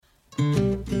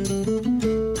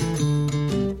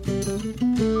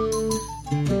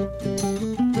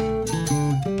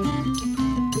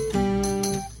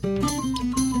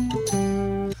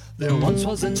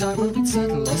was a time when we'd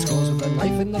settle our scores with a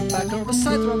knife in the back or a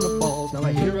scythe round the balls. Now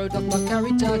a hero doth not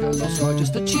carry dagger or sword,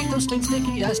 just a Cheeto sting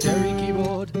sticky ass Jerry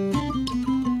keyboard.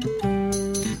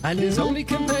 And his only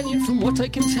companion, from what I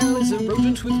can tell, is a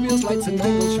rodent with wheels, lights, and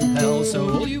angles from hell.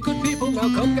 So all you good people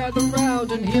now come gather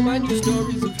round and hear my new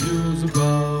stories of heroes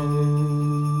above.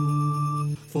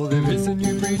 For there is a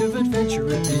new breed of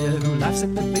adventurer here who laughs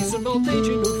in the face of old age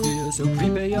and no fear. So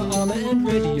prepare your armor and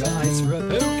ready your eyes for a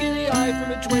poke in the eye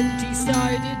from a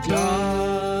 20-sided dice.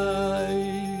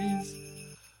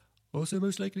 Also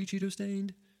most likely Cheeto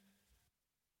stained.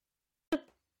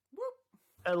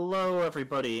 Hello,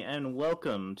 everybody, and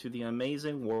welcome to the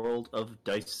amazing world of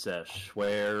Dice Sesh,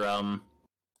 where,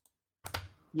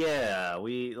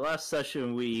 last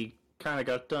session we kind of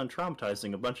got done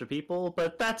traumatizing a bunch of people,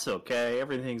 but that's okay,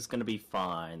 everything's gonna be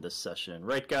fine this session,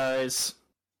 right, guys?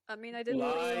 I mean, I did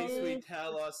lies we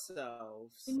tell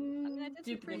ourselves. I mean, I did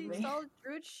some pretty solid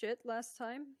druid shit last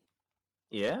time.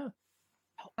 Yeah?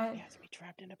 He has to be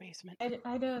trapped in a basement.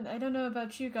 I don't know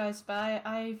about you guys, but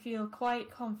I feel quite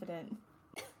confident.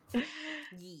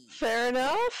 Fair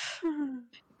enough.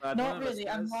 Not really.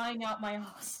 I'm lying out my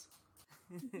ass.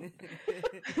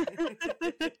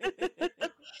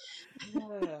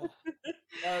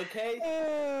 Okay.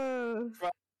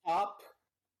 From top.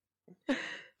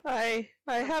 I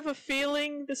have a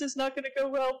feeling this is not going to go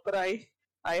well, but I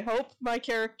hope my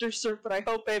character but I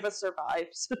hope Ava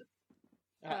survives.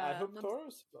 I hope Toro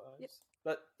survives. Yep.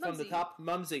 But from Mumsy. the top,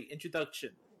 Mumsy,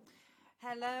 introduction.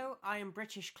 Hello, I am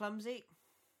British Clumsy.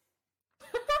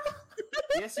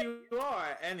 Yes, you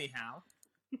are, anyhow.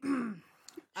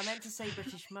 I meant to say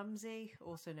British Mumsy,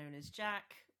 also known as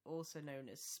Jack, also known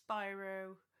as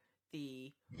Spyro,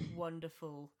 the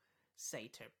wonderful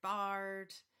Satyr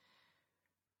Bard.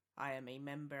 I am a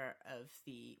member of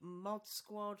the Mod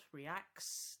Squad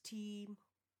Reacts team,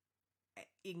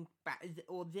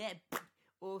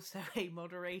 also a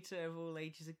moderator of All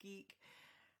Ages a Geek.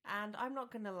 And I'm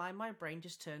not going to lie, my brain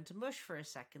just turned to mush for a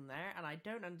second there, and I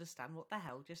don't understand what the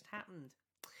hell just happened.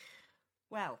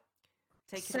 Well,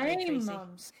 take it away, Tracy.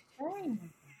 Mums.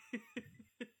 Same.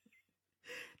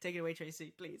 Take it away,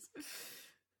 Tracy, please.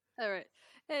 Alright.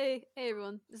 Hey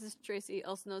everyone, this is Tracy,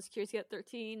 also known as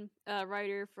CuriousyCat13,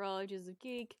 writer for All Ages of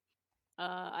Geek.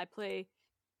 I play,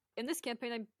 in this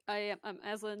campaign, I'm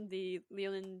Aslan, the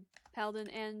Leonin Paladin,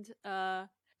 and, I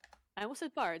almost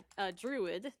said Bard,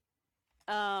 Druid.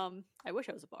 I wish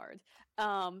I was a bard.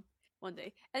 One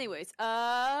day. Anyways,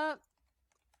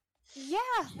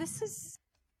 this is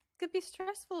could be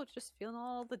stressful, just feeling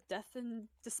all the death and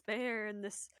despair in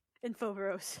this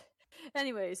Infobros.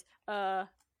 Anyways,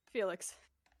 Felix.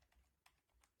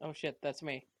 Oh shit, that's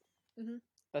me. Mhm.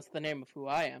 That's the name of who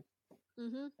I am.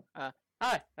 Mhm.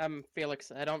 Hi, I'm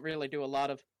Felix. I don't really do a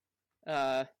lot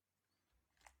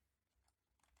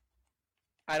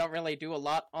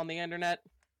on the internet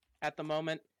at the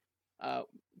moment.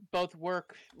 Both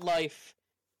work, life,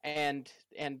 and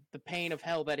the pain of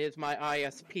hell that is my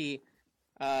ISP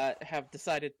have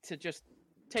decided to just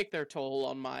take their toll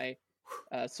on my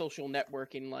social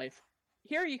networking life.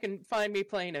 Here you can find me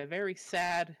playing a very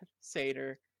sad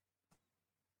satyr.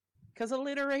 'Cause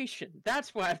alliteration.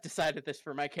 That's why I've decided this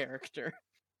for my character.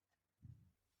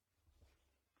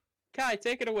 Kai,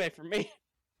 take it away from me.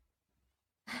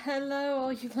 Hello,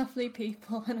 all you lovely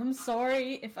people, and I'm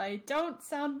sorry if I don't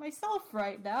sound myself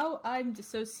right now. I'm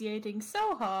dissociating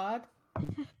so hard.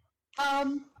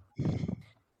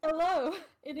 Hello,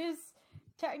 it is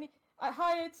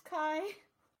hi, it's Kai.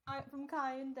 From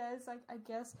Kai and Des, I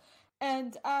guess.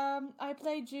 And, I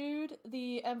play Jude,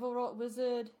 the Envelrot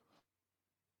Wizard.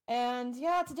 And,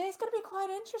 yeah, today's gonna be quite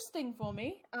interesting for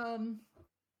me.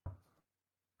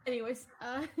 Anyways,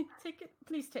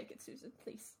 please take it, Susan,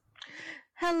 please.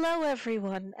 Hello,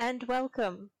 everyone, and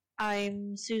welcome.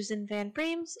 I'm Susan Van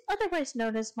Breems, otherwise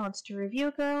known as Monster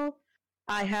Review Girl.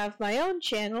 I have my own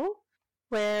channel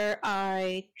where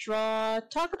I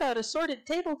talk about assorted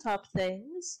tabletop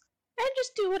things, and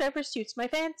just do whatever suits my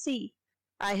fancy.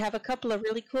 I have a couple of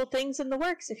really cool things in the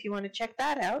works if you want to check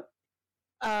that out.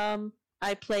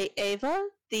 I play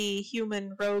Ava, the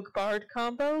human rogue bard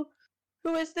combo,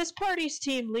 who is this party's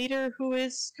team leader who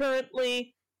is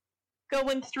currently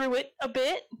going through it a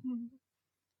bit.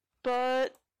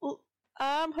 But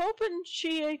I'm hoping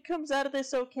she comes out of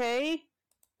this okay,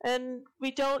 and we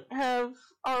don't have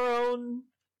our own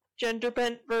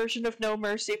gender-bent version of No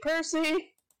Mercy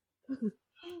Percy.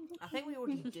 I think we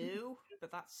already do,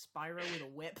 but that's Spyro with a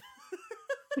whip.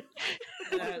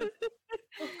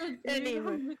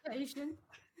 Anyways,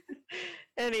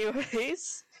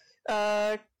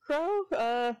 Crow,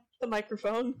 the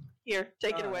microphone. Here,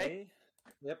 take it away.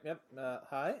 Yep.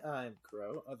 Hi, I'm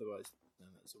Crow, otherwise known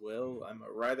as Will. I'm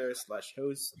a writer /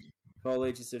 host of All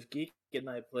Ages of Geek, and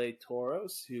I play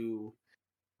Tauros, who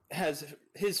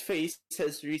his face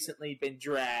has recently been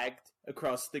dragged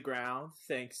across the ground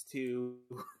thanks to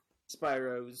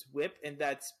Spyro's whip, and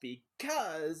that's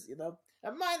because,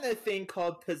 a minor thing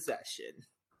called possession.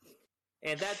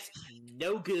 And that's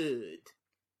no good.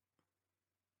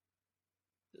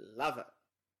 Love it.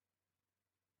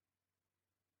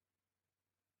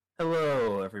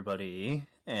 Hello, everybody,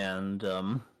 and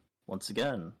once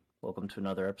again, welcome to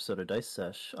another episode of Dice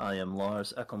Sesh. I am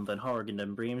Lars Ekholm van Hargen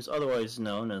den Breems, otherwise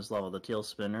known as Lava the Tail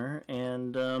Spinner,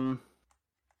 and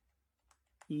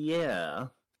yeah,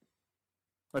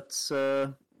 let's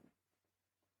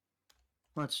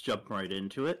jump right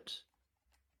into it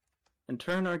and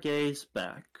turn our gaze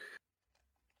back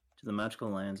to the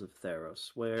magical lands of Theros,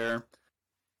 where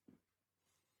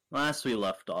last we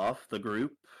left off, the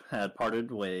group had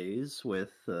parted ways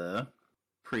with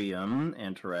Priam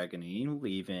and Tarragony,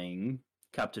 leaving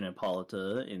Captain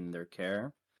Hippolyta in their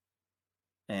care,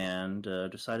 and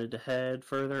decided to head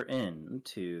further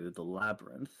into the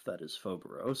labyrinth that is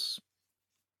Phoberos,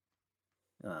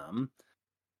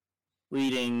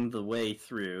 leading the way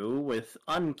through with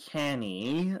an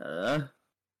uncanny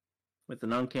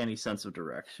sense of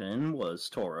direction was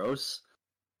Tauros,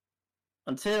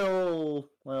 until,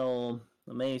 well,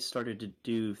 the maze started to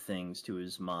do things to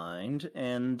his mind,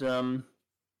 and,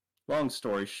 long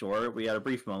story short, we had a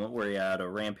brief moment where he had a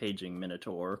rampaging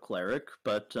Minotaur cleric,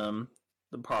 but, the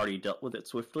party dealt with it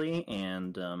swiftly,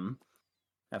 and,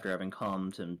 after having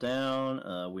calmed him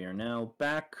down, we are now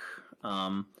back.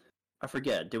 I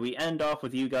forget, did we end off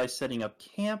with you guys setting up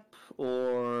camp,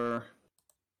 or?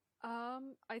 I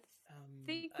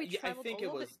think we yeah, traveled I think a it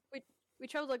little was... bit. We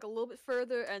traveled like a little bit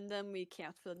further, and then we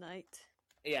camped for the night.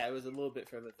 Yeah, it was a little bit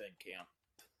further than camp.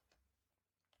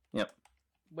 Yep.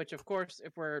 Which, of course,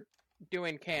 if we're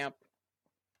doing camp,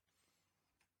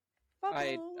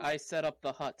 I set up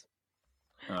the hut.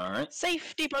 Alright.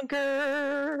 Safety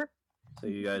bunker! So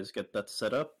you guys get that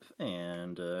set up,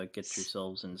 and get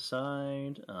yourselves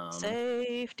inside.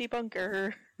 Safety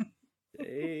bunker.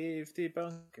 Safety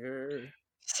bunker.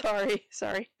 Sorry. It's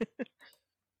all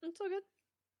good.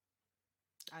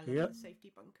 I live Yep. in the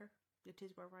safety bunker. It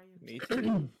is where I am. Me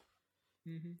too.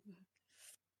 Mm-hmm.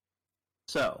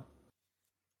 So,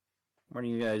 what are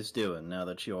you guys doing now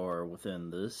that you're within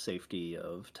the safety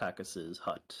of Takis's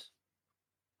hut?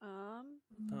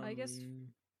 I guess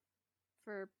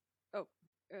for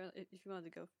if you wanted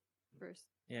to go first.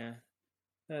 Yeah.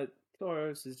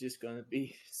 Tauros is just gonna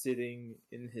be sitting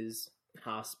in his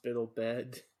hospital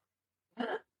bed.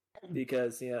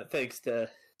 Because, thanks to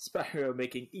Spyro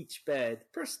making each bed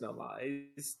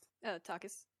personalized.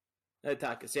 Takis.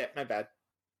 Takis, yeah, my bad.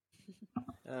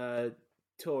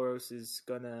 Tauros is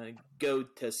gonna go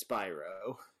to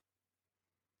Spyro.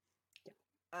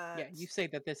 Yeah, you say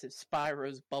that this is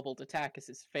Spyro's bubble to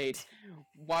Takis' fate.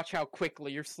 Watch how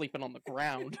quickly you're sleeping on the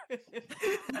ground.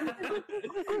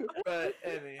 But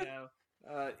anyhow,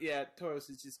 yeah, Tauros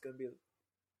is just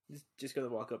gonna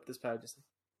walk up this pad, just.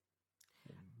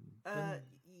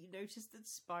 You notice that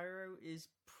Spyro is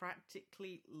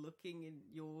practically looking in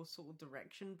your sort of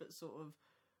direction, but sort of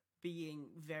being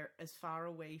as far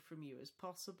away from you as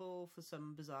possible for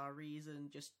some bizarre reason,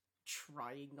 just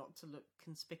trying not to look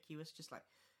conspicuous, just like,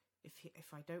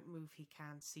 if I don't move, he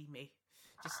can't see me.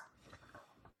 Just...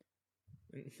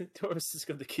 Tauros is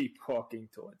going to keep walking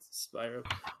towards Spyro.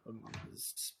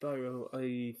 Spyro,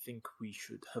 I think we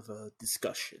should have a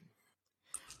discussion.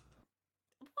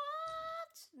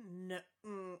 No.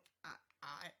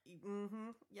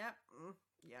 Yeah.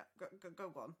 Yeah.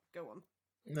 Go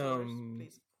on.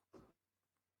 Please.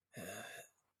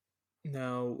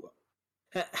 Now,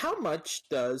 how much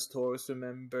does Tauros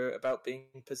remember about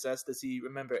being possessed? Does he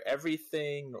remember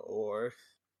everything, or?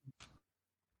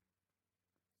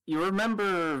 You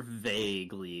remember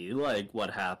vaguely, like, what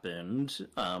happened.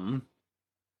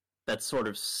 That sort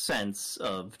of sense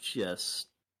of just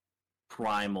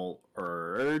primal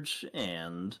urge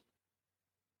and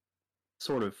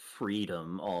sort of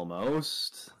freedom,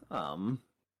 almost. And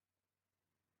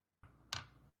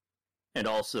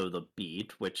also the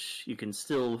beat, which you can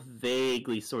still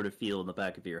vaguely sort of feel in the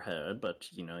back of your head, but,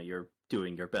 you're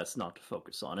doing your best not to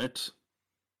focus on it.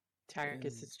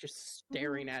 Takis is just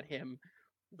staring at him,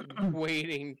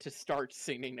 waiting to start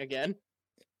singing again.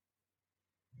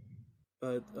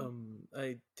 But,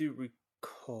 I do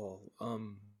recall,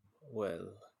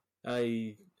 well,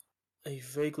 I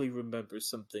vaguely remember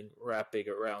something wrapping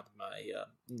around my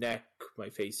neck, my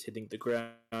face hitting the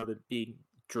ground and being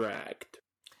dragged.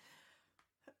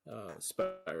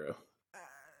 Spyro.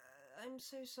 I'm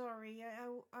so sorry.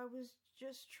 I was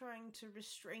just trying to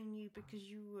restrain you because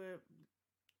you were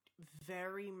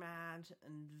very mad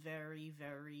and very,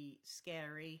 very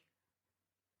scary.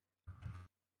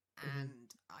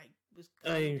 And I was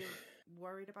kind of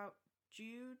worried about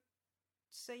Jude's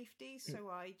safety, so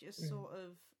I just sort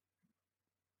of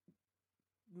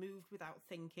moved without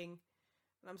thinking.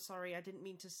 And I'm sorry, I didn't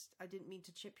mean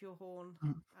to chip your horn,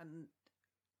 and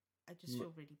I just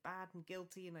feel really bad and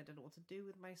guilty, and I don't know what to do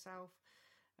with myself.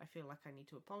 I feel like I need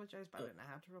to apologise, but I don't know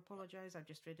how to apologise. I've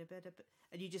just read a bit,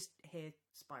 and you just hear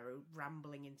Spyro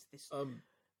rambling into this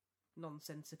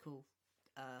nonsensical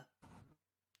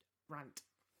rant.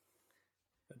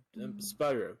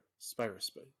 Spyro,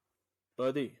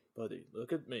 buddy,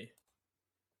 look at me.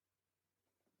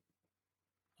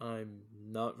 I'm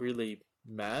not really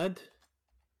mad.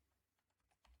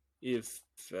 If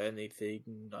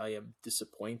anything, I am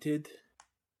disappointed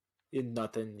in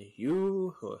not in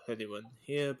you or anyone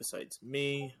here besides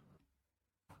me.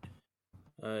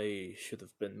 I should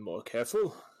have been more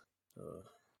careful.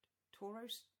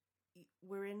 Tauros,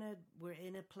 we're in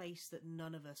a place that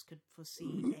none of us could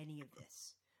foresee any of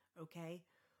this. Okay,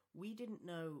 we didn't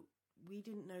know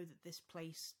that this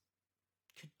place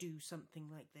could do something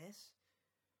like this.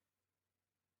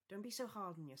 Don't be so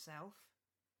hard on yourself.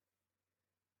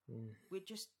 We're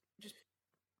just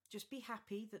be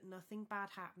happy that nothing bad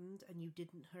happened and you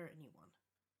didn't hurt anyone.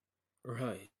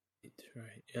 Right.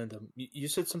 And you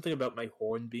said something about my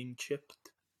horn being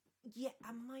chipped? Yeah,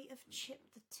 I might have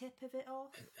chipped the tip of it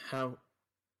off. How?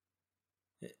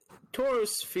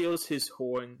 Tauros feels his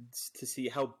horns to see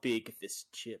how big this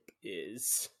chip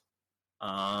is.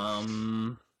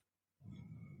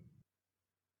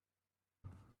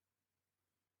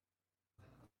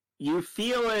 You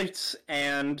feel it,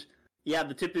 and yeah,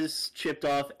 the tip is chipped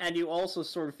off, and you also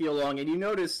sort of feel along, and you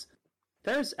notice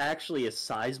there's actually a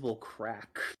sizable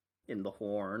crack in the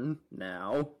horn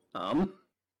now.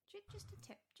 Just a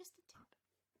tip.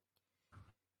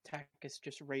 Takis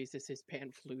just raises his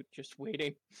pan flute, just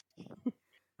waiting.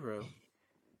 Bro.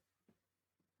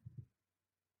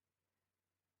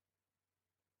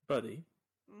 Buddy,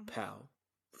 pal,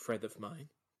 friend of mine.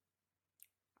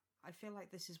 I feel like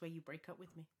this is where you break up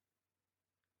with me.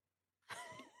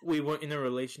 We weren't in a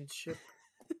relationship.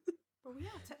 Well, we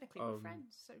are technically we're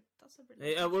friends, so that's a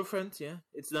relationship. Yeah, we're friends, yeah.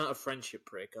 It's not a friendship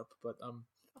breakup, but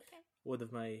okay. One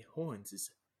of my horns is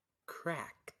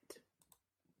cracked.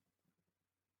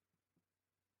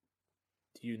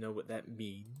 Do you know what that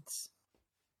means,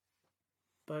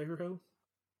 Spyro?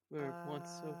 We're once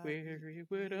a weary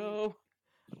widow.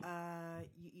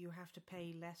 You have to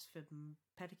pay less for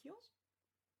pedicures?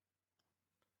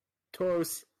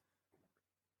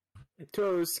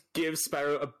 Tauros gives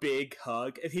Spyro a big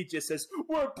hug, and he just says,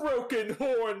 "We're broken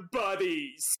horn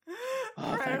buddies!"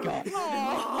 Oh, thank God.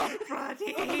 Horn buddies!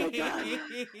 Oh, my God.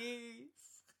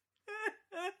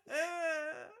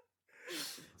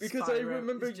 Because Spyro I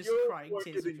remember is just your crying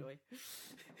tears of joy.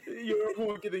 Your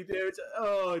horn getting damaged.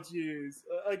 Oh, jeez.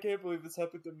 I can't believe this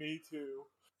happened to me, too.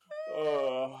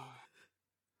 Oh.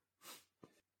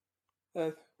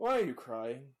 Why are you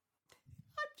crying?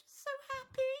 I'm just so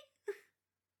happy.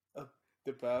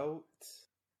 About?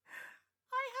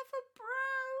 I have a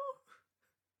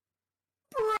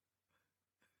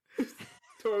bro.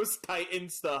 Tauros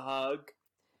tightens the hug.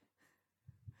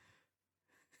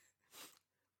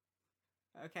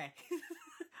 Okay.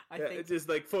 I Yeah, think it's just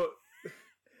like for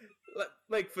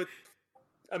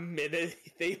a minute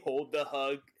they hold the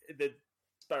hug, and then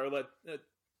Spyro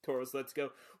Tauros lets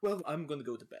go. Well, I'm gonna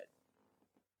go to bed.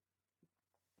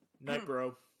 Night,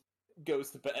 bro. Goes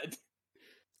to bed.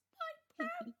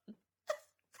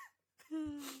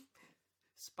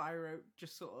 Spyro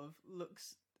just sort of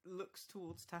looks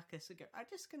towards Takis and goes, I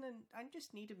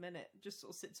just need a minute. Just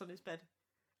sort of sits on his bed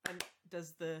and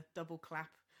does the double clap.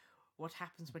 What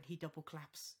happens when he double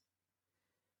claps?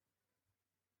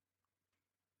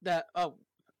 Oh,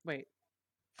 wait.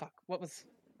 Fuck, what was...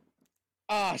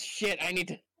 Oh, shit, I need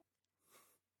to...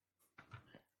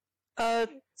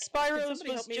 Spyro's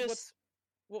Somebody was help me, just...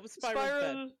 What was Spyro's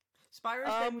bed? Spyro's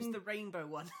bed was the rainbow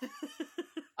one.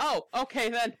 Oh, okay,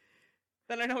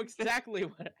 then I know exactly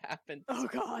what happened. Oh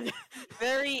god.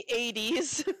 Very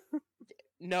 80s.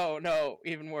 No,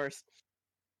 even worse.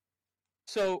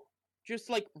 So,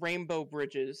 just like rainbow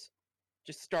bridges,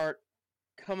 just start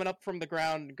coming up from the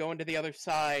ground and going to the other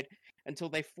side until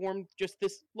they form just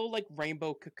this little, like,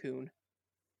 rainbow cocoon.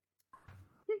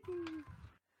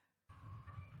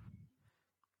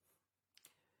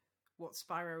 What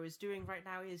Spyro is doing right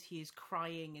now is he is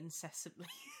crying incessantly.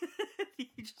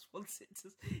 He just wants it to...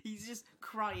 He's just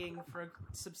crying for a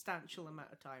substantial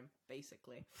amount of time,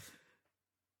 basically.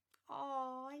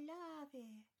 Oh, I love it.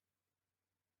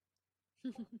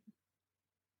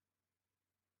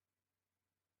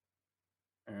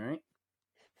 Alright.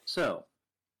 So,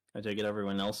 I take it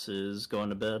everyone else is going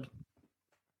to bed?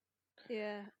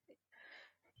 Yeah.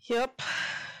 Yep.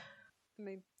 I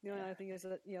mean, the only other thing is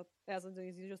that, Aslan's doing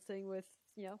his usual thing with,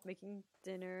 making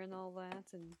dinner and all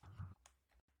that, and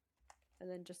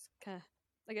then just kind of,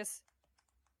 I guess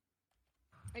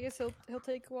he'll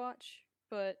take watch,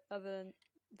 but other than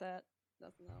that,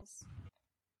 nothing else.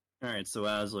 Alright, so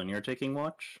Aslan, you're taking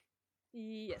watch?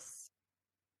 Yes.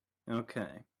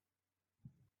 Okay.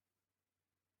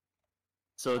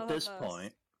 So I'll at this have,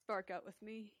 point... Spark out with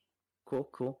me.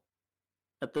 Cool.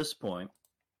 At this point,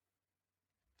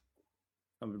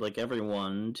 I would like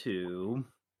everyone to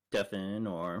deafen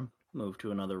or move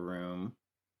to another room.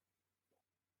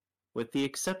 With the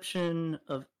exception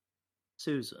of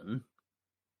Susan.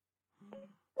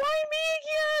 Why me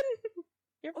again?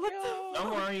 What the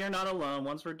Don't worry, you're not alone.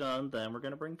 Once we're done, then we're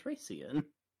gonna bring Tracy in.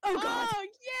 Oh god. Oh,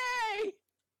 yay!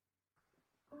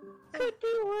 Could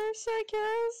be worse, I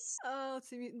guess. Oh, let's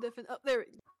see, mutant deafen. Oh, there.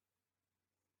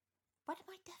 Where did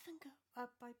my deafen go?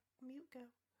 My mute go?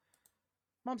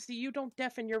 Mumsy, you don't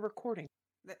deafen your recording.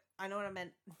 I know what I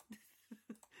meant.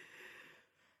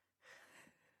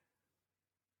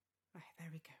 Right, there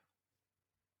we go.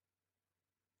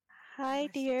 Hi,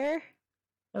 dear.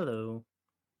 Hello.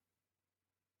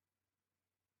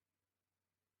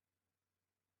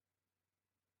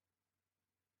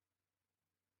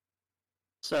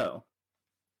 So,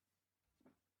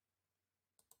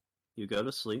 you go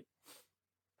to sleep.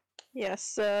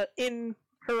 Yes, in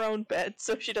her own bed,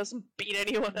 so she doesn't beat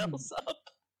anyone else up.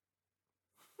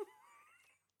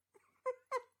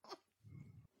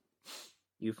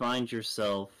 You find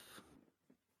yourself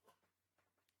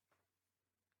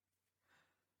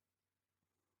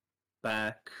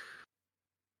back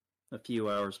a few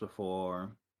hours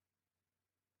before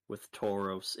with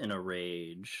Tauros in a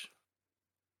rage.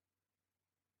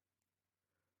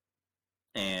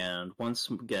 And once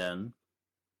again,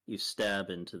 you stab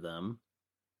into them.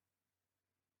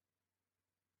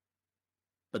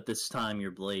 But this time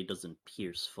your blade doesn't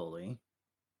pierce fully.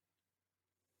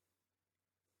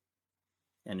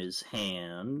 And his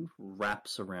hand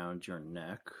wraps around your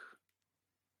neck,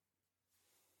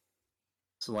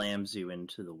 slams you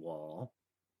into the wall.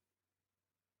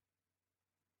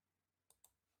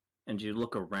 And you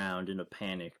look around in a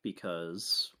panic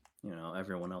because,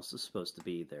 everyone else is supposed to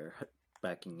be there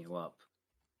backing you up.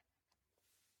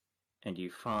 And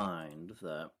you find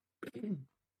that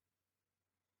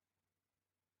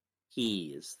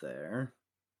he is there,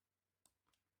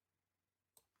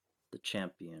 the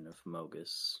champion of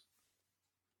Mogus,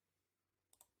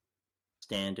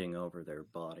 standing over their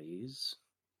bodies,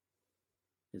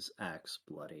 his axe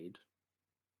bloodied.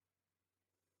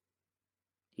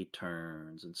 He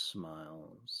turns and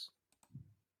smiles,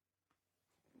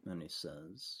 and he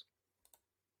says,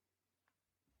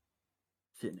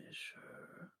 "Finish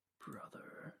her,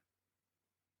 brother."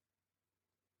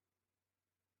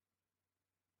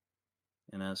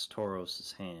 And as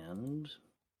Tauros' hand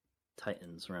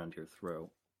tightens around your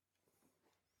throat,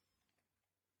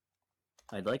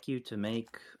 I'd like you to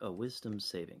make a wisdom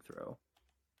saving throw.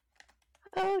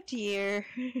 Oh dear.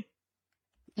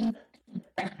 God,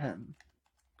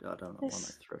 I don't know why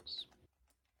my throat's...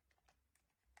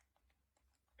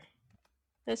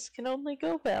 This can only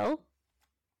go well.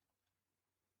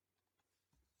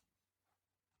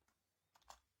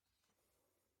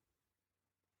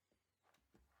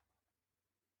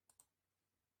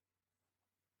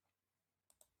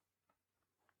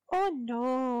 Oh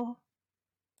no.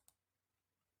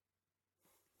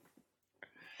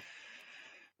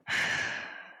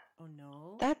 Oh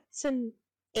no. That's an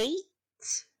 8?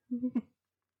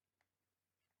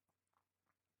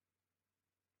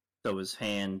 So his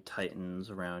hand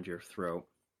tightens around your throat.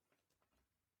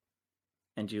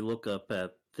 And you look up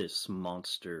at this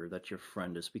monster that your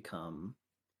friend has become.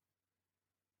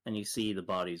 And you see the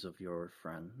bodies of your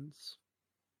friends.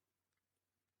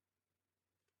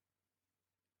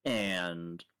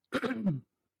 And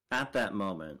at that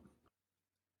moment,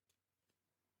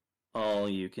 all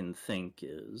you can think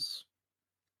is,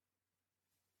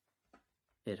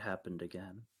 it happened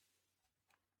again.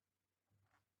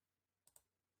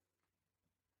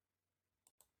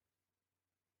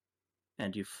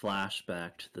 And you flash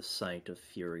back to the site of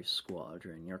Fury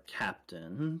Squadron. Your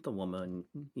captain, the woman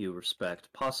you respect,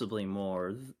 possibly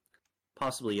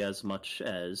as much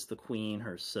as the Queen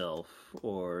herself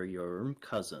or your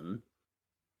cousin,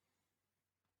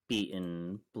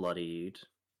 beaten, bloodied,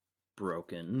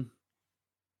 broken.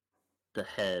 The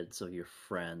heads of your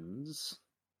friends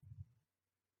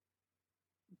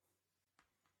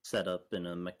set up in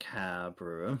a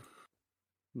macabre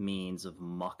means of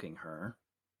mocking her,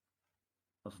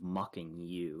 of mocking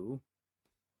you.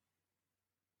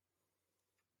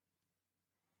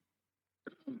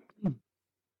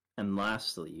 And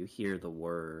lastly, you hear the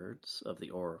words of the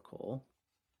oracle.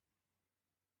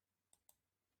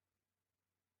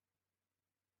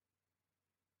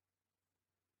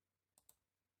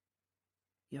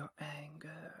 Your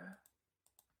anger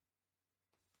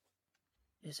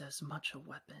is as much a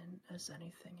weapon as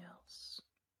anything else.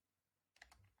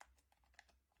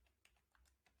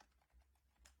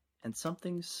 And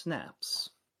something snaps.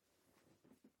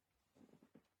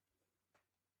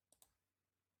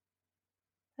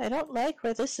 I don't like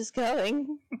where this is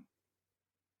going.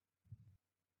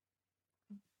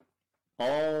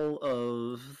 All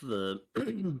of the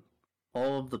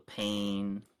all of the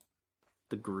pain,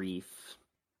 the grief,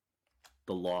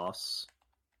 the loss,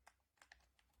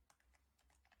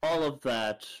 all of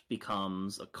that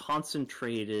becomes a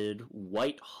concentrated,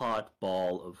 white-hot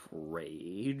ball of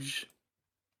rage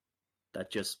that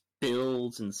just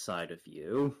builds inside of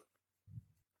you.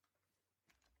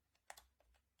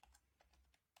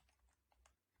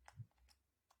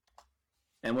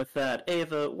 And with that,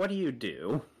 Ava, what do you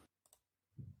do?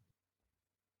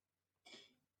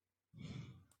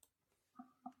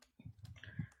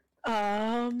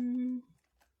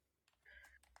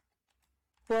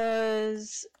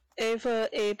 Was Ava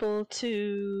able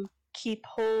to keep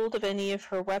hold of any of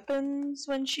her weapons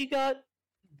when she got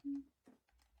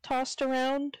tossed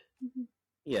around?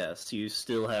 Yes, you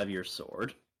still have your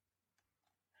sword.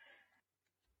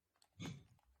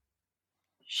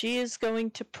 She is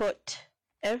going to put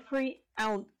every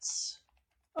ounce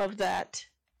of that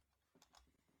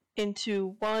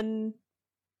into one.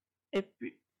 In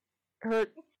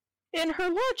her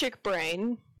logic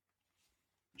brain,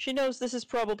 she knows this is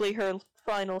probably her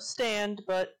final stand,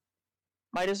 but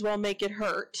might as well make it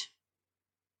hurt.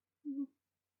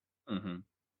 Mm-hmm.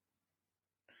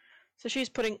 So she's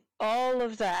putting all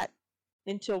of that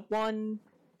into one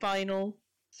final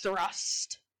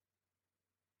thrust.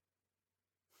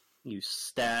 You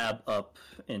stab up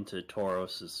into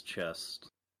Tauros's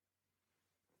chest.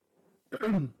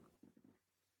 And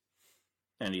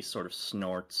he sort of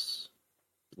snorts,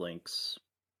 blinks,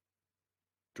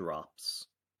 drops.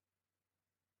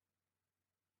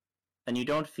 And you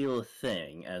don't feel a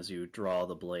thing as you draw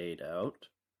the blade out.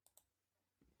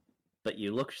 But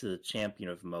you look to the champion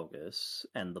of Mogis,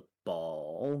 and the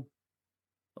ball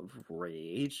of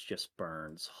rage just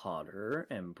burns hotter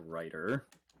and brighter.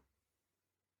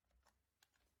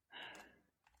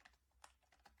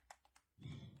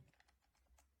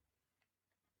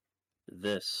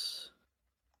 This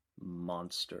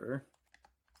monster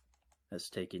has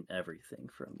taken everything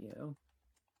from you.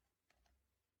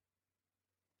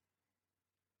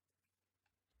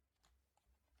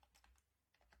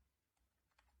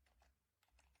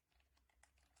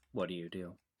 What do you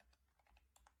do?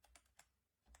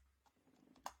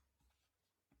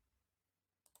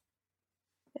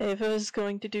 Ava is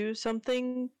going to do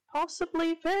something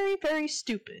possibly very, very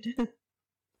stupid.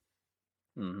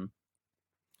 Mm-hmm.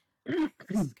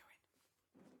 This is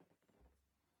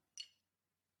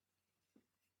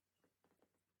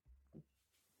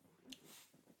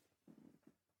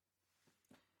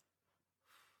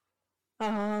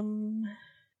going.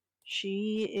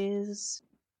 She is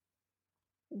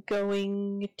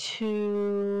going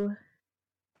to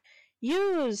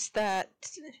use that.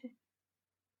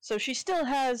 So she still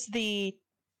has the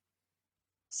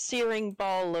searing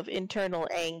ball of internal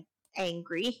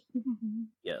angry.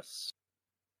 Yes.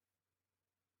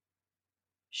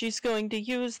 She's going to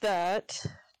use that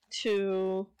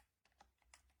to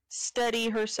steady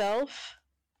herself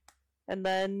and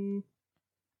then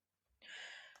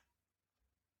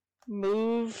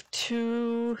move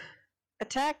to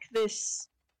attack this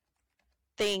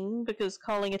thing, because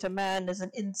calling it a man is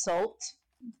an insult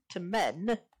to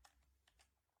men.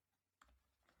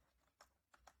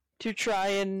 To try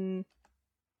and,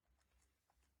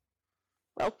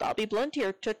 well, I'll be blunt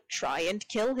here, to try and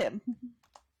kill him.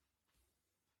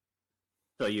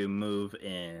 So you move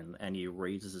in, and he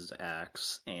raises his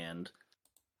axe, and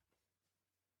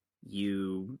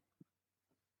you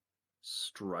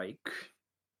strike.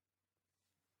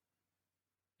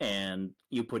 And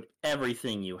you put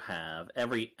everything you have,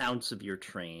 every ounce of your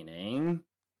training,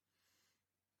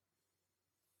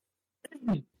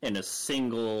 in a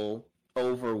single,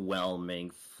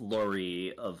 overwhelming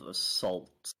flurry of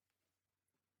assault.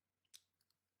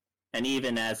 And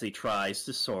even as he tries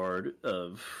to sort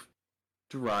of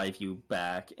drive you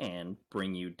back and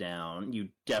bring you down, you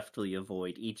deftly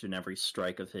avoid each and every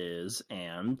strike of his,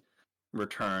 and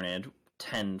return it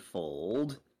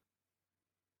tenfold.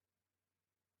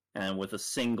 And with a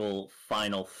single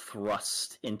final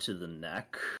thrust into the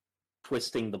neck,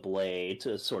 twisting the blade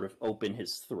to sort of open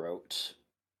his throat,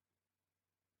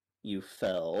 you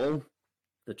fell,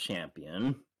 the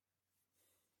champion.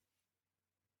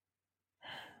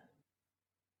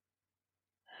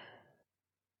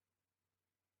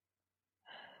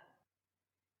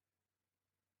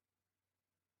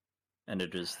 And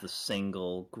it is the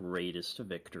single greatest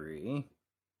victory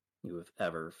you have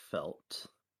ever felt.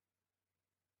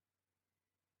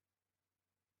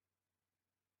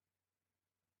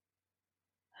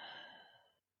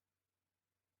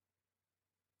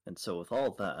 And so with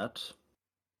all that,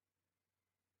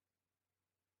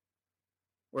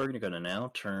 we're going to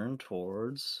now turn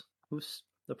towards who's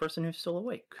the person who's still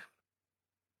awake.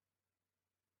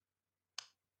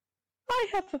 I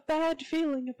have a bad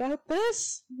feeling about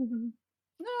this.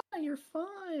 No, you're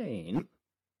fine.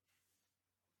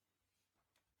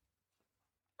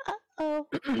 Uh-oh.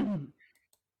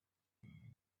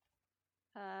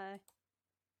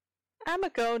 I'm a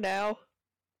go now.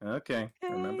 Okay,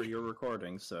 remember you're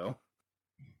recording, so.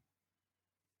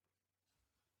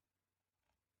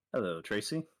 Hello,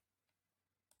 Tracy.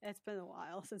 It's been a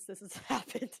while since this has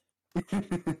happened.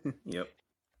 Yep.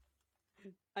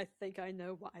 I think I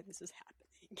know why this is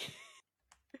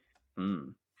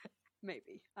happening.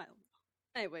 Maybe. I don't know.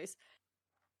 Anyways.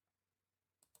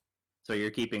 So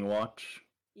you're keeping watch?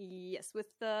 Yes, with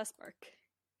Spark.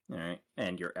 Alright,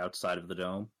 and you're outside of the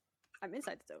dome? I'm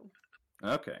inside the dome.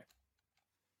 Okay.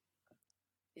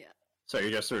 Yeah. So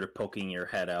you're just sort of poking your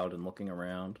head out and looking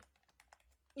around?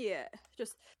 Yeah,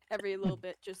 just every little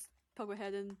bit, just poke my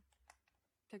head in,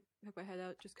 poke my head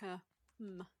out, just kind of,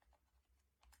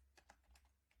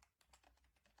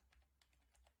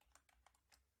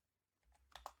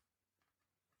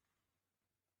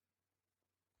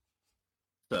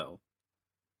 So,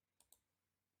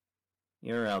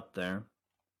 you're out there,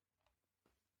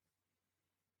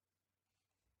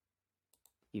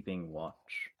 keeping watch.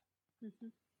 Mm-hmm.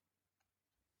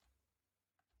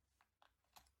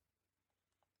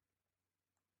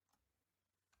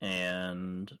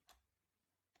 And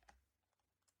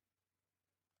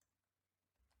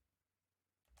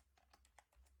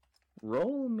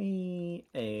roll me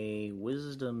a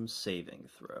wisdom saving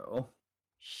throw.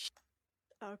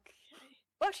 Okay.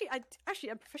 Well, actually,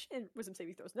 I'm proficient in wisdom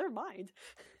saving throws. Never mind.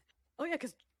 Oh yeah,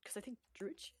 because I think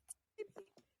druid shit. Maybe.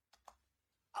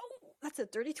 Oh, that's a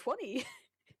dirty 20.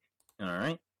 All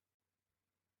right.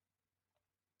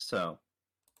 So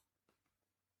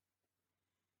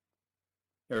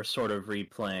you're sort of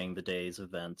replaying the day's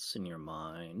events in your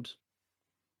mind,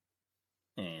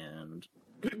 and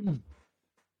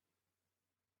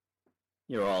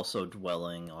you're also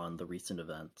dwelling on the recent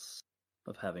events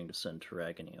of having to send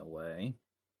Taragony away,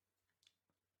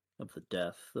 of the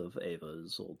death of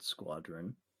Ava's old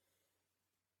squadron.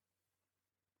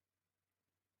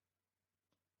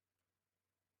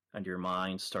 And your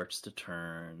mind starts to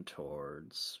turn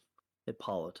towards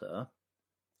Hippolyta.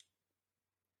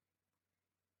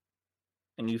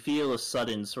 And you feel a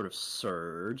sudden sort of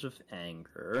surge of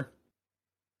anger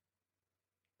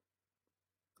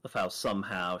of how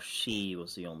somehow she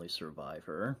was the only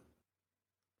survivor.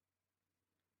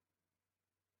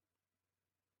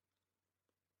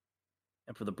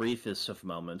 And for the briefest of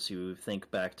moments, you think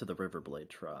back to the Riverblade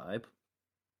tribe.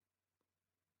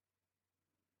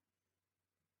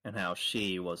 And how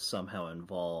she was somehow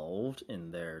involved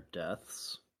in their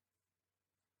deaths.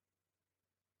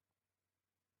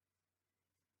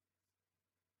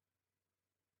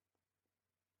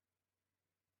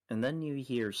 And then you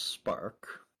hear Spark.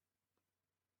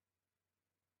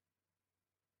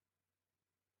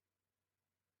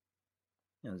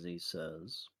 As he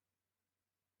says,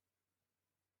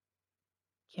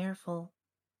 "Careful."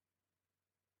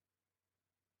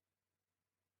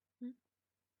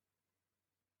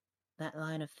 That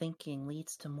line of thinking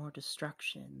leads to more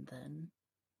destruction than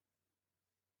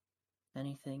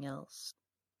anything else.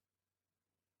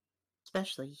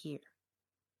 Especially here.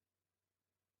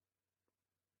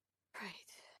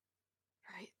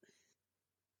 Right.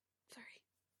 Sorry.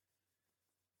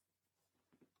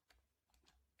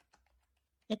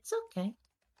 It's okay.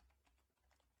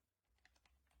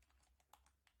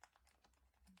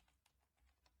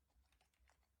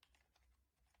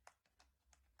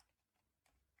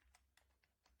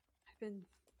 I've been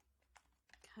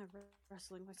kind of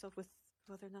wrestling myself with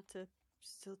whether or not to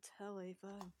still tell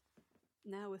Ava.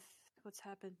 Now with what's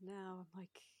happened now, I'm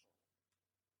like,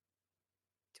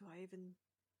 do I even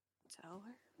tell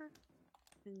her?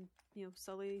 And,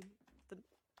 sully the,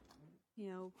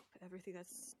 everything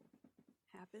that's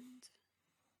happened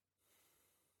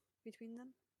between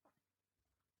them.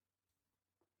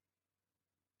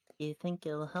 You think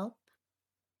it'll help?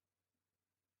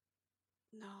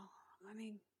 No, I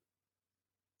mean,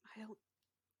 I don't.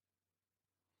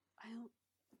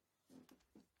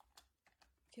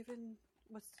 Given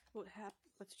what's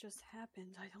just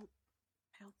happened, I don't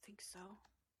think so.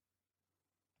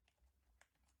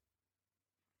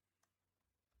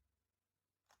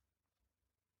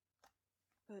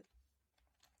 But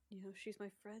she's my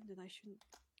friend, and I shouldn't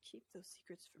keep those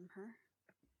secrets from her.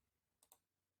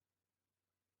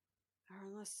 Or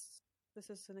unless this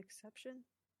is an exception.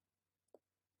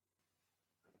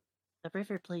 The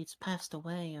Riverblades passed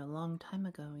away a long time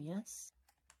ago, yes?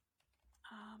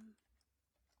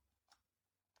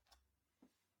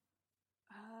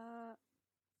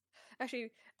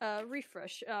 Actually,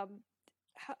 refresh.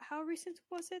 How recent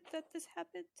was it that this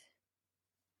happened?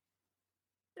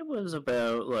 It was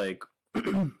about,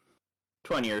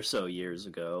 20 or so years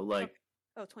ago.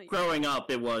 Oh, 20 years. Growing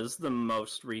up, it was the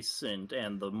most recent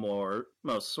and the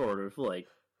most sort of,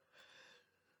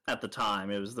 at the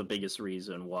time, it was the biggest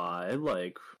reason why,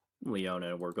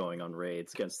 Leona were going on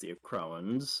raids against the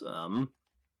Croans,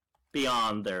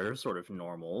 beyond their sort of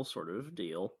normal sort of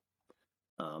deal.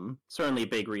 Certainly a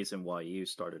big reason why you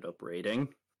started up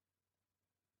raiding.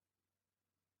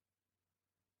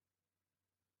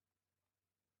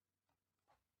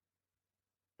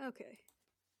 Okay.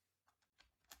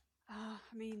 I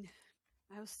mean,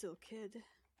 I was still a kid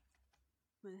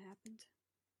when it happened.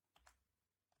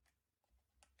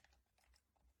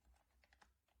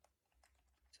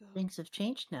 So, Things have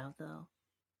changed now, though.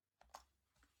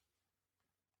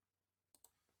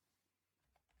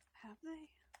 have they?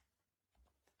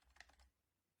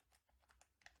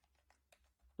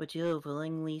 Would you have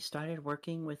willingly started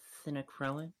working with a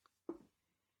Crowan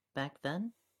back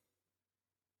then?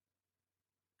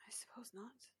 I suppose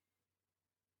not.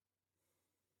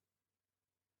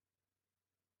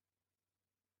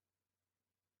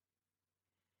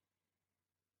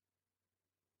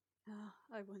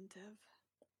 I wouldn't have.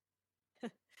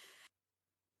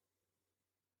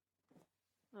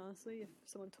 Honestly, if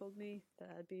someone told me that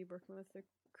I'd be working with the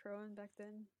Crowan back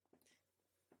then,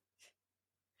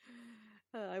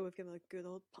 I would give him a good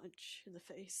old punch in the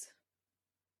face.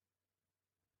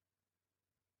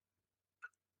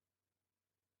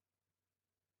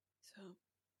 So,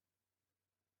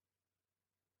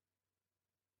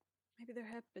 maybe there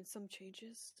have been some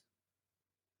changes.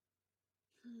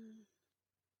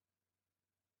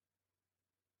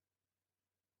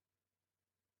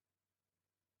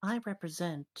 I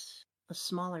represent a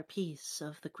smaller piece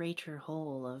of the greater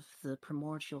whole of the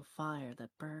primordial fire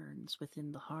that burns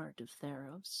within the heart of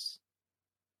Theros.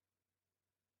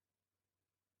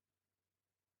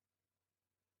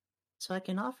 So I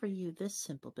can offer you this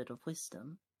simple bit of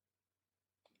wisdom.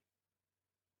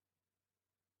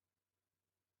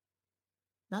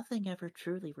 Nothing ever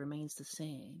truly remains the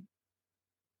same.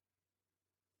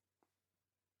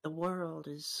 The world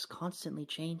is constantly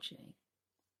changing.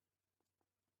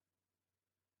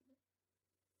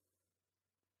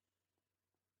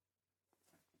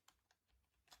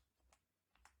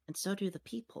 And so do the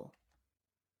people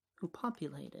who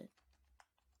populate it.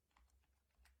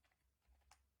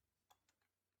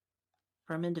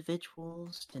 From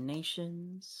individuals to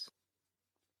nations,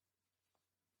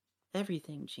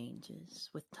 everything changes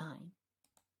with time.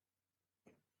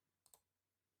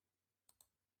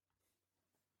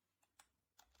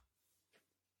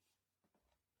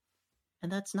 And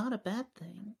that's not a bad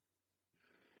thing.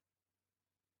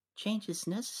 Change is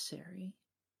necessary.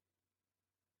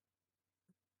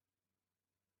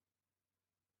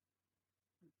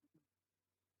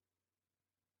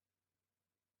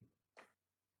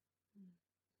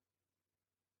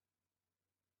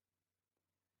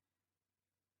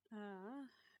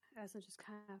 As I just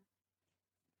kind of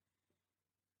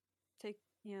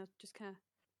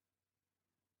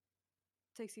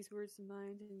takes these words in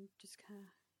mind and just kind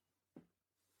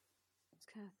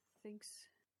of thinks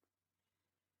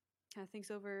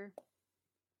over,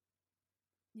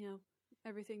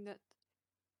 everything that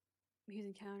he's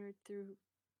encountered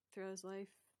throughout his life,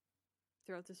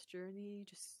 throughout this journey.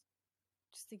 Just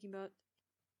thinking about,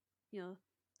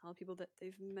 all the people that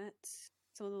they've met,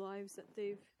 some of the lives that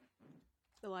they've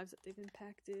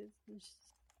impacted, and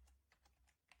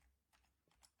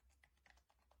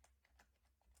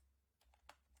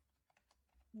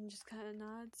just kind of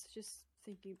nods, just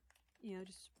thinking,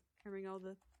 just remembering all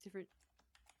the different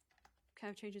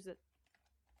kind of changes that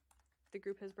the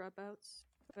group has brought about,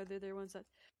 whether they're ones that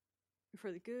are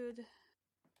for the good,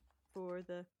 for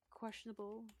the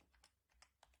questionable.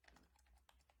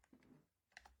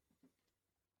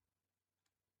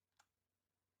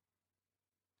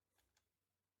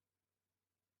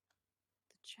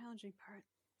 challenging part,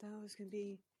 though, is going to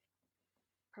be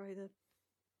probably the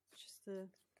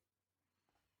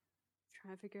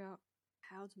trying to figure out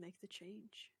how to make the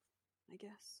change, I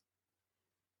guess.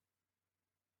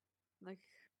 Like,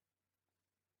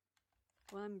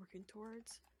 what I'm working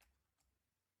towards.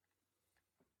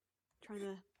 Trying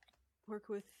to work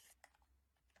with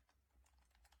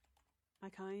my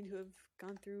kind who have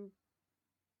gone through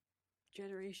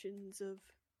generations of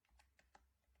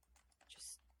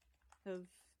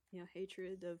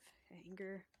hatred, of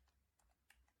anger.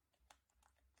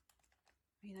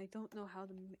 I mean, I don't know how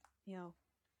to,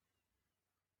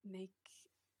 make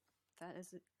that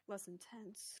as less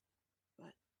intense,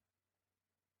 but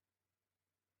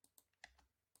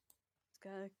it's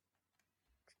gotta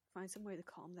find some way to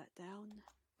calm that down.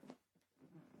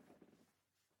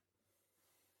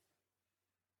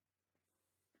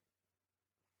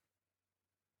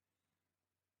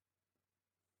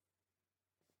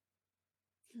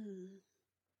 I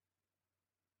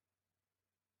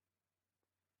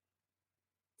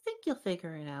think you'll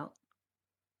figure it out.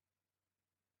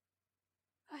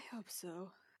 I hope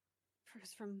so.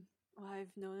 First, from what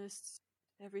I've noticed,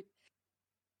 every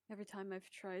time I've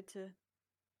tried to,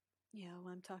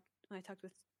 when I talked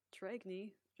with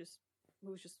Tragny,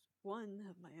 who was just one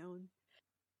of my own,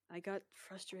 I got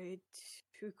frustrated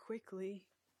too quickly.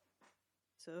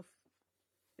 So if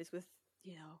it's with,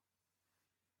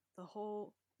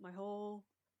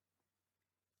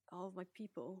 all of my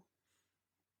people,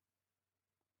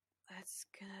 that's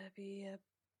gonna be a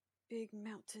big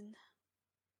mountain.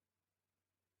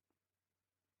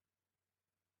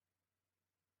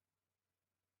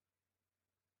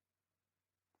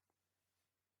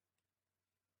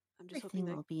 I'm just Everything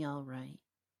hoping will be all right.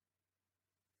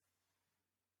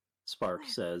 Spark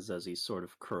says as he sort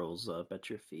of curls up at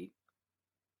your feet.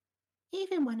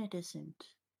 Even when it isn't,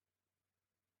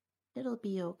 it'll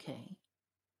be okay.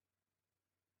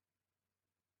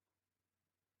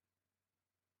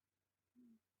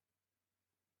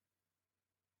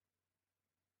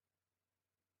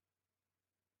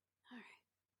 Alright.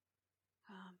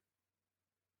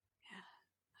 Yeah,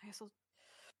 I guess I'll,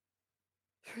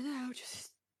 for now,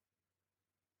 just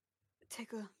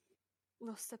take a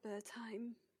little step at a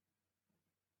time.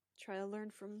 Try to learn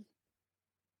from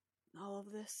all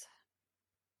of this.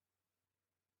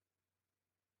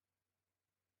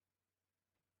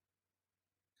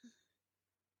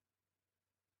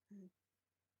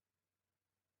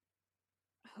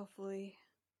 Hopefully,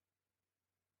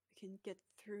 we can get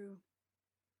through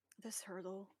this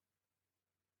hurdle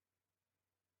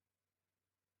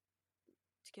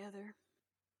together.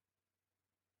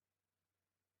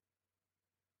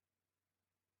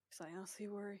 Because I'm honestly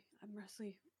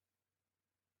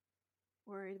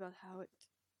worried about how it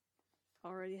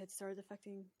already had started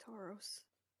affecting Tauros.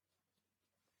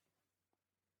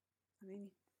 I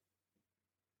mean,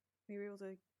 we were able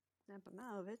to snap him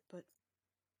out of it, but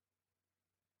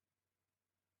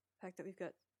the fact that we've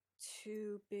got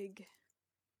two big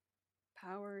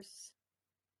powers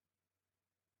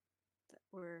that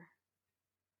we're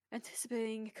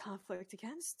anticipating conflict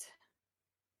against.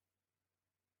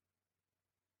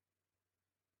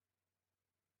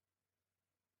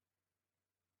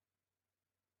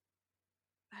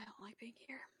 I don't like being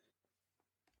here.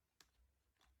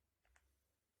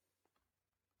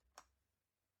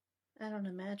 I don't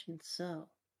imagine so.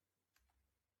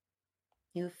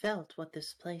 You felt what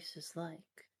this place is like.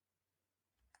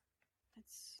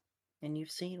 And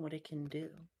you've seen what it can do.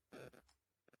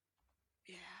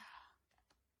 Yeah.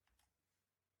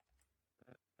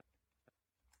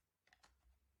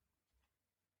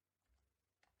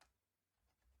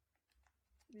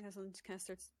 Someone just kind of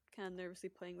starts nervously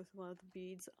playing with one of the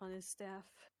beads on his staff.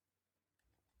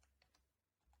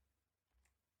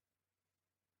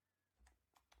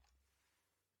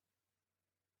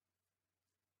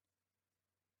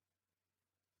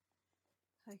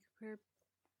 Like, we're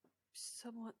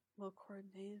somewhat well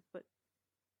coordinated, but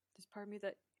there's part of me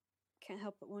that can't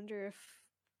help but wonder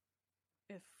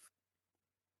if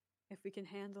we can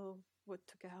handle what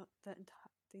took out the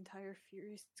entire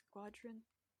Fury Squadron,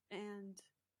 and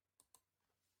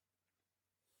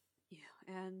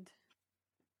and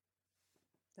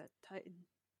that Titan.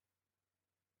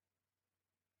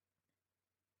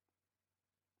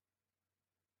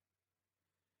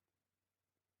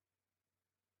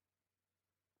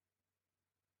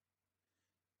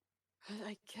 But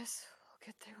I guess we'll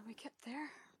get there when we get there.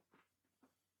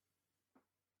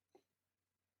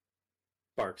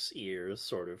 Spark's ears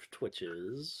sort of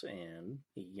twitches and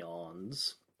he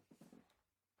yawns.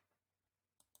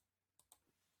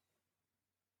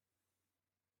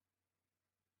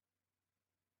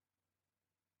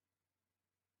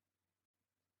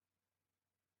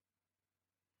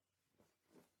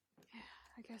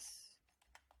 I guess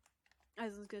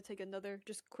Island's gonna take another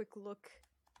just quick look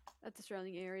at the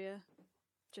surrounding area,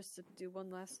 just to do one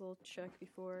last little check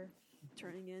before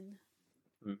turning in.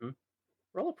 Mm-hmm.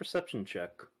 Roll a perception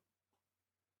check.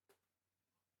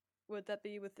 Would that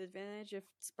be with advantage if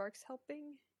Spark's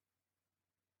helping?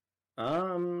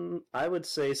 I would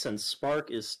say since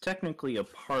Spark is technically a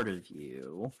part of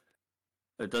you,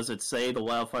 does it say the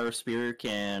Wildfire Spirit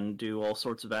can do all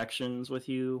sorts of actions with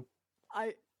you?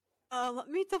 Let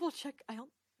me double check.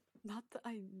 Not that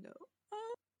I know.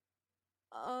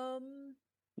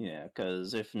 Yeah,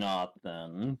 because if not,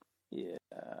 then yeah.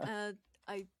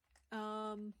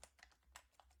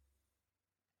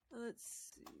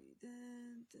 Let's see.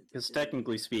 Because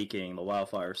technically speaking, the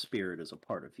Wildfire Spirit is a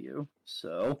part of you.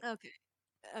 So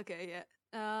Okay,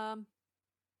 yeah.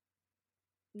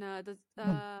 No, it does.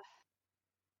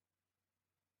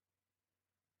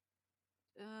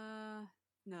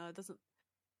 No, it doesn't.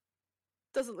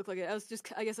 Doesn't look like it.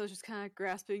 I guess I was just kind of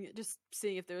grasping it, just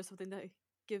seeing if there was something that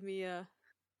give me a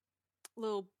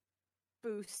little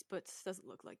boost, but doesn't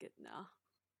look like it. No.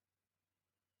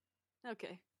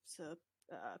 Okay, so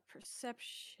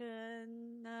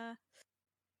perception.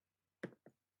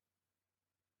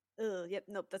 Yep,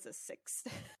 nope, that's a 6.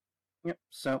 Yep.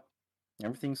 So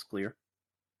everything's clear,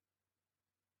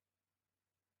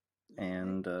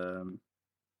 and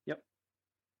yep.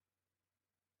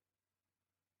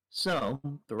 So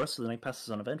the rest of the night passes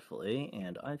uneventfully,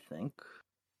 and I think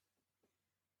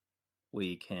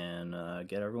we can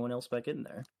get everyone else back in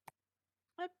there.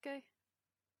 Okay.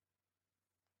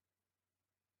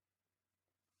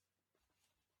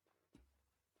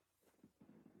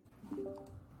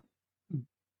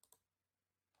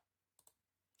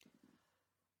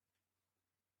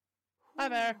 Hi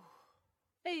there.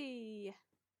 Hey.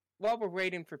 While we're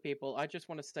waiting for people, I just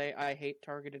want to say I hate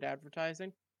targeted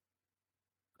advertising.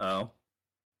 Oh.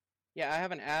 Yeah, I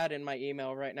have an ad in my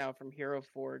email right now from Hero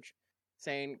Forge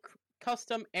saying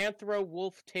custom Anthro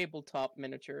Wolf tabletop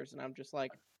miniatures, and I'm just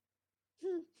like,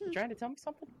 you trying to tell me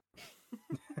something?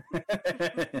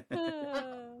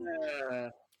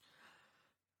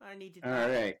 I needed All that.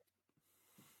 right.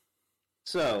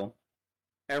 So,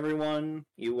 everyone,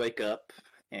 you wake up,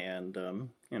 and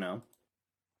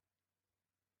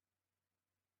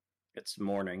it's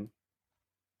morning.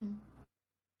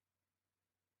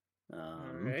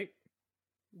 Alright.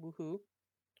 Woohoo.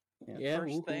 Yeah,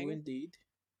 First woohoo thing- indeed.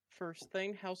 First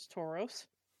thing, how's Tauros?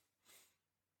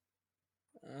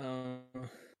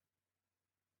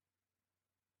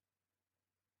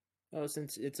 Oh,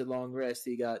 since it's a long rest,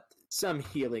 he got some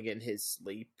healing in his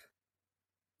sleep.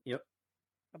 Yep.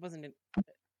 I wasn't in...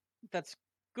 That's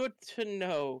good to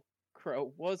know,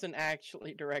 Crow. Wasn't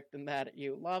actually directing that at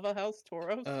you. Lava House,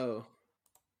 Tauros? Oh.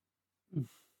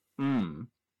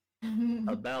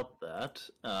 About that,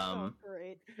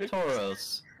 Great.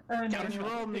 Tauros, Oh, no. can you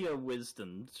roll me a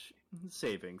wisdom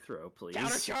saving throw, please?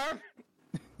 Counter charm!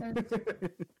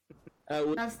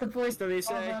 What That's the voice do they of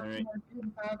say? Alright. if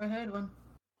I ever heard one.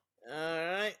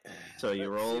 Alright. So you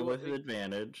Let's see roll what with we-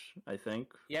 advantage, I think.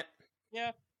 Yep.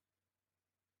 Yeah.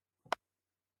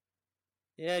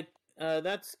 Yeah,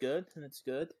 that's good. That's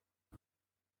good.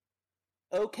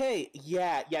 Okay,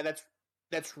 yeah,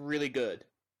 that's really good.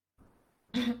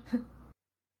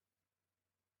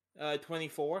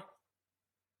 24.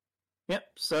 Yep,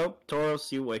 so,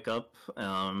 Tauros, you wake up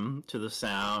to the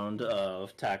sound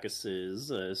of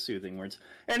Takis's soothing words.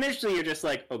 And initially you're just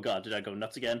like, oh god, did I go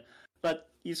nuts again? But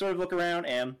you sort of look around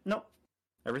and, nope,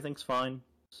 everything's fine,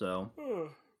 so...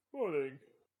 Morning.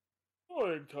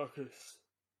 Morning, Takis.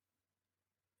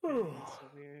 As a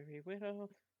weary widow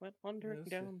went wandering Yes,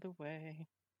 down the way.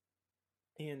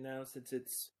 And now, since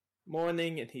it's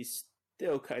morning and he's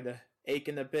still kind of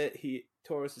aching a bit,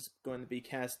 Taurus is going to be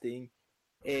casting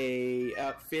a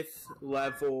 5th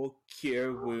level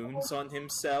Cure Wounds on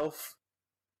himself.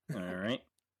 Alright.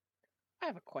 I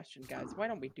have a question, guys. Why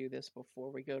don't we do this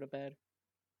before we go to bed?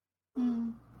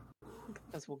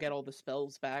 Because we'll get all the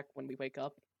spells back when we wake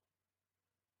up.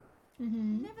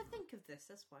 Never think of this,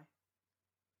 that's why.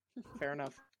 Fair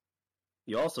enough.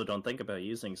 You also don't think about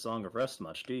using Song of Rest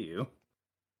much, do you?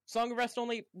 Song of Rest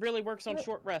only really works on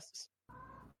short rests.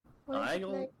 What is it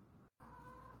I'll- like?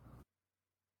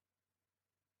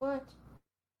 What?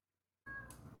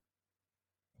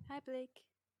 Hi, Blake.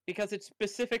 Because it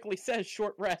specifically says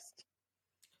short rest.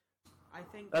 I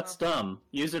think That's dumb.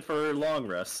 Use it for long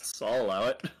rests. I'll allow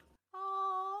it.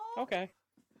 Aww. Okay.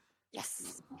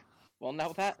 Yes. Well,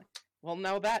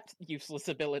 now that useless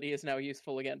ability is now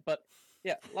useful again. But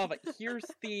yeah, Lava, here's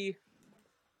the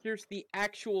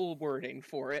actual wording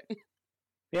for it.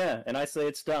 Yeah, and I say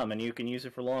it's dumb, and you can use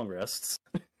it for long rests.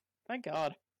 Thank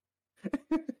God.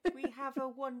 We have a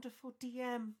wonderful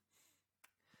DM.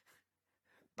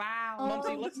 Bow.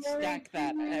 Mumsy, let's stack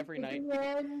that every night.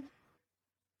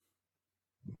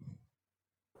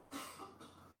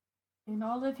 In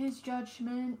all of his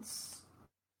judgments.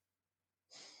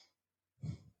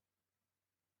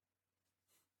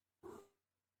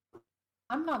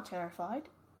 I'm not terrified.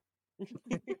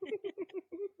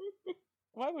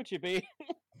 Why would you be?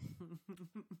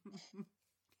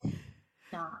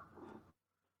 Nah.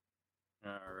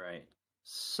 All right.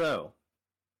 So,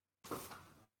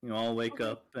 you all wake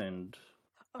up and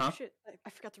Oh Huh? shit! I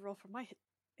forgot to roll for my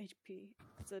HP.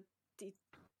 It's a D10.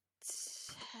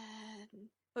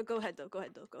 Oh, go ahead though.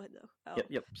 Oh.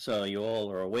 yep. So you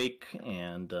all are awake,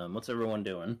 and what's everyone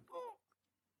doing?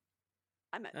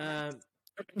 I'm at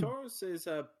Tauros is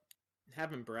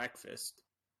having breakfast.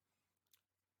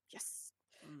 yes.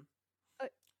 Mm.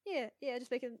 Yeah.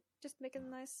 Just making a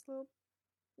nice little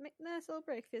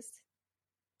breakfast.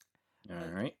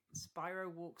 All right.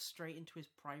 Spyro walks straight into his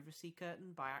privacy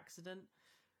curtain by accident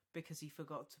because he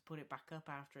forgot to put it back up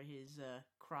after his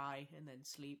cry and then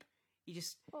sleep. You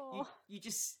Aw.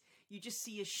 just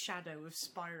see a shadow of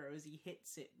Spyro as he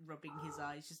hits it, rubbing his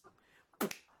eyes. Just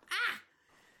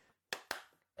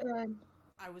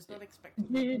I was not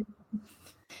expecting.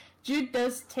 Jude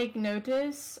does take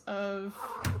notice of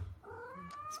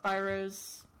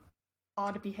Spyro's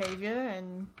odd behavior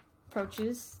and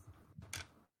approaches.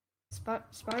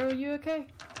 Spyro, you okay?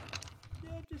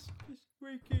 Yeah, just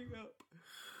waking up.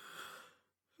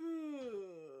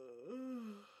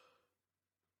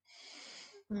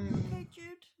 Okay,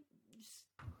 Jude.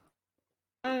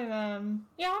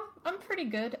 I'm pretty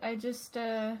good. I just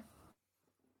have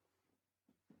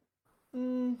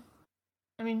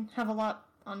a lot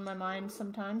on my mind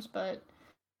sometimes, but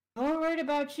I'm more worried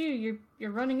about you.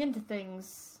 You're running into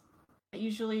things. It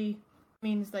usually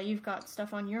means that you've got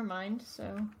stuff on your mind,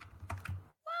 so.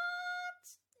 What?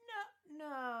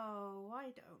 No,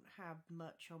 I don't have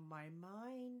much on my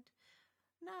mind.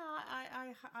 No,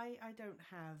 I don't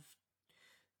have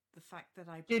the fact that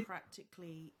I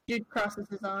Jude crosses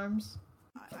his arms.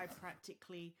 I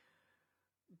practically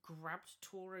grabbed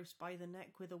Tauros by the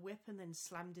neck with a whip and then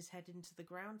slammed his head into the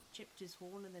ground, chipped his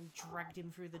horn, and then dragged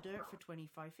him through the dirt for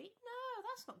 25 feet. No,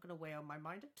 that's not going to weigh on my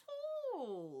mind at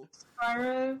all.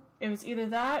 Spyro, it was either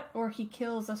that or he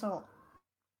kills us all.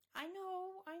 I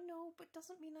know, but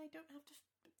doesn't mean I don't have to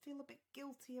feel a bit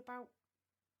guilty about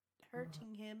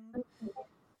hurting him.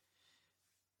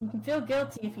 You can feel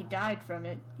guilty if he died from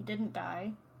it. He didn't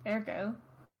die. Ergo.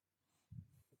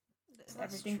 That's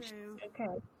Everything true. okay.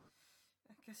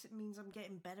 I guess it means I'm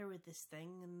getting better with this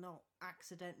thing and not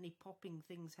accidentally popping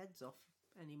things' heads off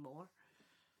anymore.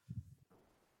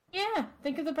 Yeah,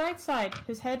 think of the bright side.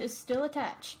 His head is still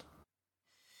attached.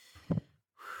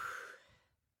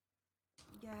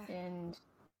 Yeah. And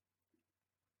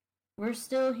we're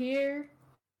still here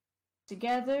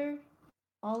together,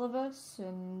 all of us,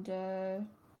 and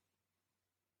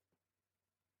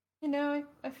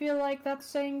I feel like that's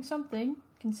saying something,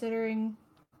 considering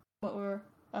what we're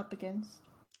up against.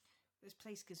 This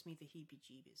place gives me the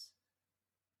heebie-jeebies.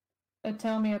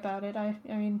 Tell me about it. I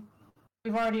mean,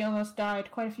 we've already almost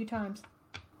died quite a few times.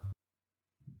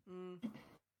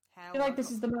 I feel like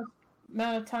this is the most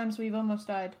amount of times we've almost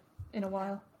died in a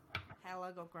while. Hell,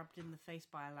 I got grabbed in the face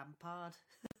by a lampard.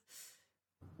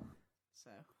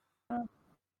 So.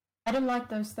 I didn't like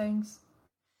those things.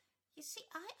 You see,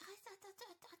 I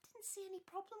didn't see any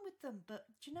problem with them, but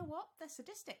do you know what? They're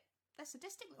sadistic. They're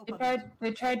sadistic little buggers.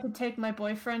 They tried to take my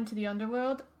boyfriend to the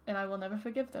underworld, and I will never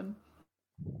forgive them.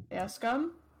 They are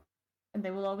scum, and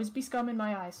they will always be scum in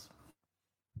my eyes.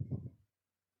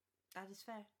 That is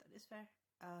fair.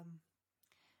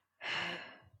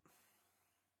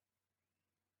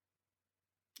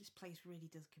 This place really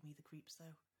does give me the creeps,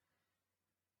 though.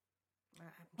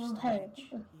 I'm just on edge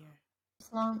here.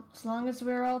 As long as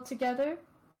we're all together,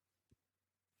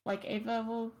 like Ava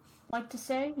will like to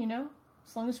say,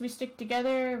 as long as we stick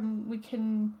together and we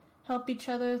can help each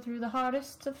other through the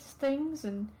hardest of things,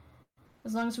 and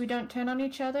as long as we don't turn on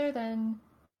each other, then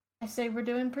I say we're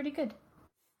doing pretty good.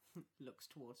 Looks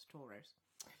towards Tauros.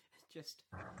 Just,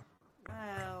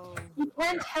 well... You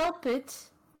can't help it.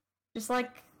 Just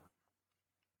like...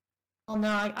 Oh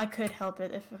no, I could help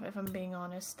it if I'm being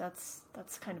honest. That's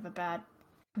kind of a bad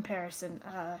comparison.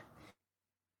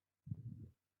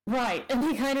 Right, and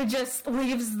he kind of just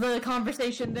leaves the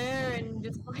conversation there and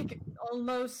just like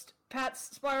almost pats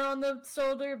Spyro on the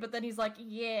shoulder, but then he's like,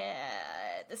 yeah,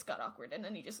 this got awkward, and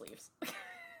then he just leaves.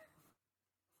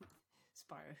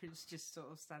 Spyro is just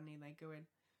sort of standing there going,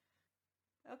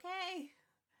 okay,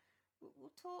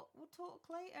 We'll talk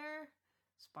later.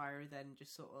 Spyro then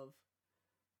just sort of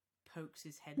pokes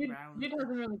his head Jude round. hasn't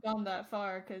really gone that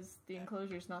far because the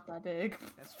enclosure's not that big.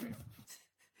 That's true.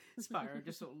 Spyro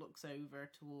just sort of looks over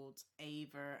towards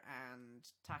Ava and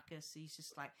Takas. He's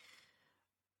just like,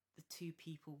 the two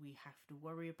people we have to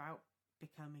worry about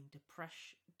becoming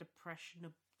depressed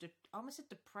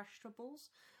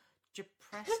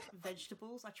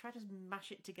vegetables. I tried to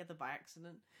mash it together by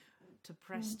accident.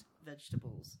 Depressed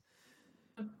vegetables.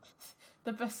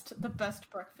 The best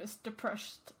breakfast,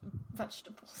 depressed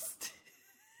vegetables.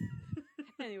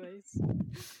 Anyways.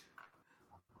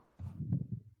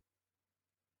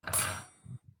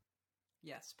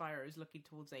 Yeah, Spyro is looking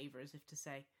towards Ava as if to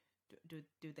say, do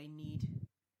they need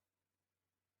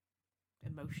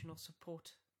emotional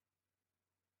support?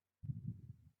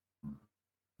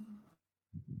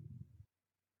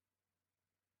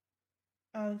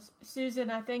 Susan,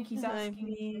 I think he's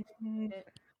asking.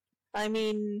 I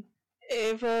mean,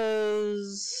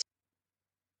 Ava's...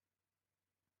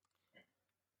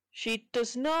 She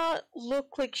does not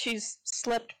look like she's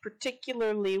slept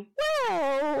particularly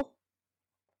well,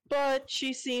 but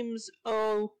she seems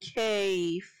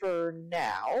okay for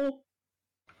now.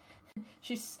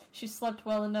 She slept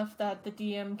well enough that the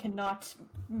DM cannot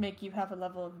make you have a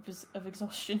level of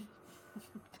exhaustion.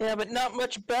 Yeah, but not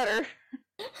much better.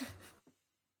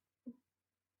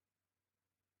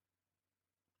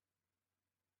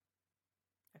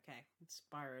 Okay,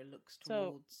 Spyro looks So-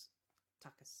 towards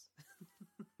Takas.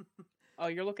 Oh,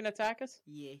 you're looking at Takas?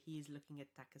 Yeah, he is looking at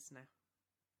Takas now.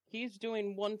 He's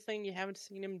doing one thing you haven't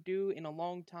seen him do in a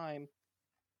long time.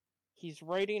 He's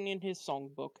writing in his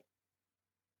songbook.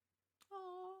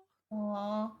 Aww.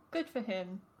 Aww, good for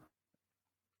him.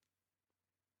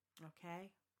 Okay,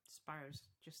 Spyro's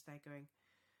just there going,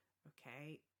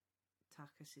 okay,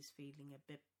 Takas is feeling a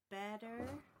bit better.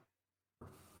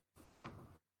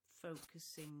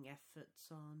 Focusing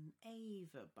efforts on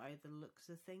Ava by the looks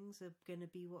of things are going to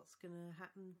be what's going to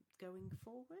happen going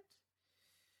forward.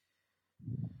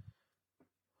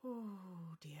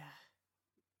 Oh dear.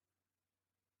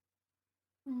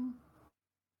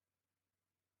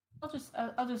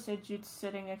 I'll just say Jude's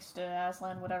sitting next to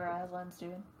Aslan, whatever Aslan's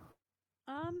doing.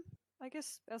 I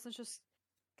guess Aslan's just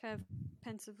kind of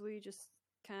pensively just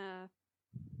kind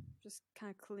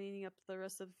of cleaning up the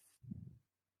rest of,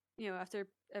 after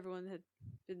everyone had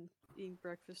been eating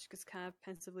breakfast, just kind of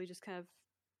pensively just kind of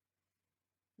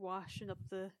washing up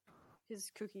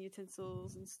his cooking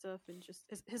utensils and stuff, and just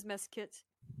his mess kit.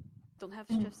 Don't have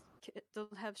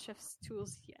chef's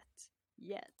tools yet.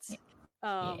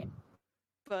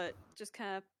 But just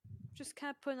kind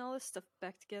of putting all this stuff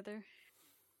back together.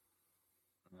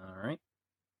 All right.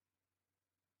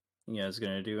 You guys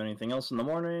gonna do anything else in the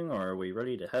morning, or are we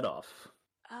ready to head off?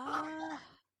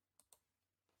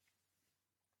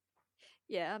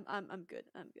 Yeah, I'm good.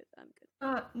 I'm good.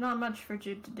 Not much for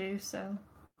Jude to do, so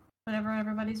whenever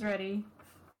everybody's ready.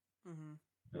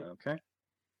 Mm-hmm. Okay.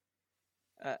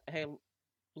 Hey,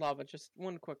 Lava, just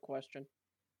one quick question.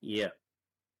 Yeah.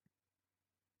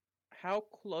 How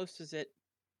close is it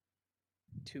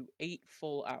to 8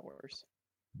 full hours?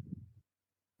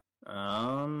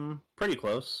 Pretty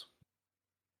close.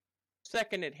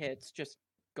 Second it hits, just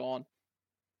gone.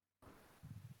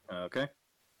 Okay.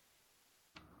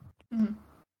 Mm-hmm.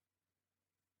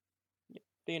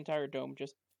 The entire dome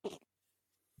just...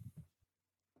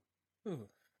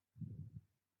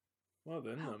 Well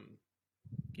then,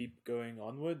 keep going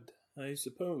onward, I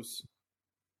suppose.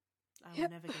 I will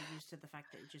never get used to the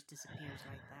fact that it just disappears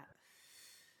like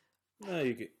that. No,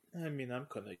 you get. I mean, I'm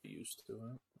kind of used to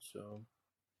it, so.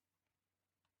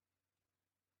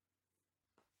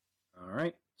 All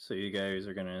right. So you guys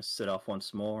are gonna sit off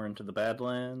once more into the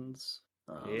Badlands.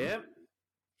 Yep.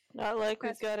 Not like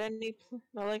we got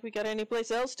any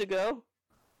place else to go.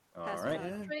 All Pass right.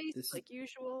 around Yeah, trays, this is- like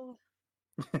usual.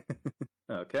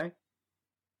 Okay.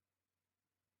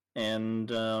 And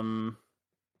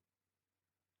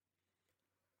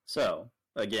so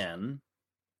again,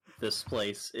 this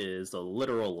place is a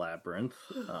literal labyrinth.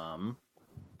 Mm.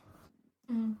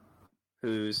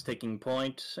 Who's taking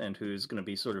point and who's going to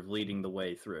be sort of leading the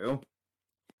way through?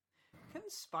 Can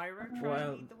Spyro try Well-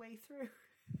 and lead the way through?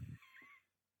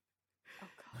 Oh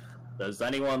god. Does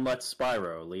anyone let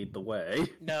Spyro lead the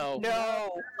way? No.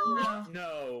 No! No.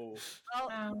 No.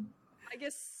 Well, I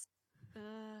guess.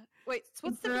 Wait. So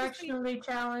what's the difference between, Directionally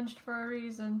challenged for a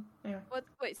reason. Anyway.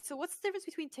 So what's the difference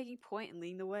between taking point and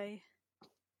leading the way?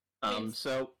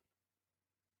 So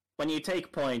when you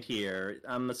take point here,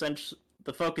 essentially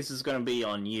the focus is going to be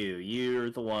on you. You're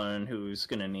the one who's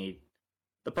going to need.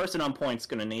 The person on point's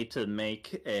going to need to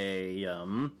make a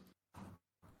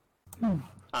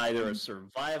either a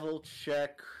survival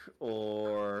check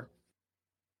or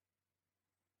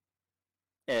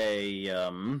a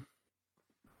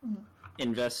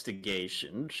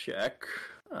investigation check.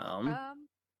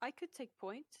 I could take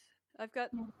point. I've got.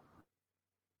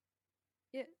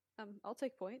 Yeah. I'll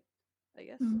take point, I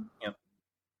guess. Yep.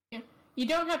 Yeah. You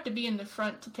don't have to be in the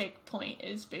front to take point.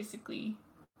 Is basically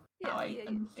how I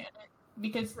understand it.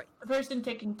 Because the person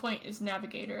taking point is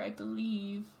navigator, I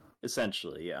believe.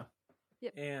 Essentially, yeah.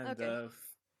 Yep. And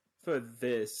for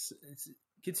this,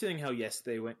 considering how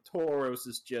yesterday went, Tauros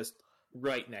is just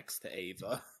right next to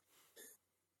Ava.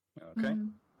 Okay.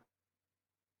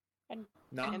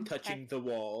 Not touching the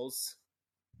walls.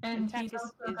 And Tack he's is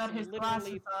also got his literally-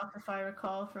 glasses off, if I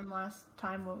recall from last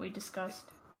time what we discussed.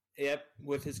 Yep,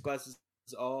 with his glasses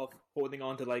off, holding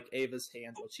on to like Ava's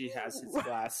hand while she has his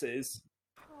glasses.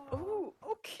 Oh,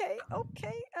 okay.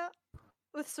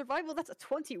 With survival, that's a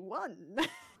 21. Nice.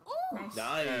 Nice.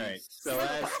 Alright, so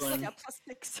Like Aslan... a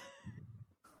 +6.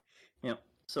 Yep.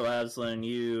 So Aslan,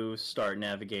 you start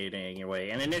navigating your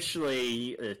way, and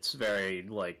initially it's very,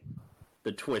 like,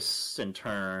 the twists and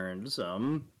turns,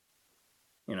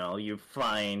 you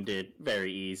find it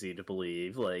very easy to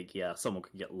believe, like, yeah, someone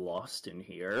could get lost in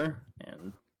here,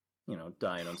 and,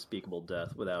 die an unspeakable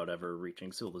death without ever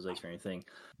reaching civilization or anything.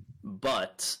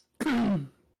 But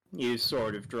you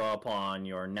sort of draw upon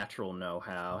your natural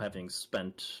know-how, having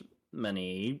spent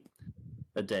many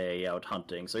a day out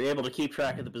hunting, so you're able to keep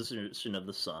track of the position of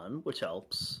the sun, which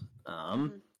helps.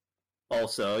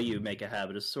 Also, you make a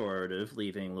habit of sort of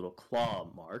leaving little claw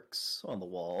marks on the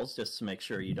walls, just to make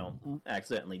sure you don't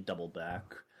accidentally double back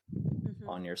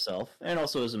on yourself, and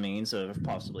also as a means of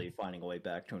possibly finding a way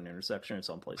back to an intersection or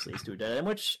someplace leads to a dead end,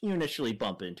 which you initially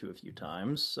bump into a few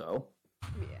times, so...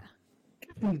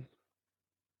 Yeah.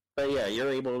 But yeah, you're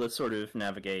able to sort of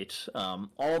navigate.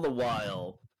 All the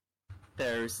while,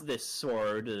 there's this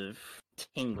sort of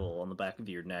tingle on the back of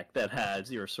your neck that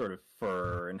has your sort of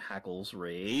fur and hackles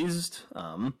raised.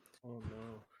 Oh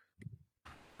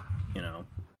no.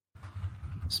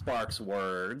 Spark's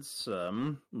words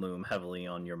loom heavily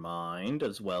on your mind,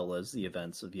 as well as the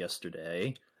events of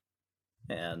yesterday.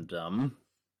 And,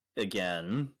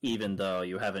 again, even though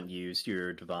you haven't used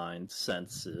your divine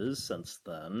senses since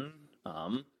then,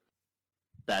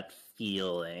 that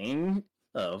feeling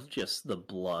of just the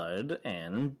blood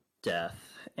and death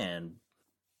and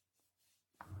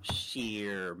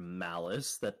sheer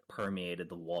malice that permeated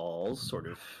the walls, sort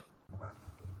of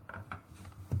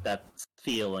that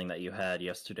feeling that you had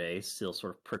yesterday still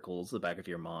sort of prickles the back of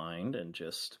your mind and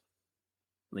just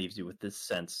leaves you with this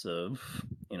sense of,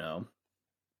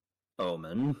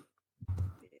 omen.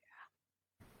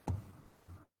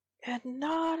 And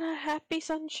not a happy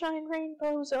sunshine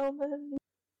rainbows omen.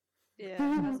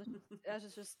 Yeah, as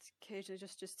it's just occasionally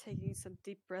just taking some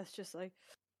deep breaths, just like,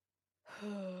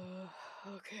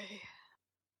 okay.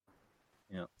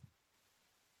 Yeah.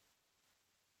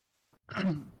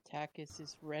 Takis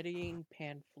is readying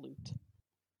pan flute.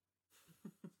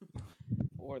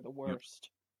 Or the worst.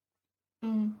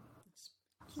 Spire's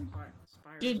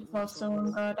Dude's also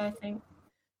on guard, I think.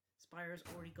 Spire's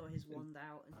already got his wand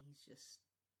out and he's just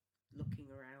looking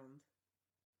around.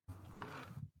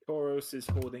 Tauros is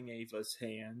holding Ava's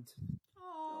hand,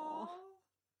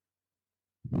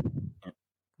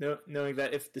 knowing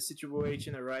that if the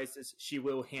situation arises, she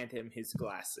will hand him his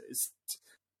glasses.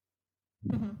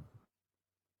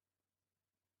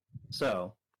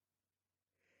 So,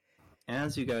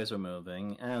 as you guys are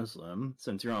moving, Aslan,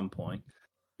 since you're on point,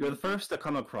 you're the first to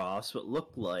come across what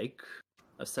looked like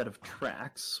a set of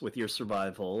tracks. With your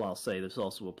survival, I'll say this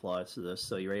also applies to this,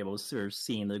 so you're able to sort of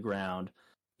see in the ground.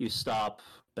 You stop,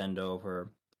 bend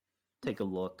over, take a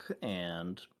look,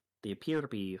 and they appear to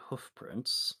be hoof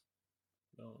prints.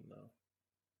 Oh no.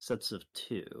 Sets of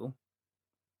 2.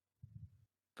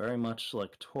 Very much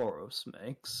like Tauros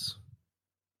makes.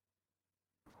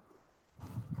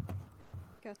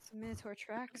 Got some Minotaur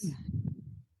tracks.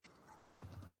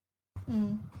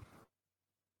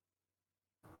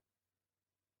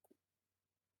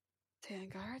 Stay on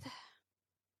guard.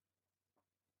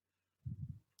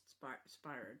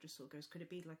 Spyro just sort of goes, could it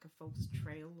be like a false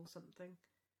trail or something?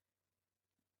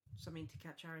 Something to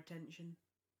catch our attention?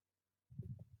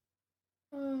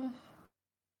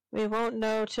 We won't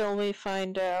know till we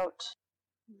find out.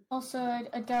 Also,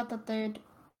 I doubt that they'd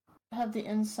have the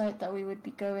insight that we would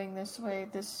be going this way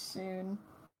this soon.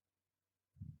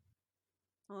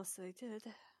 Unless they did.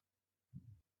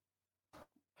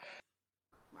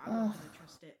 I'm not gonna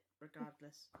trust it,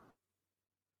 regardless.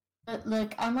 But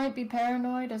look, I might be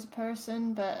paranoid as a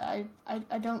person, but I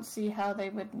don't see how they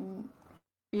wouldn't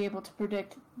be able to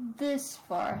predict this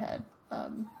far ahead.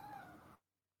 Maybe.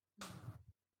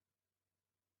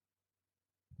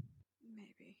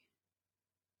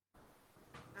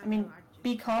 I mean,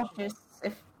 be cautious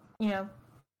if,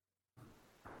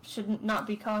 shouldn't not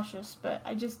be cautious, but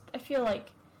I feel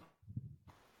like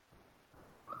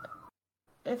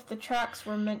if the tracks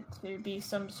were meant to be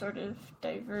some sort of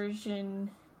diversion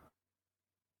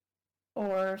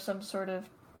or some sort of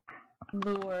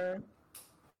lure,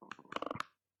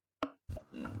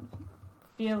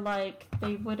 feel like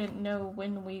they wouldn't know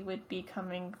when we would be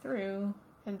coming through,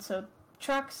 and so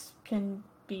tracks can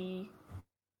be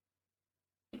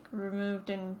removed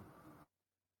and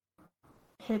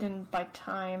hidden by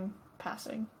time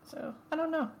passing. So I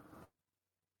don't know.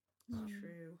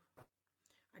 True.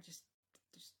 I just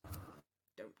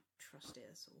don't trust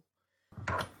it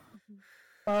at all.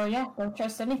 Well, yeah, don't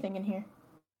trust anything in here.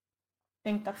 I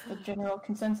think that's the general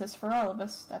consensus for all of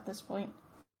us at this point.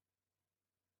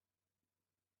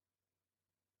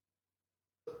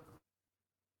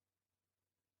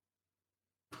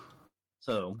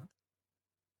 So,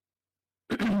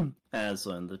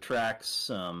 Aslan, the tracks,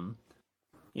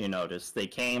 you notice they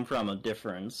came from a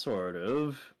different sort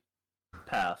of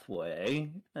pathway,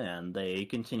 and they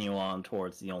continue on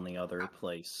towards the only other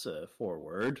place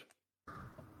forward.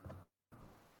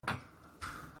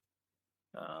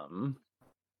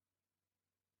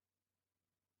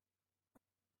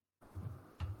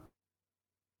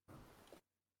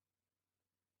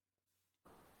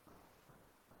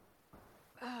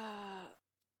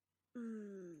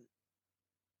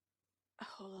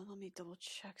 Hold on, let me double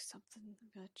check something. I'm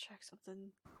gonna check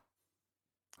something.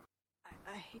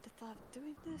 I hate the thought of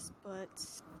doing this, but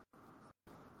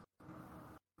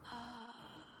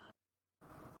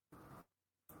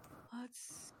let's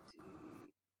see.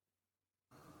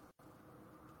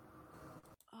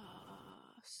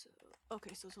 So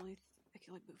okay, so it's only I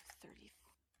can only move 30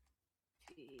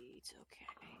 feet. Okay.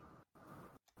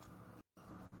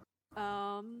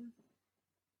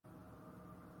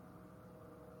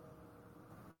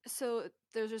 So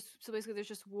basically there's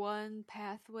just one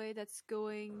pathway that's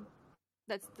going.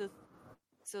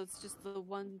 So it's just the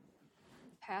one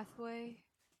pathway.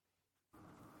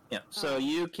 Yeah. So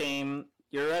you're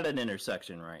at an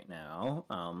intersection right now.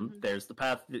 There's the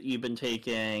path that you've been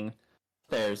taking.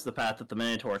 There's the path that the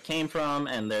Minotaur came from,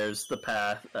 and there's the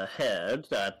path ahead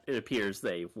that it appears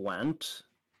they've went.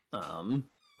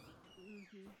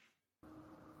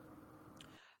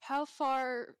 How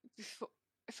far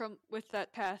from with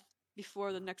that path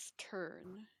before the next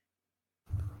turn?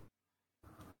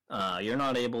 You're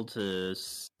not able to.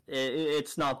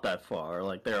 It's not that far.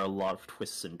 Like there are a lot of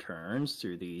twists and turns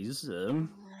through these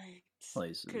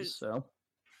places.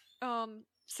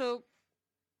 So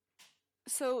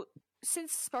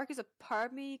since Spark is a part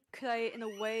of me, could I, in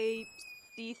a way,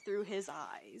 see through his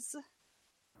eyes?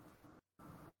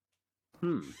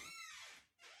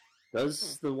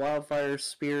 Does the wildfire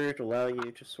spirit allow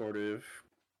you to sort of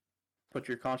put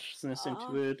your consciousness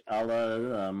into it, a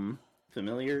la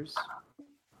familiars?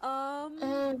 I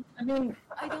mean,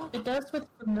 I don't. It does with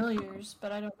familiars,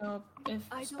 but I don't know if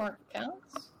Spark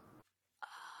counts.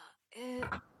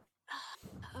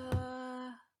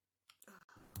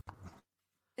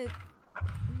 It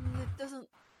doesn't.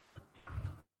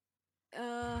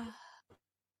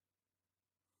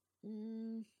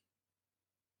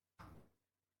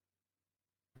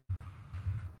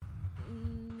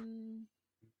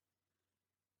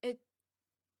 It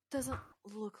doesn't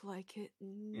look like it.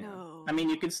 No. I mean,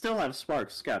 you can still have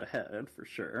Spark scout ahead for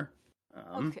sure.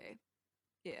 Okay.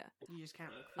 Yeah. You just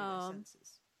can't look through their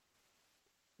senses.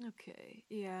 Okay.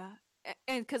 Yeah.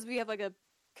 And because we have like a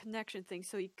connection thing,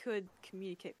 so he could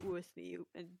communicate with me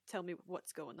and tell me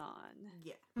what's going on.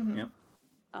 Yeah. Yep.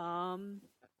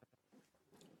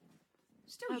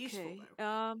 Still useful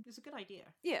though. It's a good idea.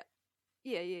 Yeah.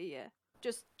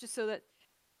 Just so that.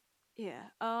 Yeah.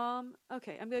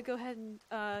 Okay. I'm gonna go ahead and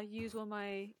use one of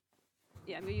my.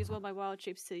 Yeah, I'm gonna use one of my wild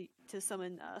shapes to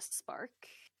summon Spark.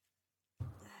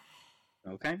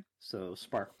 Okay. So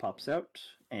Spark pops out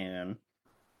and.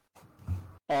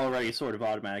 Already sort of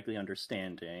automatically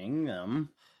understanding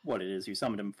what it is you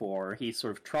summoned him for, he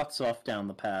sort of trots off down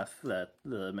the path that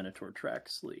the Minotaur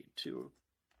tracks lead to.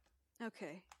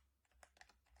 Okay.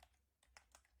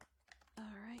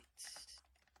 Alright.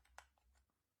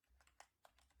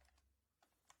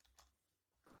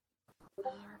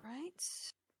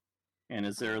 Alright. And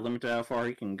is there a limit to how far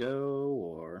he can go,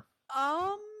 or?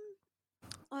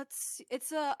 Let's see.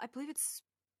 It's, I believe it's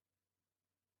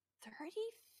 30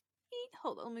 feet?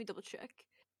 Hold on, let me double check.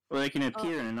 Well, they can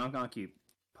appear in an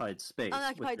unoccupied space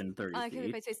within 30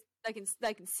 feet. Space I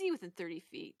can see within 30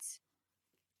 feet.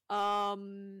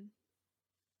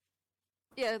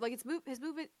 Yeah, like his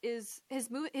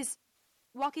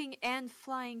walking and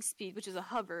flying speed, which is a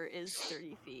hover, is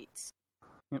 30 feet.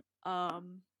 Yep.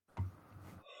 And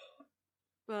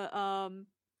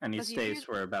he stays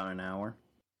for about an hour.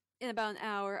 In about an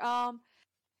hour. I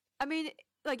mean,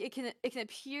 like it can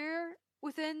appear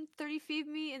within 30 feet of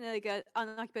me in like an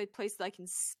unoccupied place that I can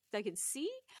see,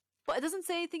 but it doesn't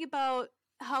say anything about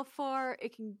how far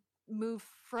it can move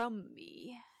from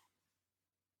me.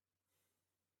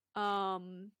 So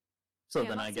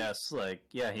then I guess, like,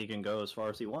 yeah, he can go as far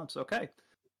as he wants. Okay.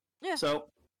 Yeah. So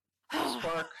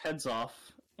Spark heads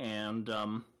off, and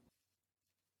a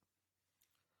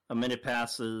minute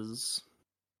passes,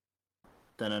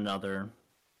 then another,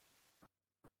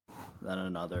 then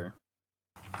another.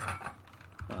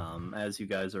 As you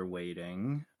guys are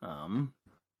waiting,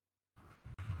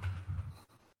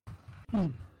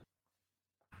 you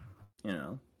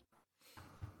know,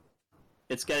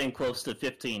 it's getting close to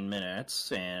 15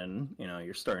 minutes, and, you know,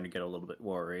 you're starting to get a little bit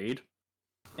worried.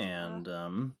 And,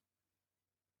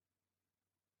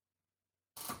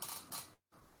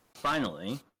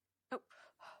 finally,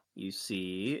 you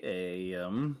see a,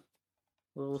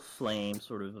 little flame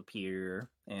sort of appear,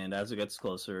 and as it gets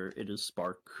closer, it is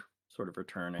Spark sort of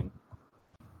returning.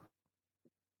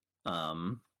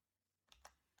 And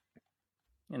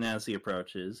as he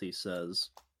approaches, he says,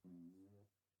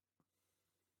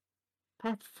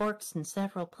 Path forks in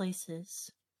several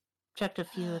places. Checked a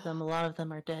few of them, a lot of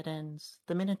them are dead ends.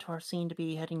 The Minotaur seemed to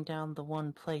be heading down the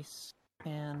one place,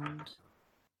 and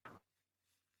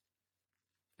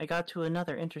I got to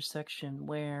another intersection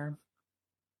where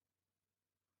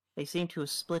they seem to have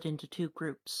split into two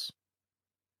groups.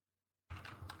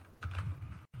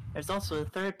 There's also a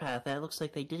third path that looks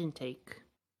like they didn't take.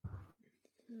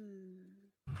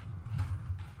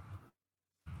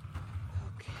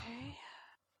 Okay.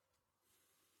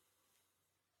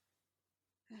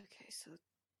 Okay,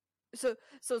 so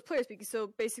it's player speaking. So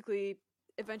basically,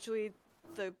 eventually,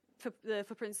 the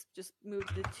footprints just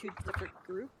moved to two different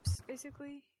groups.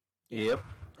 Basically. Yep.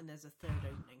 And there's a third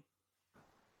opening.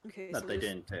 Okay. That they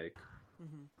didn't take.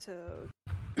 Mm-hmm. So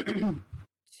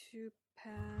two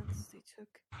paths they took.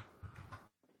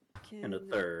 And a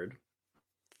third.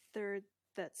 Third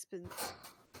that's been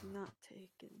not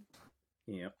taken.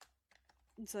 Yep.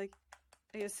 It's like,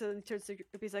 I guess so in terms of the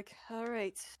group, he's like,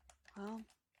 alright, well,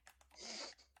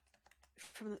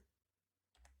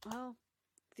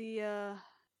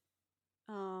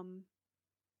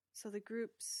 so the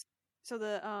groups, so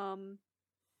the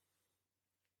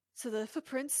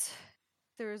footprints,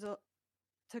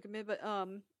 took a minute, but,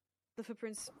 the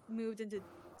footprints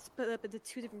split up into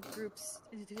two different groups,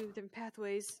 into two different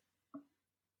pathways,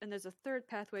 and there's a third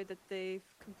pathway that they've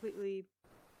completely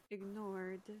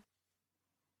ignored.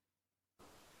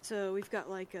 So we've got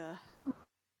like a, I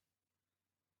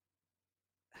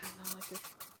don't know, like a,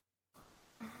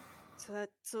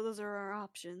 so those are our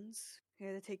options. We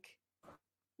either take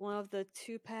one of the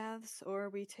two paths, or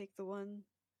we take the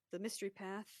mystery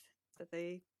path that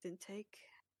they didn't take.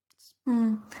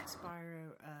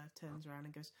 Spyro turns around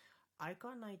and goes, I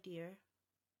got an idea.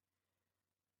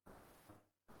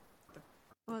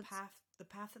 The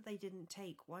path that they didn't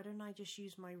take, why don't I just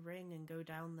use my ring and go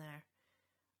down there?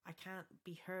 I can't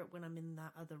be hurt when I'm in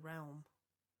that other realm.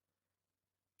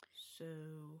 So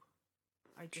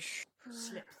I just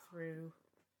slip through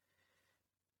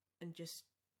and just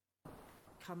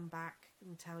come back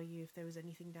and tell you if there was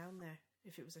anything down there,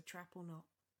 if it was a trap or not.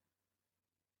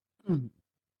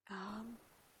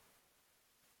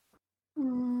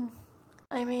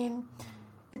 I mean,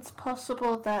 it's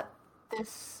possible that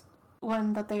this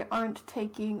one that they aren't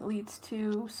taking leads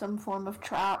to some form of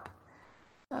trap,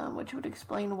 which would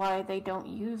explain why they don't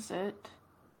use it.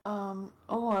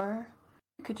 Or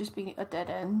it could just be a dead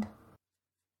end.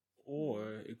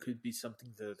 Or it could be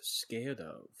something they're scared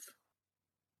of.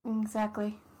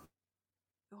 Exactly.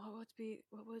 What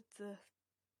would the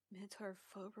Minotaur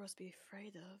Phobos be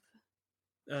afraid of?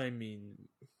 I mean,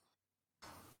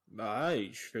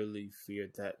 I surely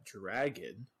feared that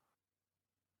dragon.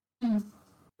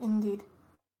 Indeed.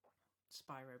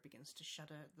 Spyro begins to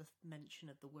shudder at the mention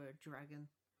of the word dragon.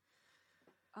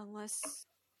 Unless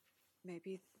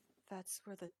maybe that's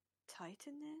where the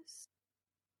Titan is?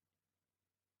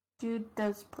 Jude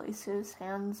does place his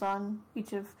hands on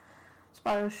each of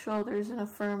Spyro's shoulders in a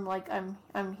firm, like, I'm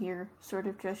here sort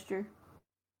of gesture.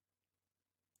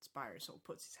 Spyro sort of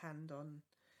puts his hand on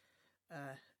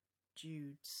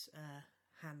Jude's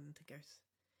hand and goes,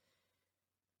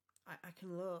 I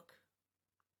can look,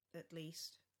 at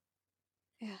least.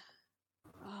 Yeah.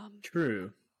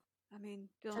 True. I mean,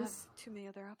 we don't have too many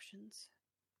other options.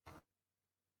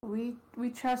 We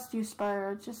trust you,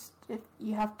 Spyro. Just if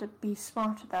you have to be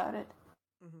smart about it.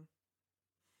 Mm-hmm.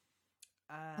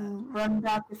 And run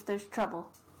back if there's trouble.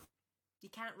 He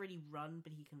can't really run,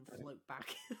 but he can float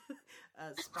back.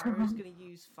 Spyro's going to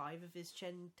use 5 of his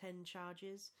 10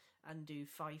 charges and do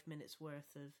 5 minutes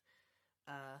worth of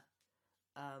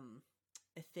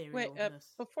etherealness. Wait,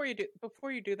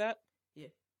 before you do that, Yeah.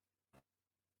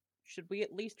 should we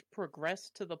at least progress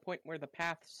to the point where the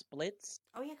path splits?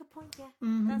 Oh yeah, good point. Yeah,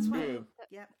 Mhm. that's when. True.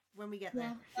 Yeah, when we get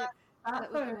Yeah. there.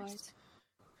 That would be first. wise.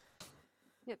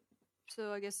 Yep.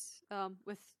 So I guess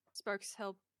with Spark's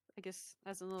help, I guess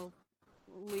Aslan will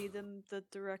lead them the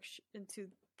direction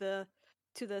into the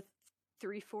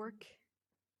Three Fork,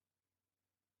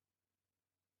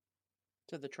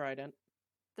 To the trident.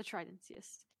 the Tridents.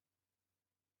 Yes.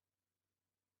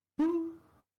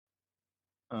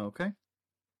 Okay.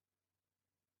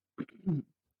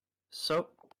 So,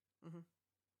 Mhm.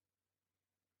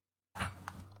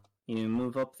 you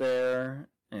move up there,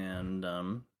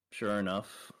 and sure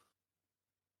enough,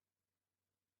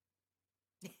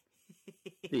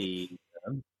 you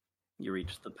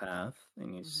reach the path,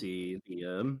 and you Mhm. see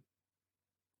the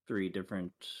 3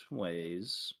 different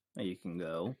ways that you can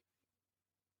go.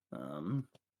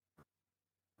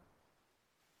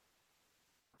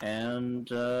 And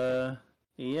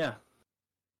yeah.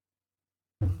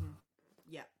 Mhm.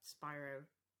 Yeah, Spyro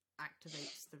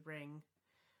activates the ring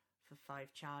for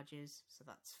 5 charges, so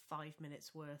that's 5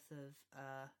 minutes worth of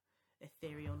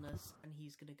etherealness, and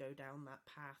he's going to go down that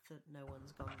path that no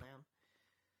one's gone down.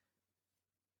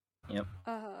 Yep.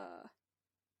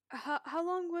 How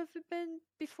long have it been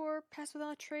before Pass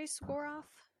Without a Trace wore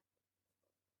off?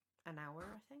 An hour,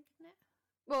 I think, isn't it?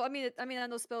 Well, I know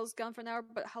the spell's gone for an hour,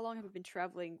 but how long have we been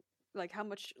traveling? Like, how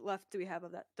much left do we have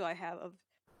of that? Do I have of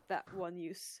that one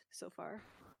use so far?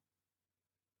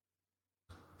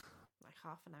 Like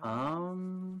half an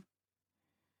hour.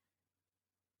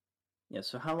 Yeah,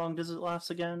 so how long does it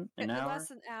last again? An It hour?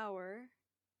 lasts an hour.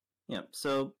 Yep,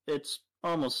 so it's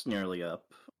almost nearly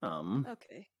up.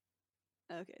 Okay.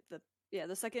 Okay.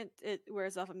 The second it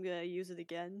wears off, I'm gonna use it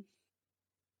again.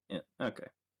 Yeah, okay.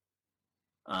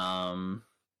 'Cause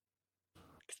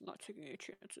I'm not taking any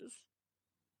chances.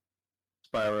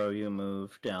 Spyro, you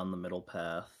move down the middle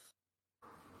path.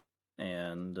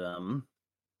 And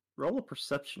roll a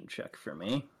perception check for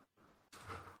me.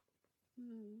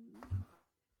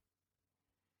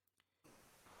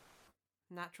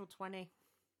 Natural 20.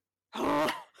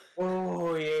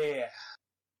 Oh yeah.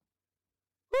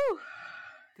 Woo!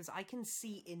 Because I can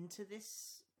see into the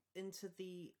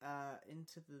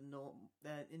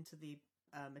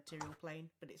material plane,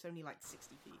 but it's only like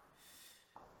 60 feet.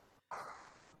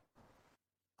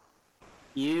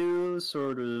 You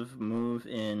sort of move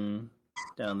in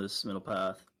down this middle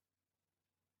path,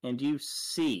 and you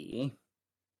see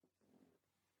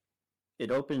it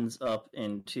opens up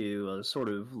into a sort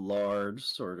of large,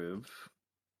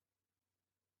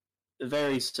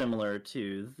 very similar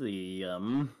to the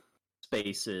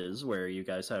spaces where you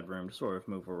guys had room to sort of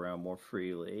move around more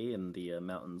freely in the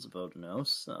mountains of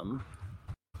Odenos.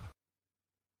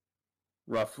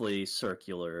 Roughly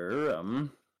circular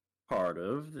part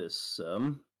of this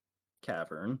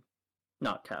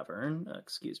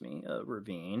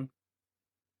ravine.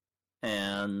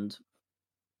 And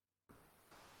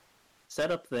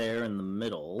set up there in the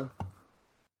middle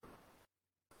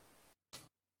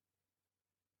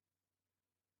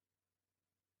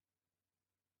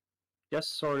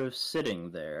just sort of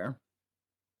sitting there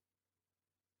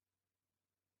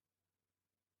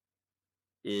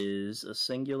is a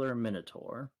singular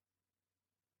minotaur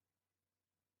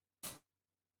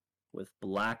with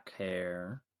black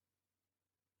hair,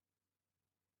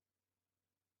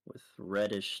 with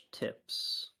reddish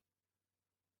tips,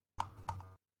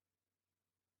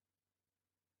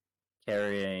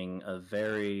 carrying a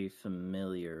very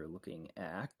familiar looking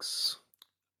axe.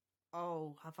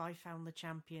 Oh, have I found the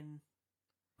champion?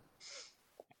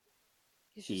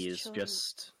 He is chilling.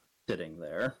 just sitting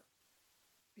there.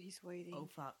 He's waiting. Oh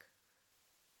fuck.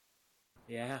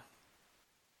 Yeah.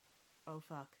 Oh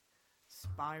fuck.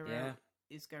 Spyro Yeah.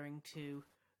 is going to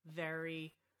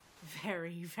very,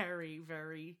 very, very,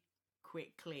 very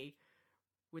quickly,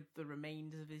 with the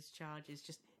remainders of his charges,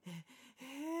 just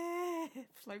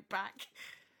float back.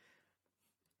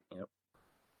 Yep.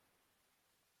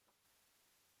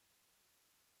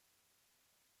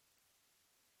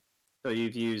 So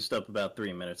you've used up about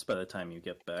 3 minutes by the time you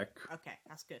get back. Okay,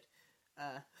 that's good.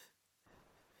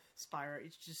 Spyro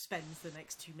just spends the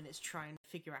next 2 minutes trying to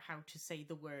figure out how to say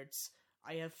the words,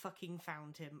 I have fucking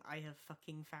found him, I have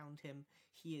fucking found him.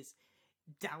 He is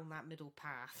down that middle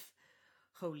path.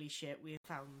 holy shit, we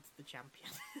found the champion.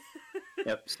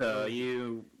 Yep, so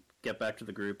you get back to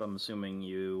the group. I'm assuming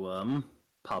you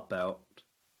pop out.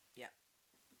 Yep.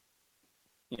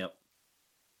 Yep.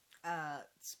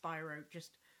 Spyro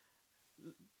just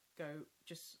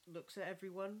looks at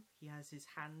everyone. He has his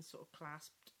hands sort of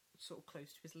clasped sort of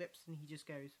close to his lips, and he just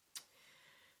goes,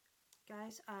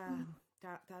 guys,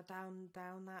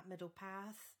 down that middle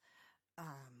path,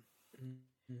 I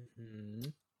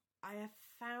have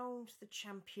found the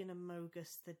champion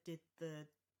Amogus that did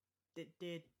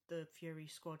the Fury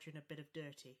Squadron a bit of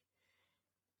dirty.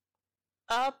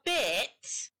 A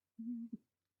bit?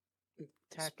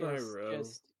 Takis Spyro.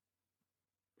 just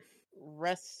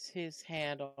rests his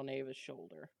hand on Ava's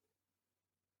shoulder.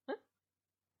 Huh?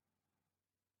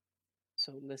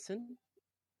 So listen.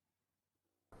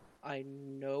 I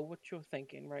know what you're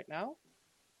thinking right now.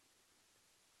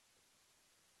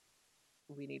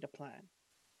 We need a plan.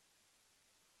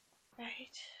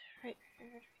 Right.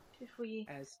 If we...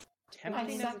 As I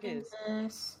tempting as it second is,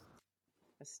 this.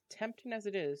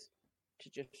 to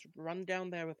just run down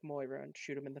there with Moira and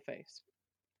shoot him in the face.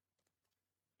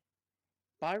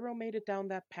 Spyro made it down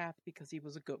that path because he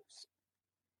was a ghost.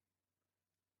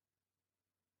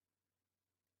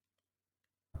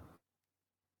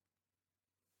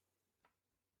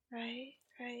 Right.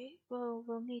 Well,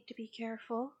 we'll need to be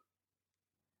careful.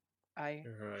 I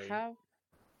Right. have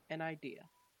an idea.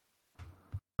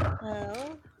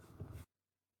 Well,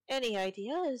 any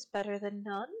idea is better than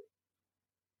none.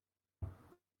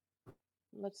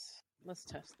 Let's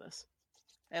test this.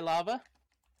 Hey, Lava,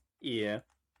 Yeah.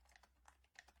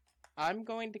 I'm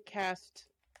going to cast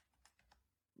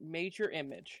Major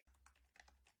Image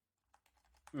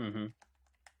Mm-hmm.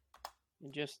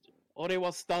 and just Ore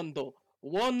wa stando,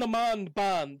 one man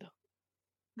band.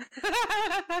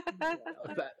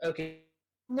 Okay.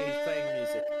 He's playing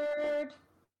music.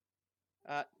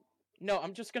 Nerd. No,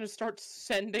 I'm just gonna start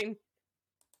sending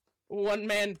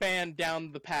one-man band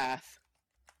down the path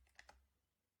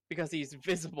because he's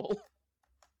visible.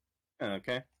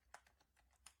 Okay.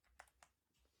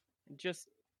 Just,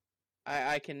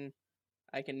 I can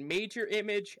Major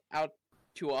Image out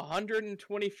to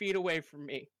 120 feet away from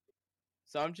me.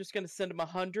 So I'm just gonna send him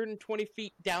 120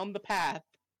 feet down the path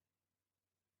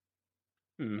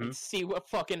Mm-hmm. and see what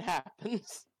fucking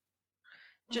happens.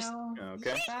 Just- No,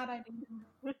 Okay. bad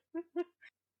idea.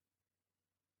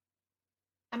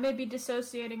 I may be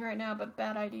dissociating right now, but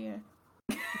bad idea.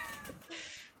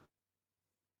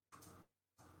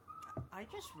 I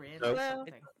just realized Well-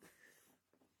 something.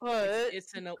 What?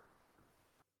 It's an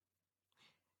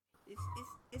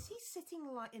Is he sitting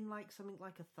in like something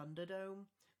like a Thunderdome?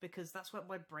 Because that's what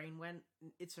my brain went.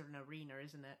 It's an arena,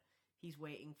 isn't it? He's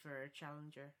waiting for a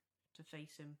challenger to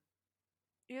face him.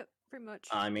 Yep, pretty much.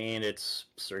 I mean, it's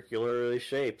circularly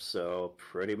shaped, so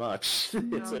pretty much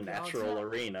it's Oh, a God. natural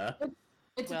arena.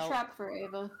 It's Well- a trap for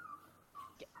Ava.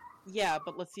 Yeah,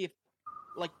 but let's see if,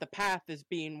 like, the path is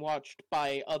being watched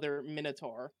by other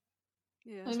Minotaur.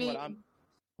 Yeah. I That's mean, what I'm...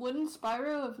 wouldn't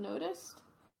Spyro have noticed?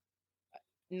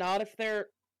 Not if they're...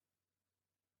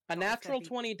 A Not if natural they'd be-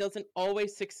 20 doesn't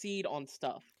always succeed on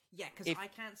stuff. Yeah, because If I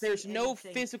can't see There's no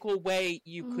anything. physical way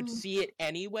you could Mhm. see it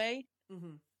anyway,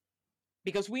 Mhm.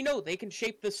 because we know they can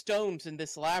shape the stones in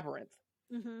this labyrinth.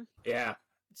 Mm-hmm. Yeah.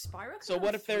 Spyro can So go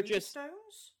what if they're through the just-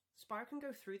 stones? Spyro can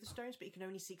go through the stones, but he can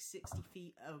only see 60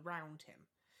 feet around him.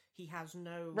 He has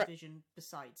no Right. vision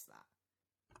besides that.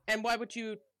 And why would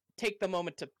you take the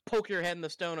moment to poke your head in the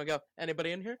stone and go,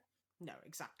 anybody in here? No,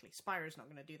 exactly. Spyro's not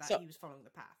going to do that. So- He was following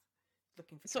the path,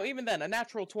 looking for. So even then, a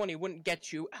natural 20 wouldn't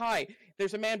get you, hi,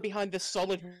 there's a man behind this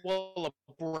solid wall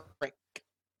of brick.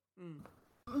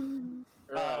 Mm.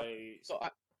 Right. So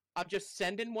I'm just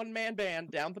sending one-man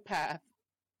band down the path,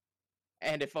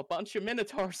 and if a bunch of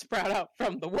Minotaurs sprout out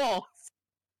from the walls,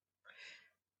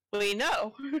 We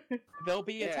know. they'll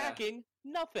be Yeah. attacking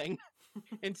nothing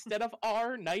instead of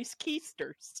our nice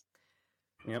keisters.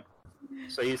 Yep.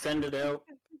 So you send it out,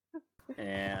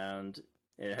 and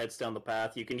it heads down the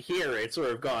path. You can hear it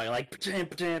sort of going like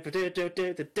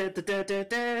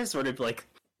sort of like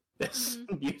this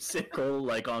musical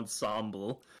like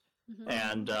ensemble, Mm-hmm.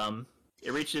 and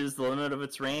it reaches the limit of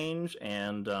its range,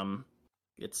 and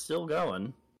it's still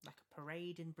going. Like a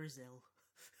parade in Brazil.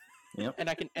 And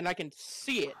I can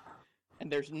see it,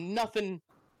 and there's nothing.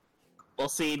 Well,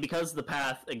 see, because the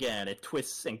path again it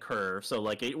twists and curves, so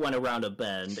like it went around a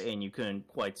bend, and you couldn't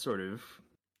quite sort of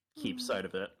keep sight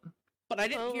of it. But I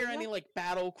didn't Oh, hear yeah. any like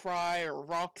battle cry or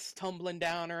rocks tumbling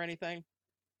down or anything.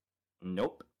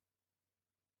 Nope.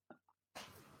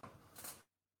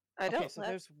 I don't. Okay, so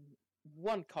there's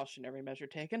one cautionary measure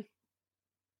taken.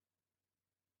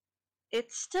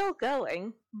 It's still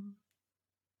going.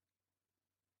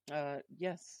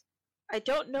 Yes. I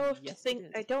don't know if Yes, it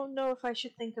is. I don't know if I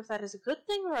should think of that as a good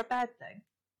thing or a bad thing.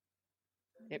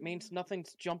 It means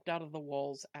nothing's jumped out of the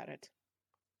walls at it.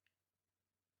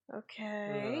 Okay.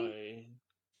 Right.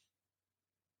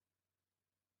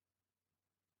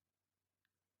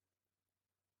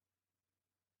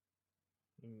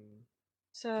 Hmm.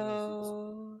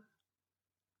 So,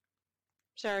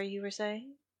 sorry, you were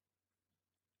saying?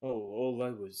 Oh, all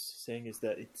I was saying is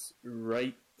that it's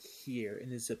right here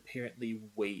and is apparently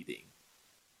waiting.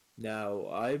 Now,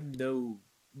 I'm no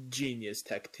genius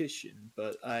tactician,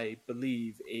 but I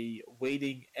believe a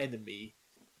waiting enemy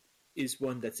is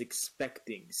one that's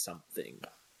expecting something.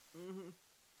 Mm-hmm.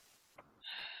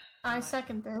 I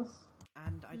second this.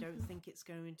 And I don't think it's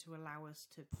going to allow us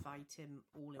to fight him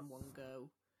all in one go.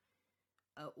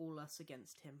 All us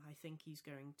against him. I think he's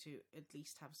going to at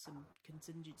least have some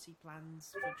contingency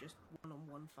plans for just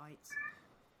one-on-one fights.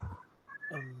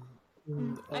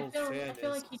 I feel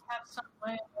like he'd have some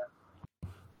way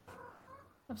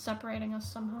of separating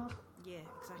us somehow. Yeah,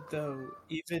 exactly. Though,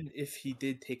 even if he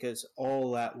did take us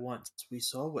all at once, we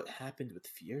saw what happened with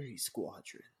Fury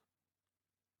Squadron.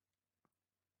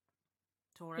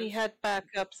 Tauros, He had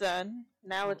backup then.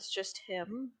 Now it's just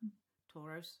him.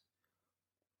 Tauros,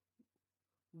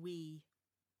 we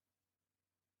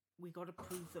got to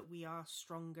prove that we are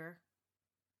stronger.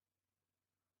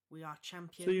 We are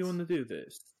champions. So you want to do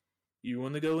this? You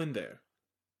want to go in there?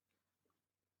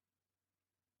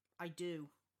 I do.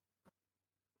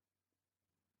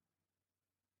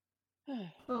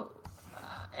 Well,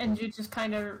 and Jude just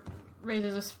kind of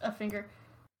raises a finger.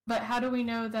 But how do we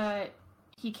know that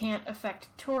he can't affect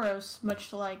Tauros,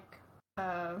 much like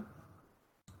the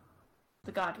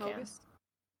god can? August?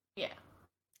 Yeah.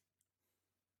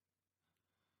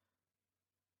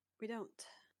 We don't.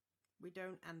 We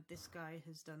don't, and this guy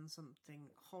has done something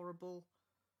horrible.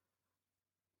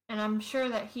 And I'm sure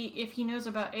that if he knows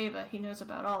about Ava, he knows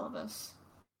about all of us.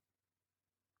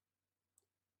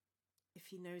 If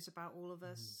he knows about all of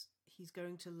us, he's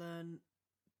going to learn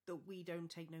that we don't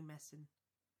take no messing.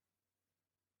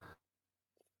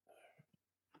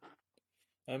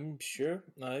 I'm sure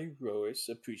Iroas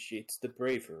appreciates the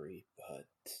bravery, but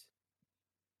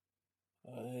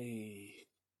I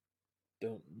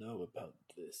don't know about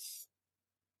this.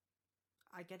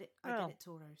 I get it. I Well. get it,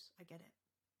 Tauros. I get it.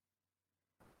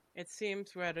 It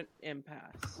seems we're at an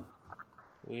impasse.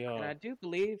 We And I are. do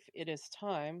believe it is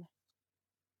time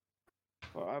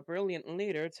for our brilliant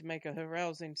leader to make a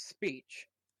rousing speech.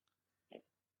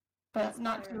 But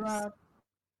not too loud.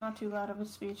 Not too loud of a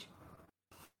speech.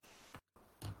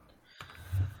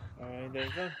 Alright,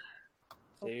 Ava.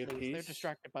 Oh, Say your please, they're piece.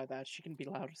 distracted by that. She can be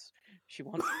loud as she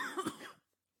wants.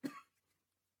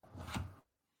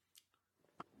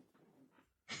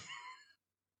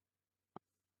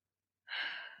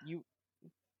 You.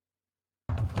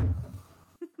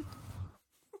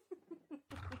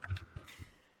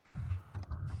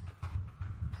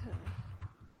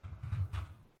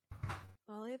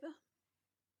 Well, Ava?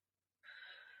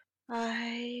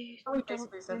 I We don't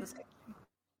basically said the re- same thing.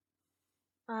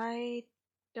 I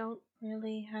don't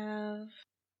really have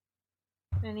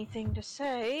anything to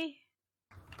say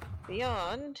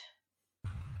beyond.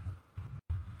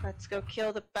 Let's go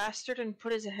kill the bastard and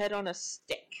put his head on a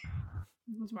stick.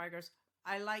 Spygers,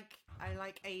 I like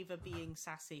Ava being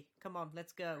sassy. Come on,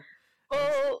 let's go.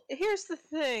 Well, here's the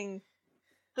thing.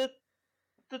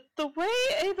 The way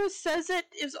Ava says it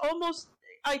is almost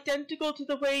identical to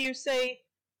the way you say,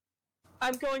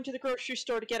 I'm going to the grocery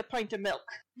store to get a pint of milk.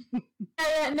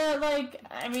 Yeah, no, like,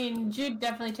 I mean, Jude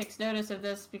definitely takes notice of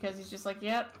this because he's just like,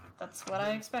 yep, that's what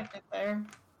I expected there.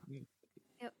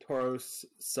 Tauros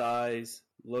sighs,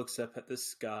 looks up at the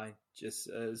sky, just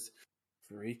says,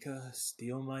 Farika,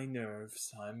 steal my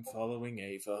nerves. I'm following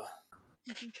Ava.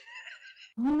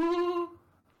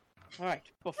 Alright,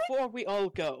 before we all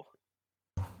go,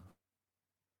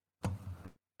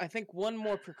 I think one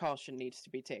more precaution needs to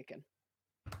be taken.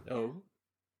 Oh?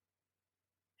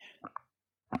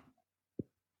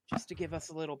 Just to give us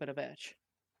a little bit of edge.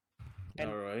 And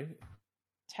Alright.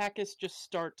 Takis just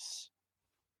starts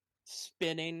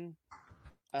spinning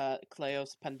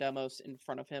Kleos Pandemos in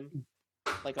front of him,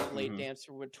 like a blade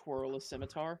dancer would twirl a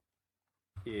scimitar.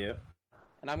 Yeah.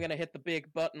 And I'm gonna hit the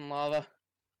big button, Lava.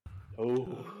 Oh.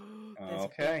 There's a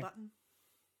big Okay. button.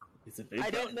 It's a big I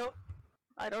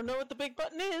don't know what the big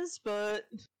button is, but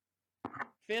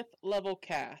 5th level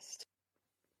cast.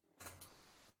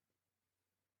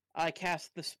 I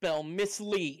cast the spell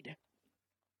Mislead.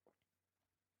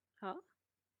 Huh?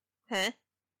 huh?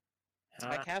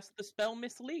 I cast the spell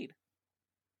Mislead.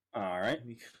 All right.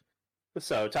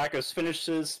 So Takos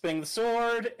finishes spinning the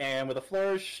sword, and with a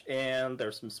flourish, and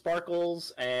there's some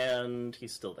sparkles, and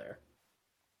he's still there.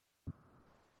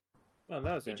 Well,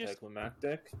 that was He just-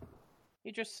 anticlimactic.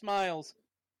 He just smiles,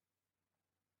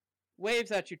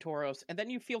 waves at you, Tauros, and then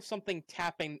you feel something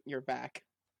tapping your back.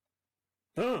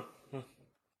 Huh.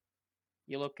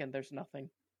 You look and there's nothing.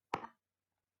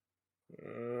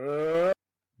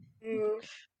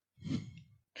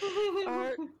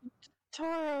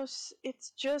 Tauros,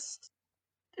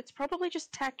 it's probably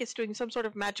just Takis doing some sort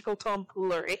of magical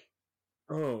tomfoolery.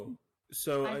 Oh,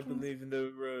 so I I can- believe in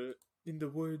the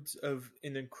words of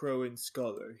an Crowan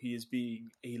scholar, he is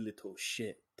being a little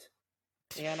shit.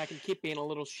 And I can keep being a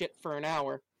little shit for an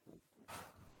hour.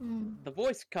 Hmm. The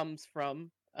voice comes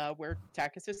from where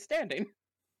Takis is standing.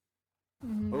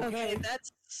 Mhm. Okay,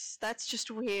 that's just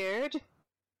weird.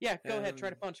 Yeah, go ahead, try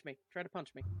to Um, punch me. Try to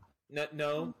punch me.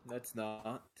 No, that's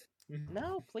not.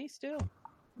 No, please do.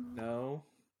 No.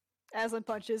 Aslan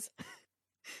punches.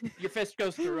 Your fist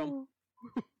goes through him.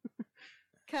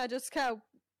 Kind of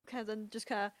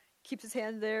keeps his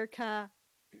hand there, kind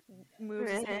of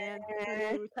moves his hand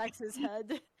through Tax's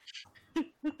head.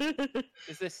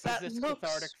 Is this That looks-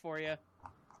 cathartic for you?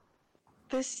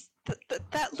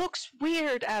 That looks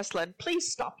weird, Aslan.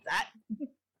 Please stop that.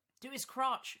 Do his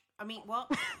crotch. I mean, what?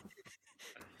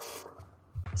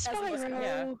 Aslan just Spyro.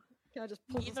 Yeah. Kind of just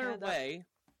pulls his hand up.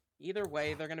 Either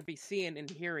way, they're gonna be seeing and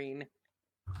hearing,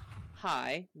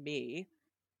 "Hi, me,"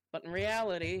 but in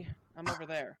reality, I'm over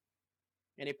there.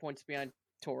 And he points behind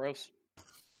Tauros.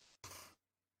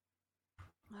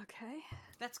 Okay.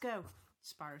 Let's go.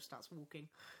 Spyro starts walking.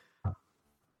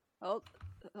 Hold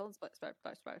on,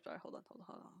 Spyro. Hold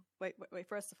on. Wait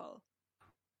for us to follow.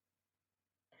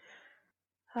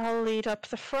 I'll lead up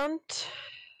the front.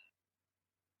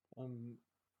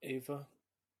 Ava?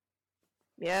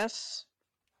 Yes.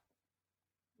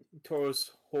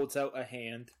 Tauros holds out a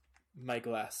hand. My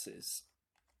glasses.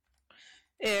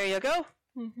 There you go.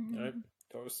 Alright,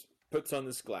 Tauros puts on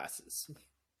his glasses.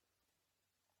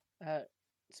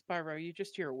 Spyro, you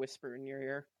just hear a whisper in your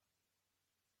ear.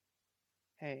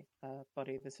 Hey,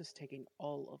 buddy, this is taking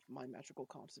all of my magical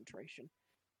concentration.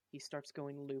 He starts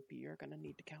going loopy, you're gonna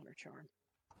need to counter charm.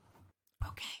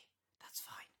 Okay, that's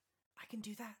fine. I can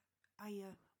do that.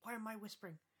 Why am I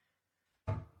whispering?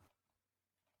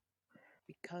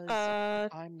 Because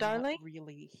I'm darling? not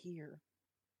really here.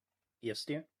 Yes,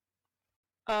 dear?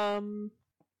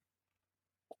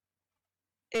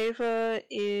 Ava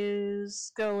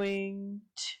is going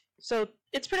to... So,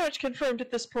 it's pretty much confirmed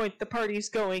at this point the party's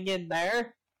going in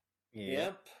there.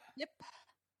 Yep.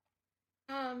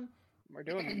 We're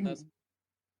doing this.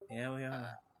 Yeah, we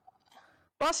are.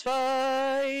 Boss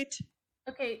fight!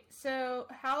 Okay, so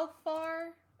how far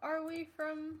are we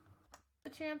from the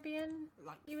champion,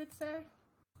 Like you would say?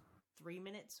 3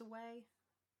 minutes away?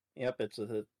 Yep, it's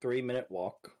a 3-minute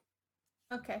walk.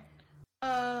 Okay.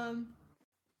 As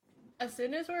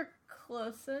soon as we're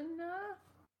close enough,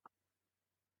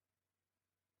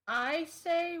 I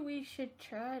say we should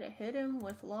try to hit him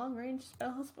with long-range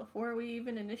spells before we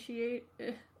even initiate,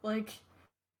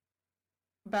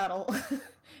 battle.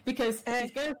 Because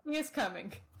he's gonna see us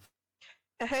coming.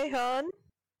 Hey, hon.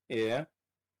 Yeah?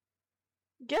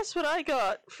 Guess what I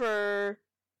got for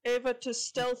Ava to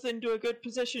stealth into a good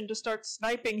position to start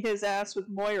sniping his ass with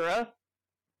Moira?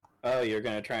 Oh, you're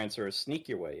gonna try and sort of sneak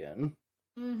your way in.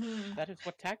 Mm-hmm. That is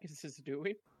what Takis is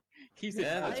doing. He's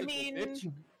Yeah, a that's- I magical mean,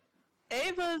 bitch.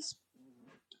 Ava's...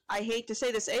 I hate to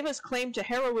say this, Ava's claim to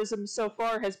heroism so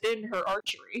far has been her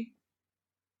archery.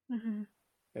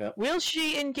 Will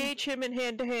she engage him in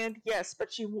hand-to-hand? Yes, but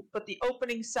the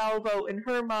opening salvo in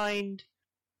her mind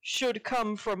should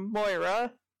come from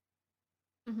Moira.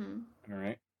 Mm-hmm.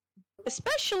 Alright.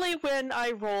 Especially when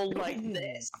I roll like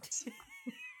this.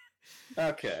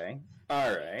 Okay.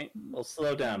 Alright. We'll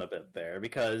slow down a bit there,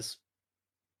 because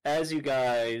as you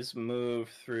guys move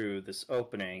through this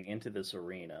opening into this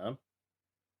arena,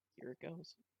 Here it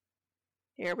goes.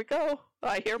 Here we go.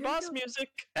 I hear Here we boss go. music.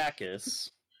 Takis,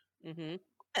 Mm-hmm.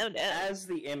 And as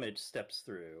the image steps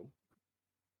through,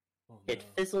 Oh, it no.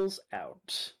 fizzles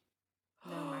out.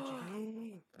 No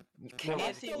magic. Am I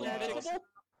Anti-magic, still invisible?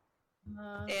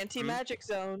 anti-magic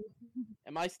zone.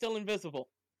 Am I still invisible?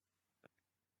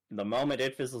 The moment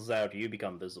it fizzles out, you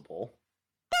become visible.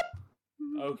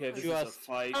 Okay, this is a Just-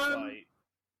 fight.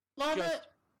 Lava, Just-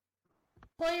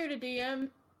 player to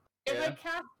DM, if I Yeah.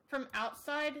 cast from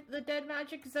outside the dead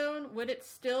magic zone, would it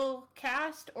still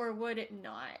cast or would it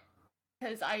not?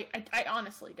 Because I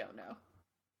honestly don't know.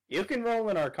 You can roll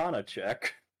an Arcana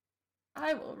check.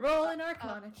 I will roll an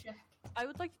Arcana check. I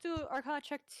would like to do Arcana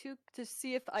check too to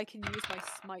see if I can use my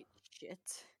smite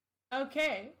shit.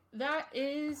 Okay, that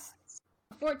is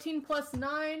 14 plus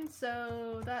 9,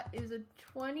 so that is a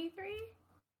 23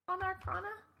 on Arcana.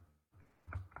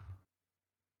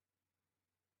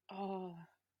 Oh.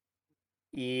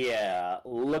 Yeah,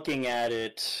 looking at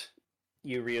it,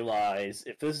 you realize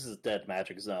if this is a dead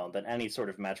magic zone, then any sort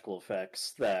of magical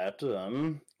effects that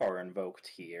are invoked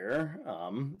here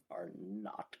are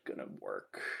not gonna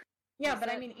work. Yeah, but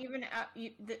I mean, even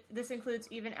this includes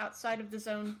even outside of the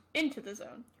zone into the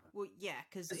zone. Well, yeah,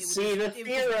 because See, the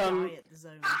theorem,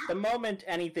 the moment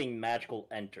anything magical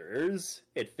enters,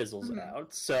 it fizzles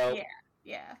out. So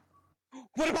Yeah.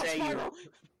 What about Say you-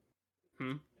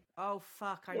 Spyro? Oh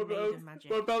fuck! I What made about, a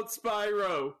magic. what about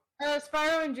Spyro?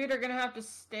 Spyro and Jude are gonna have to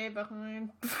stay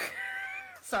behind.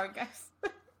 Sorry, guys.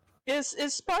 Is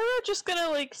Spyro just gonna,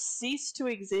 like, cease to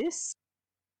exist?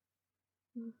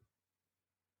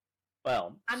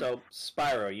 well, so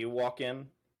Spyro, you walk in.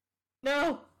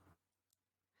 No.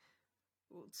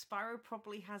 Well, Spyro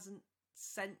probably hasn't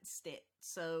sensed it,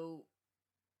 so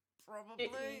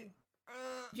probably.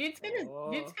 Jude's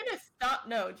gonna stop.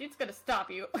 No, Jude's gonna stop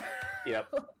you.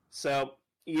 Yep. So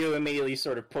you immediately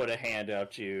sort of put a hand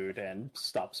out, Jude, and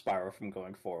stop Spyro from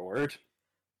going forward.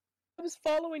 I was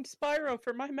following Spyro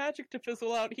for my magic to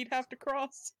fizzle out. He'd have to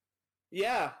cross.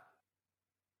 Yeah.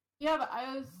 Yeah, but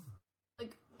I was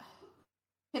like,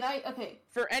 can I? Okay.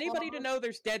 For anybody to know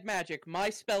there's dead magic, my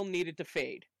spell needed to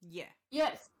fade. Yeah,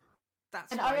 Yes.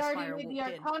 that's And why I already Spyro made the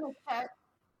walked in. Arcana check.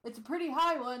 It's a pretty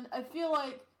high one. I feel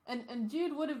like, and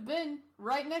Jude would have been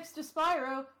right next to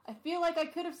Spyro. I feel like I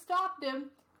could have stopped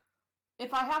him.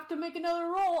 If I have to make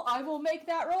another roll, I will make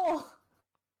that roll.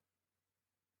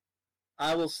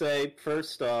 I will say,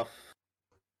 first off,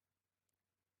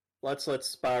 let's let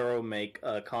Spyro make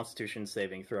a Constitution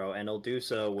saving throw, and he'll do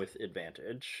so with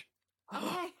advantage. Okay,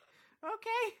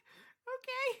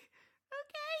 okay,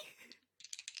 okay.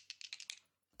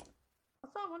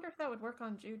 Also, I wonder if that would work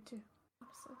on Jude too.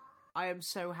 Honestly. I am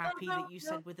so happy no, that you no.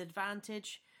 said with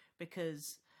advantage,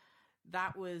 because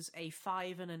that was a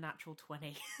 5 and a natural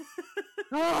 20.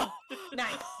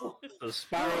 Nice. So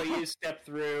Spyro, you step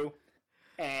through,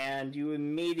 and you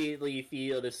immediately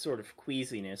feel this sort of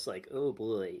queasiness, like, oh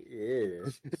boy,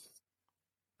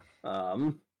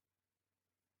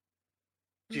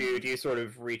 Jude, you sort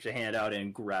of reach a hand out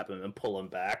and grab him and pull him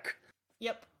back.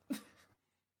 Yep.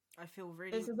 I feel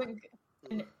really. This isn't.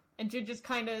 And Jude just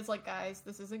kind of is like, guys,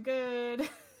 this isn't good.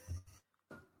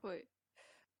 Wait.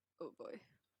 Oh boy.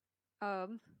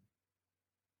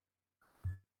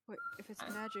 Wait, if it's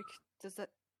magic, does that...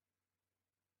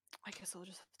 I guess I'll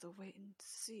just have to wait and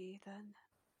see then.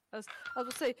 I was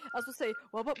gonna say,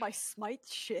 what about my smite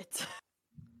shit?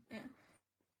 Yeah.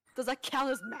 Does that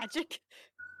count as magic?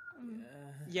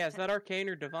 Yeah, is that arcane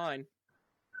or divine?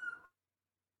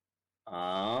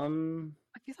 I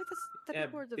feel like that's Yeah,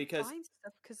 more because- divine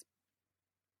stuff,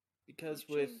 Because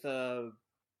with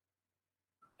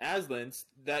Aslan's,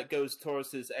 that goes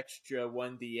towards his extra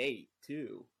 1d8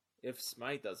 too. If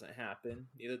Smite doesn't happen,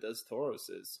 neither does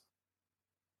Taurus's.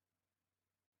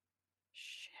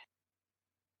 Shit.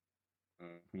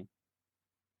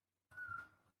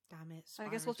 Damn it. I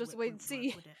guess we'll Spyro's just whip wait and won't see.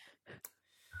 work, would it?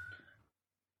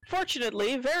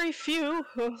 Fortunately, very few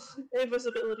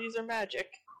invisibilities are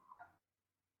magic.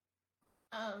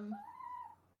 And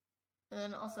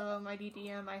then also, my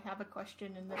DDM, I have a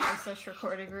question in the process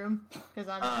recording room because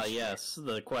I'm. Yes,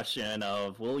 the question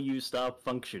of, will you stop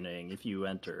functioning if you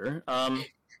enter? Oh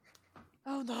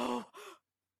no!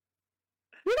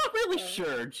 We're not really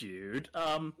sure, Jude.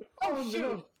 Oh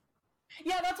shoot!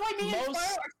 Yeah, that's why me and Most-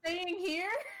 Spyro are staying here.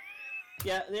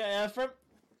 Yeah,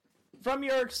 from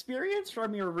your experience,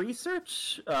 from your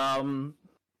research,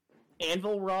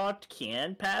 Anvil Rot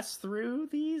can pass through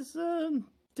these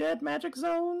dead magic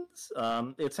zones.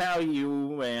 It's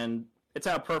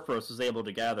how Purpose was able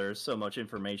to gather so much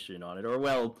information on it, or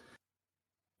well,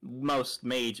 most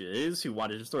mages who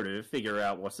wanted to sort of figure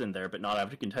out what's in there but not have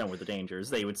to contend with the dangers,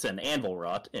 they would send Anvil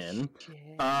Rot in.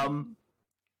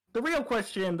 The real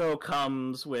question though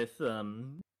comes with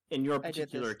in your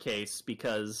particular case,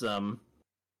 because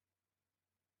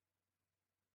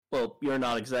well, you're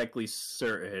not exactly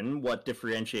certain what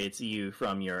differentiates you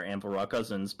from your Anvil Rot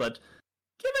cousins, but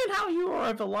given how you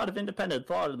have a lot of independent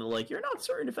thought and the like, you're not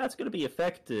certain if that's going to be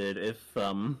affected if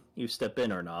you step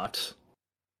in or not.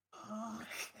 Oh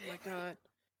my god.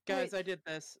 Guys, I did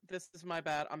this. This is my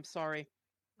bad. I'm sorry.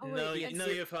 Oh, No, wait,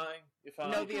 you're fine. You're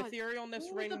fine. No, the God. etherealness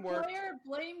Ooh, ring the worked. player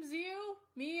blames you.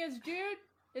 Me as Jude.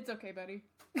 It's okay, buddy.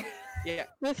 Yeah.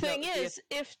 The thing the- is,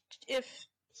 if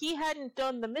he hadn't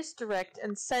done the misdirect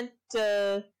and sent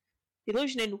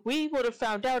Illusion in, we would have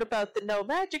found out about the no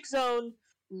magic zone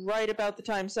right about the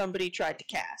time somebody tried to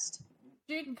cast.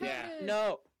 Jude could've-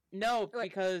 No, Wait.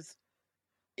 because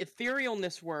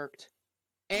etherealness worked,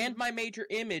 and my major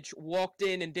image walked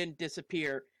in and didn't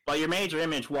disappear. Well, your major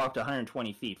image walked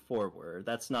 120 feet forward.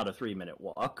 That's not a 3-minute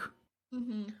walk.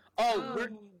 Mhm.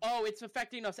 Oh, it's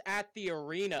affecting us at the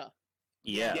arena.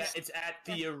 Yes. Yeah, it's at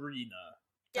the arena.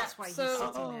 That's Yeah, why he's so-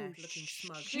 sitting Oh, there looking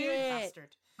smug. shit.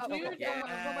 Bastard. Jude,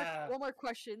 Yeah. One more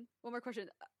question.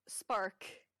 Spark.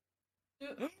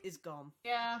 Is gone.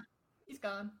 yeah, he's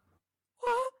gone.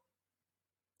 What?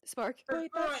 Spark. For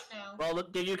right now. Well,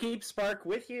 look, did you keep Spark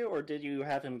with you, or did you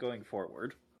have him going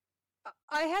forward?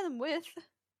 I had him with.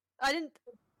 I didn't.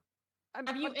 I'm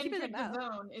Have you keeping entered him the out.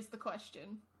 zone? Is the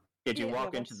question. Did you Yeah,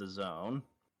 walk yeah, into the zone?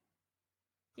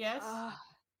 Yes.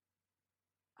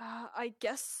 I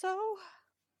guess so.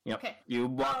 Yep. Okay. You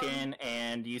walk in,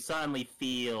 and you suddenly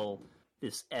feel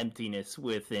this emptiness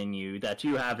within you that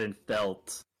you haven't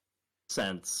felt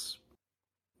since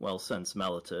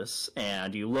Meletus.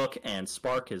 And you look, and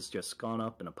Spark has just gone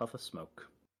up in a puff of smoke.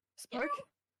 Spark.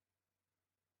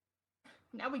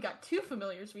 Now we got two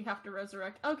familiars we have to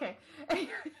resurrect. Okay.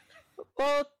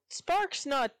 Well, Spark's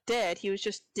not dead. He was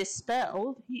just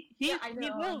dispelled. He I he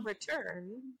know. will return.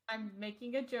 I'm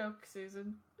making a joke,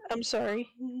 Susan. I'm sorry.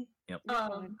 Yep.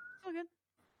 Oh, good.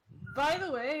 By the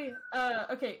way,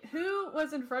 okay, who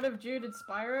was in front of Jude and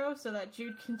Spyro so that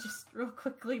Jude can just real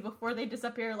quickly before they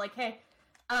disappear, like, hey,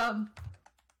 I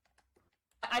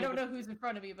don't know who's in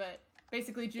front of me, but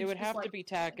basically Jude's It would just have like, to be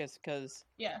Takis, because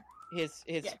yeah, his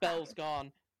Yeah, spell's Takis.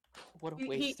 gone. What a He-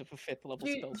 waste of a 5th level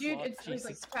spell Jude slot. it's like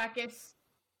Jesus. Takis,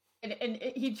 and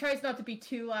he tries not to be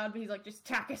too loud, but he's like just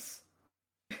Takis,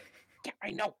 Yeah, I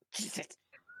know. Jesus.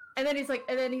 and then he's like,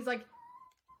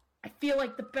 I feel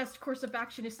like the best course of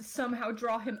action is to somehow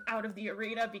draw him out of the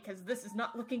arena because this is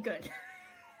not looking good.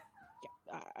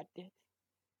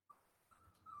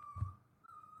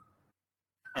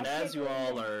 And as you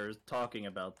all are talking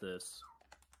about this,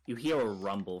 you hear a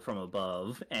rumble from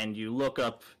above, and you look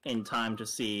up in time to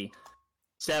see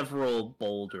several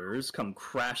boulders come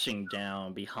crashing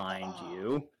down behind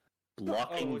you,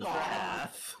 blocking Oh, the God.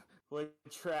 path. We're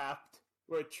trapped.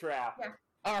 We're trapped. Yeah.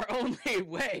 Our only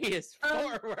way is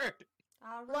forward.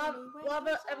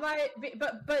 Lava, am I?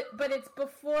 But it's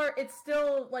before. It's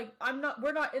still like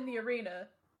we're not in the arena.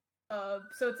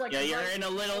 So it's like Yeah, you're right in a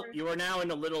little. before- You are now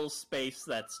in a little space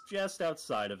that's just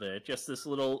outside of it. Just this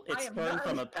little. I It's am turned not-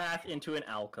 from a path into an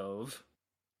alcove.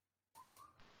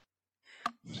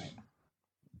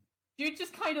 Dude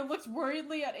just kind of looks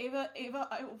worriedly at Ava. Ava,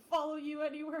 I will follow you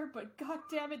anywhere, but god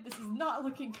damn it, this is not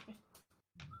looking good.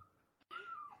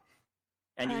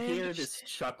 And you I hear this understand.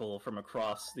 chuckle from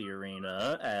across the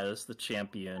arena as the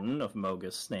champion of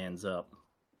Mogus stands up.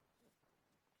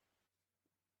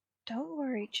 Don't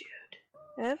worry, Jude.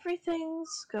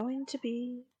 Everything's going to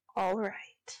be all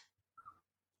right.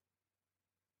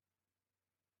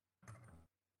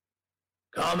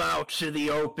 Come out to the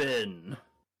open,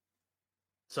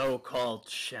 so-called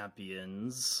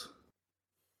champions.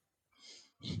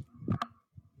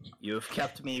 You have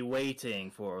kept me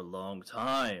waiting for a long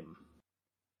time.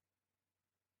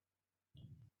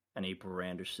 And he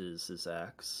brandishes his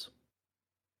axe.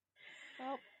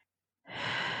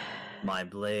 My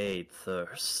blade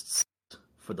thirsts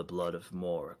for the blood of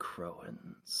more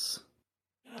Croans.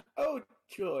 Oh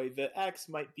joy, the axe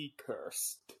might be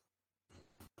cursed.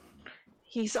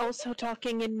 He's also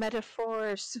talking in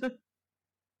metaphors.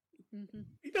 Mm-hmm.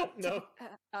 We don't know.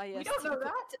 Yes, We don't know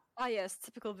typical- that. Yes,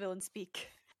 typical villain speak.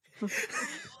 But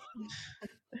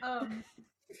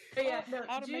yeah, no,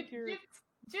 How to make your-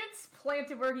 Jude's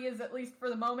planted where he is at least for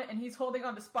the moment, and he's holding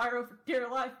on to Spyro for dear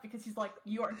life because he's like,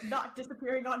 you are not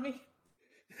disappearing on me.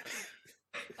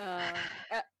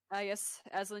 Yes,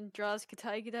 Aslan draws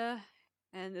Kataigida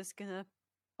and is gonna.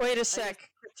 Wait a sec.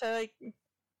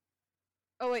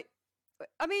 Oh wait,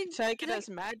 I mean, Taikida's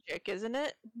magic, isn't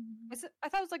it? is it? I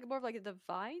thought it was like more of like a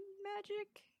divine magic.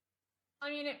 I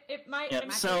mean, it might. Yep, it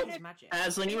might so- be- magic.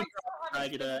 Aslan, you might still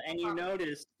have its Agata, and you physical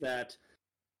notice that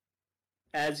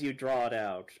as you draw it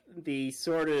out, the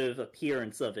sort of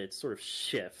appearance of it sort of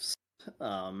shifts.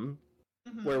 Mhm.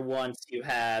 Where once you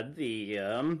had the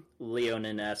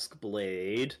Leonin-esque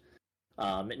blade,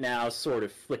 it now sort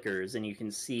of flickers, and you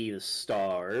can see the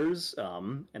stars,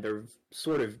 and they're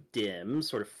sort of dim,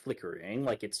 sort of flickering,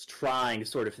 like it's trying to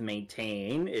sort of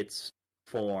maintain its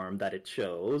form that it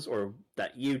chose, or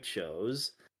that you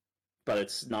chose, but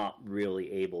it's not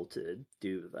really able to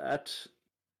do that.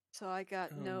 So I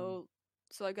got no.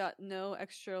 So I got no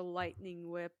extra lightning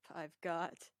whip. I've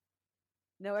got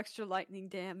no extra lightning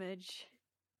damage.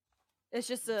 It's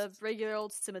just a regular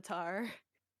old scimitar.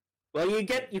 Well,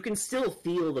 you can still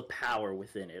feel the power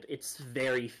within it. It's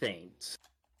very faint,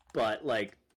 but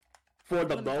like for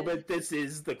the moment, this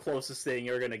is the closest thing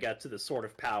you're gonna get to the sort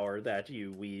of power that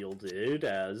you wielded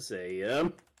as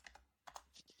a,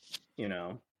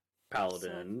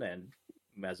 paladin and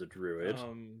as a druid.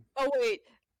 Oh wait,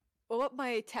 what about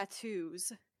my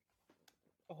tattoos?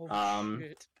 Oh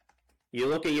shit. You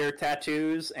look at your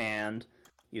tattoos and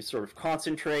you sort of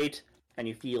concentrate, and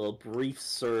you feel a brief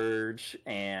surge,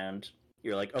 and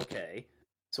you're like, okay,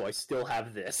 so I still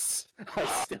have this. I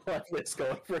still have this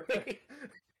going for me.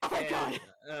 Oh my god!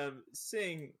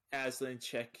 Seeing Aslan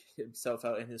check himself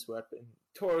out in his weapon,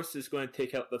 Taurus is going to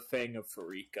take out the Fang of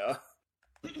Farika.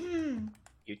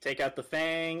 You take out the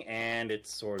fang, and it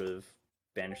sort of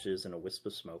vanishes in a wisp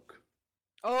of smoke.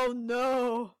 Oh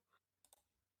no!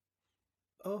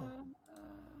 Oh.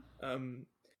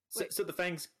 So the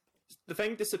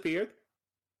fang disappeared?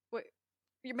 Wait,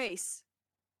 your mace.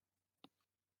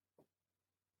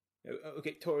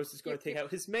 Okay, Taurus is going to take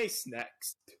out his mace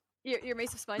next. Your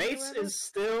mace of spine. Mace is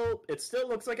still. It still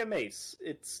looks like a mace.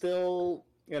 It still,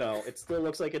 it still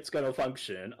looks like it's gonna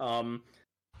function.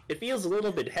 It feels a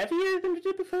little bit heavier than it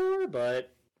did before,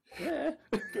 but yeah,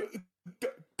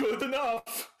 good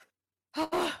enough.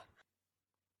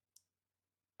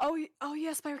 Oh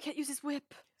yeah, Spyro can't use his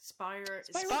whip. Spyro's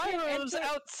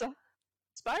outside.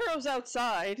 Spyro's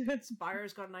outside.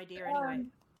 Spyro's got an idea anyway.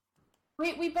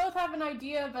 We both have an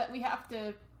idea, but we have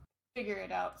to figure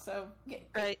it out. So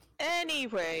Right.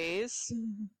 Anyways.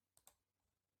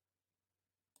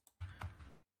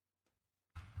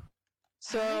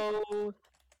 So.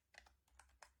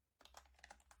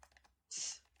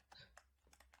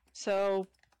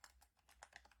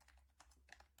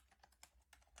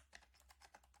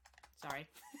 Sorry.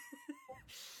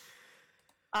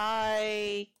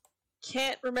 I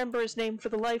can't remember his name for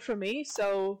the life of me,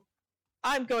 so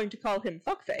I'm going to call him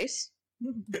Fuckface.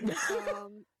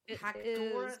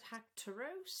 Hactoros?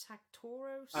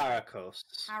 Harakos.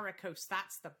 Harakos,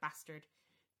 that's the bastard.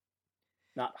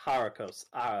 Not Harakos,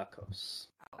 Arakos.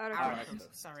 Arakos.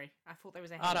 Sorry, I thought there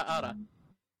was a Ara.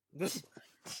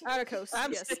 Arakos,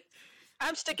 yes.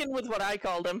 I'm sticking with what I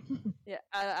called him. Yeah,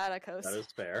 Arakos. That is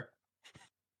fair.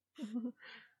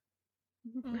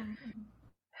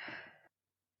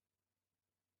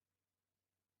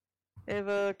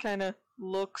 Eva kind of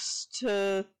looks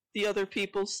to the other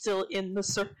people still in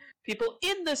the people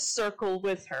in this circle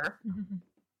with her.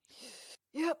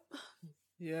 Yep.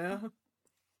 Yeah.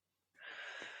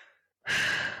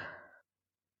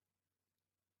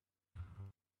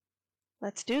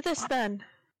 Let's do this then.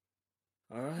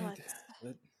 All right.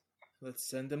 Let's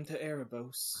send them to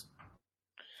Erebos.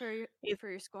 For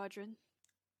your squadron.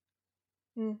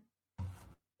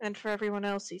 And for everyone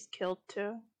else he's killed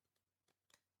too.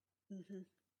 Mm-hmm.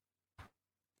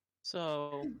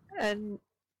 So. And.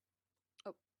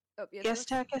 Oh yeah. Yes,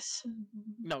 Takis?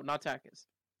 No, not Takis.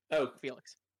 Oh,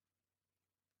 Felix.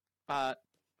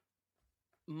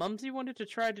 Mumsy wanted to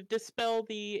try to dispel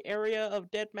the area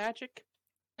of dead magic.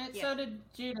 And so did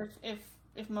Jude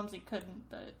if Mumsy couldn't,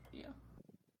 but yeah.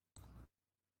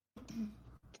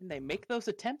 Can they make those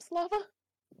attempts, Lava?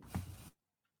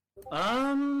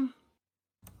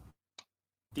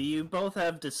 Do you both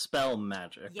have dispel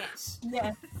magic? Yes.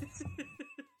 Yes.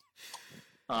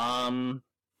 And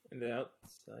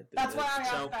outside That's why I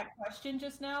asked that question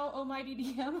just now, Almighty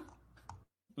DM.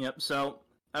 Yep, so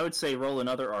I would say roll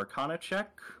another Arcana check.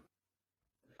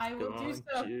 I will do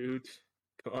so. Jude.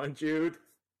 Come on, Jude.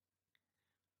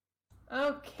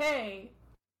 Okay.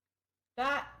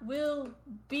 That will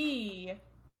be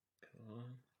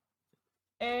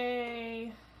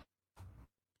a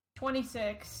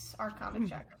 26 Arcana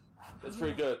check. That's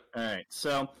pretty good. Alright,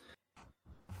 so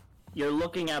you're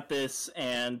looking at this,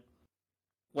 and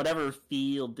whatever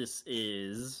field this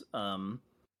is,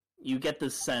 you get the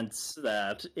sense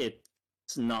that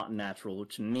it's not natural,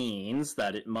 which means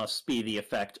that it must be the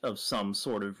effect of some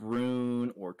sort of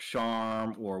rune or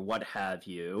charm or what have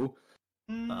you.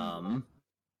 He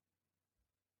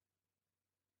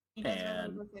doesn't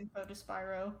and- look info to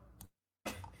Spyro.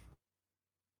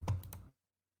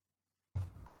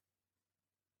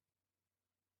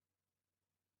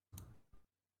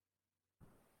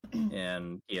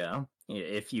 And yeah,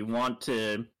 if you want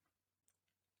to,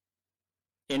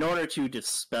 in order to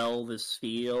dispel this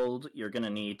field, you're going to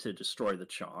need to destroy the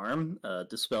charm.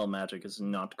 Dispel magic is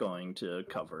not going to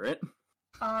cover it.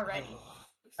 Alrighty.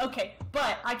 Okay,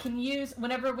 but I can use,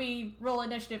 whenever we roll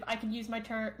initiative, I can use my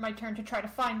turn to try to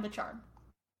find the charm.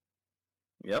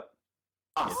 Yep.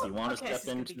 Awesome. If you want to Okay,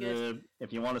 step into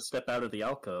if you want to step out of the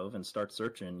alcove and start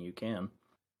searching, you can.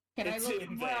 Can It's I look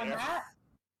in where I'm there. at?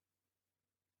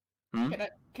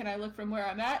 Can I look from where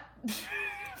I'm at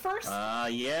first?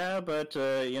 Yeah, but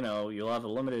you'll have a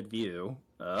limited view.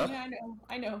 Yeah,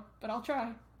 I know, but I'll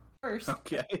try first.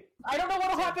 Okay. I don't know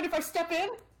what'll happen if I step in.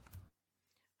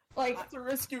 Like, That's a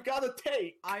risk you gotta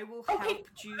take. I will Okay. help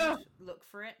Jude look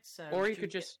for it. So Or you Jude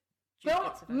could get- just, Jude don't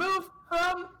gets advantage. move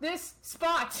from this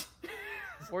spot.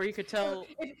 or you could tell,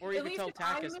 or you At could least tell if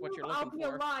I Takis what move, you're I'll looking be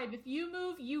for. alive. If you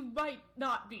move, you might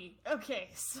not be. Okay,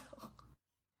 so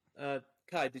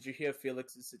Kai, did you hear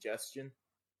Felix's suggestion?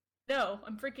 no,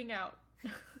 I'm freaking out.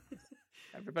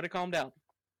 Everybody, calm down.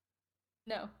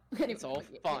 No, anyway, It's all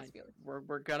yes, fine. Felix.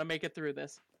 We're gonna make it through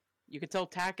this. You could tell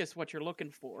Takis what you're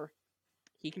looking for.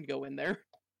 He can go in there.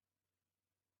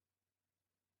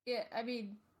 Yeah, I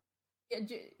mean,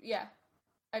 yeah.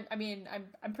 I mean,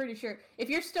 I'm pretty sure if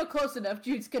you're still close enough,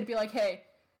 Jude's gonna be like, "Hey,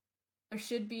 there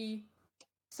should be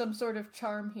some sort of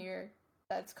charm here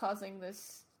that's causing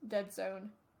this dead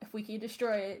zone. If we can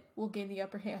destroy it, we'll gain the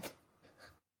upper hand."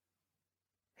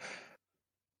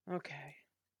 Okay.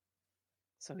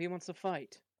 So he wants to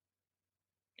fight.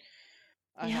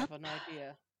 I Yep. have an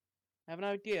idea. I have an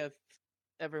idea if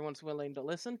everyone's willing to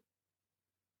listen.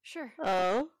 Sure.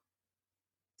 Oh?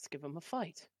 Let's give him a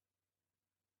fight.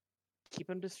 Keep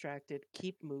him distracted,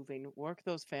 keep moving, work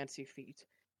those fancy feet.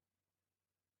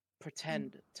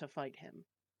 Pretend to fight him.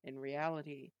 In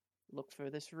reality, look for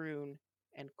this rune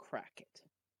and crack it.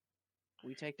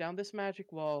 We take down this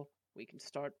magic wall, we can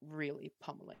start really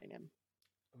pummeling him.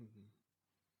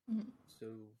 Mhm.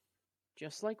 So,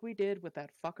 Just like we did with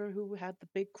that fucker who had the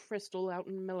big crystal out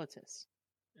in Militus.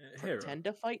 Hera, Pretend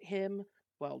to fight him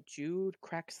while Jude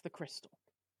cracks the crystal.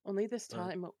 Only this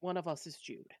time, one of us is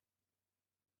Jude.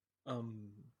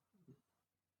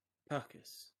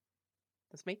 Takis,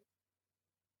 That's me.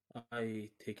 I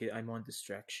take it I'm on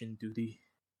distraction duty.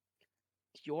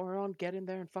 You're on get in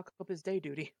there and fuck up his day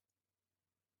duty.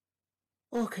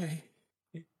 Okay.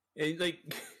 And,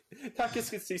 Takis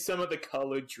can see some of the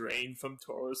color drain from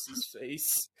Taurus's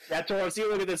face. Yeah, Taurus, you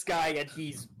look at this guy and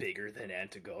he's bigger than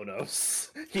Antigonos.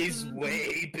 He's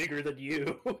way bigger than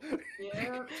you.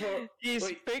 Yeah. He's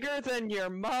Wait. bigger than your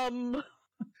mum.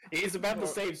 He's about the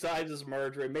same size as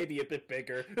Murdra, maybe a bit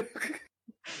bigger.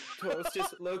 Taurus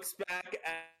just looks back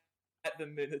at the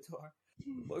Minotaur.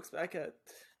 Looks back at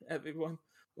everyone.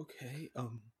 Okay,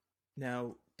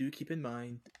 now, do keep in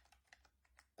mind,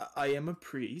 I am a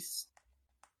priest.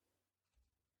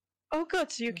 Oh,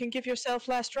 good. So you can give yourself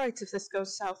last rites if this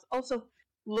goes south. Also,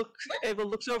 Ava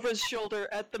looks over his shoulder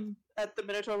at the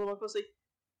Minotaur a little more closely.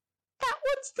 That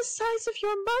one's the size of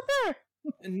your mother.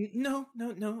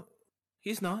 No.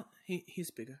 He's not.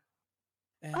 He's bigger.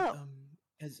 And Oh.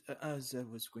 as I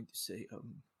was going to say,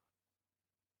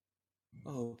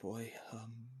 oh boy,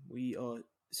 we are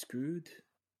screwed,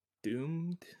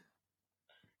 doomed.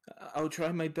 I'll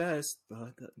try my best,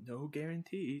 but no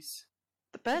guarantees.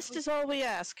 The best is all we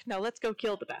ask. Now let's go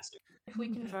kill the bastard. If we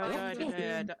can If I die find today,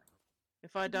 him.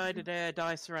 if I die today, I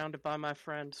die surrounded by my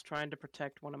friends, trying to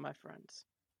protect one of my friends.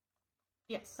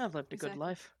 Yes. I've lived a good Exactly.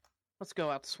 life. Let's go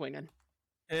out swinging.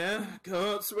 Yeah,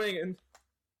 go out swinging.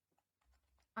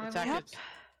 I will- Takis,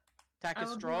 I Takis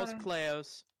will draws do it.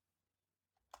 Cleos,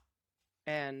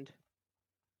 and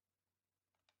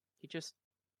he just,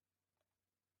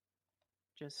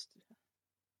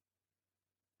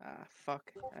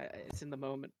 fuck. It's in the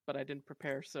moment, but I didn't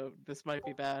prepare, so this might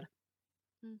be bad.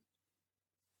 Hmm.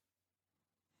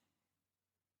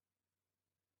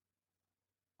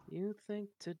 You think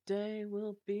today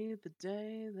will be the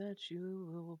day that you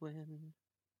will win.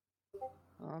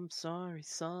 I'm sorry,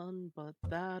 son, but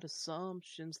that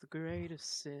assumption's the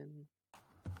greatest sin.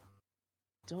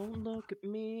 Don't look at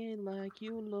me like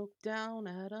you look down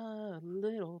at a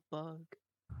little bug.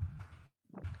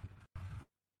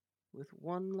 With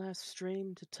one last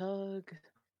string to tug,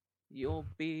 you'll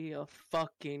be a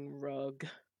fucking rug.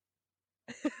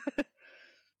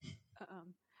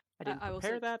 I didn't I will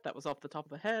prepare say- that. That was off the top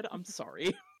of the head. I'm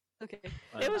sorry. Okay.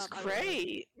 It was I will say-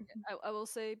 great. I will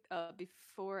say,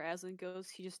 before Aslan goes,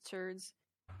 he just turns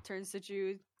to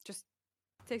Jude, just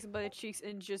takes him by the cheeks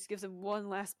and just gives him one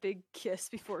last big kiss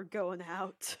before going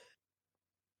out.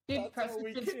 Jude That's presses all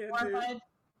we his can do. forehead.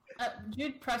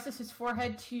 Jude presses his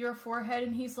forehead to your forehead,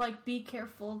 and he's like, "Be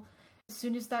careful. As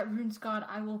soon as that rune's gone,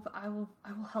 I will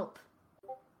help."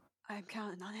 I'm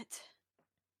counting on it.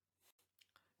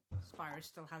 Spyro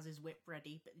still has his whip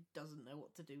ready, but he doesn't know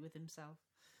what to do with himself.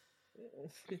 So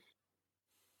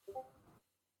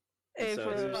who's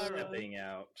Ava, stepping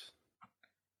out?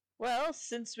 well,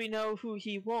 since we know who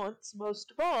he wants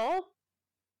most of all,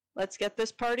 let's get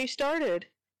this party started.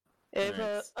 Ava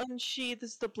Nice.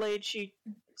 unsheathes the blade she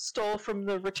stole from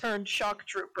the returned shock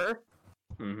trooper.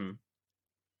 Mm-hmm.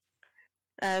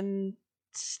 and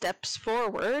steps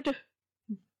forward.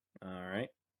 All right.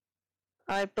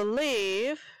 I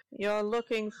believe you're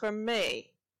looking for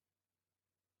me.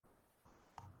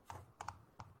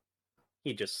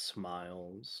 He just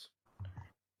smiles.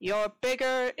 You're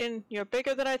bigger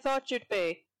than I thought you'd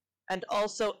be, and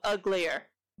also uglier.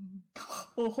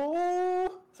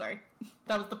 Oh, sorry,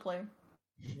 that was the plan.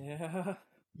 Yeah.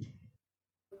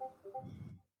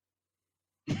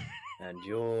 And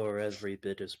you're every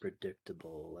bit as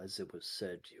predictable as it was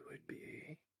said you would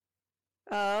be.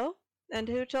 Oh, and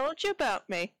who told you about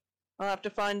me? I'll have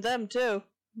to find them too.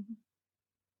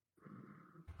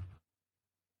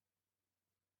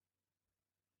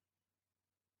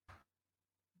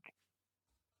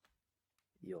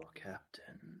 Your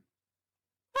captain.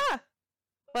 Ah!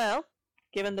 Well,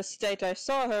 given the state I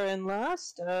saw her in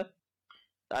last,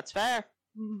 that's fair.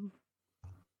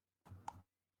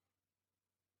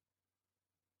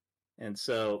 And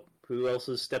so, who else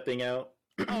is stepping out?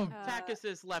 Oh,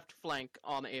 Takis's left flank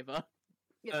on Ava.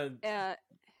 Yep.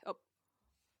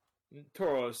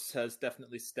 Tauros has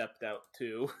definitely stepped out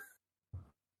too.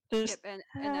 Yep, and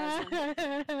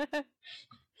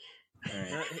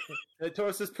Alright.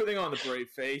 Tauros is putting on the brave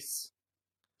face.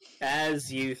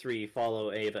 As you three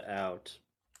follow Ava out,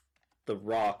 the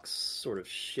rocks sort of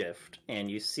shift, and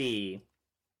you see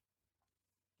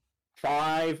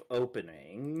 5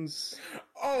 openings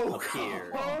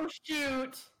appear. Oh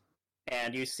shoot!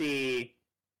 And you see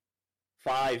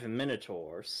 5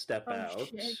 minotaurs step out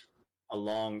shit.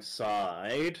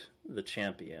 alongside the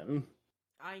champion.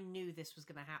 I knew this was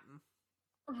gonna happen.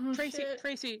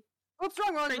 Tracy, what's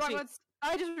wrong? Tracy.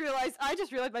 I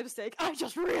just realized my mistake. I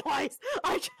just realized.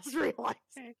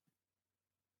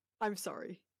 I'm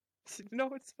sorry.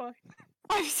 No, it's fine.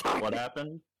 I'm sorry. What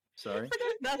happened? Sorry?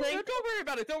 Nothing. No, don't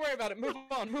worry about it. Move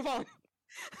on.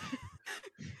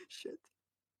 Shit.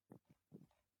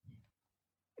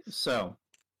 So,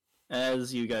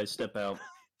 as you guys step out,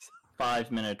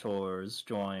 5 minotaurs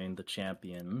join the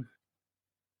champion.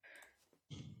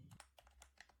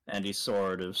 And he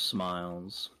sort of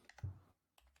smiles.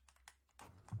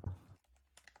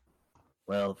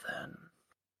 Well then.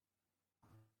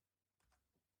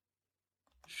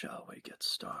 Shall we get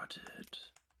started?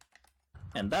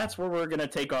 And that's where we're gonna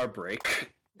take our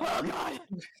break. Oh god!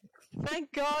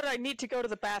 Thank God I need to go to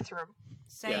the bathroom.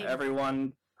 Same. Yeah,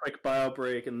 everyone, quick bio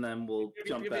break, and then we'll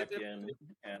jump back in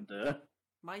and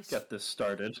My get this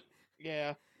started.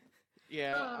 Yeah,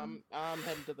 I'm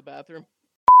heading to the bathroom.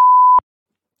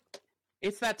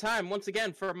 It's that time once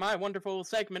again for my wonderful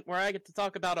segment where I get to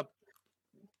talk about a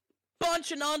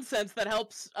bunch of nonsense that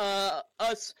helps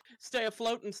us stay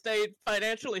afloat and stay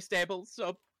financially stable.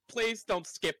 So please don't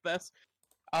skip this.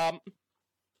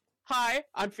 Hi,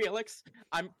 I'm Felix.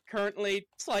 I'm currently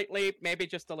slightly, maybe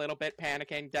just a little bit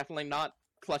panicking. Definitely not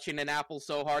clutching an apple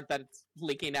so hard that it's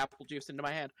leaking apple juice into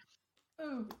my hand.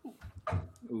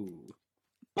 Ooh.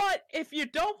 But if you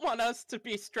don't want us to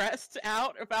be stressed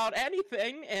out about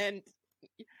anything and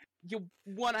you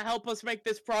want to help us make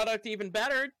this product even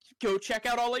better, go check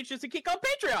out All Ages of Geek on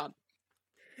Patreon.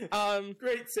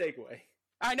 Great segue.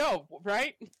 I know,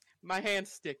 right? My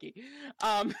hand's sticky.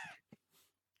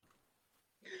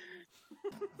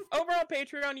 Over on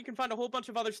Patreon, you can find a whole bunch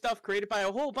of other stuff created by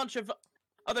a whole bunch of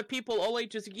other people. All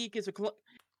Ages of Geek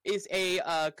is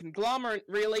a conglomerate,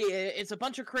 really. It's a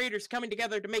bunch of creators coming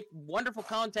together to make wonderful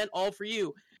content all for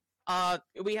you.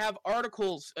 We have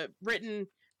articles written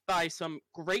by some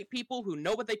great people who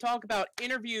know what they talk about,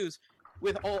 interviews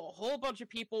with a whole bunch of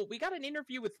people. We got an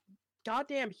interview with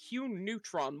goddamn Hugh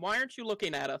Neutron. Why aren't you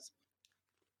looking at us?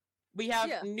 We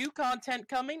have new content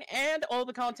coming, and all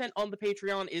the content on the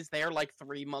Patreon is there like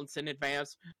 3 months in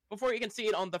advance before you can see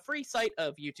it on the free site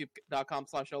of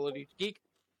youtube.com/allageek.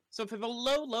 So for the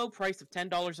low price of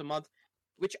 $10 a month,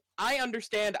 which I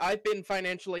understand I've been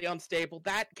financially unstable,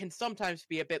 that can sometimes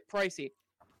be a bit pricey.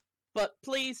 But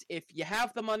please, if you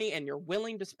have the money and you're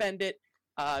willing to spend it,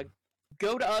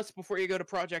 go to us before you go to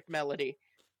Project Melody.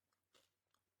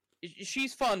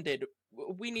 She's funded.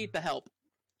 We need the help.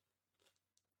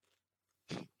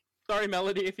 Sorry,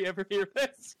 Melody, if you ever hear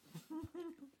this.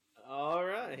 All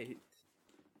right.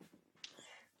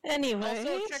 Anyway.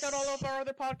 Also, check out all of our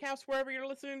other podcasts wherever you're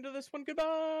listening to this one.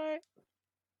 Goodbye.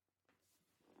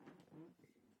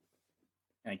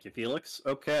 Thank you, Felix.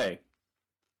 Okay.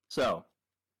 So,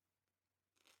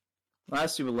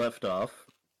 last you left off,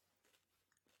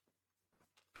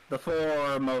 the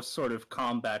 4 most sort of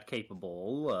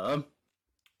combat-capable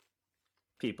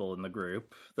people in the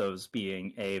group, those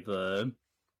being Ava,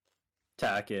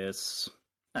 Takis,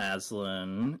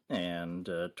 Aslan, and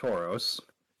Tauros,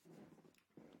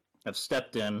 have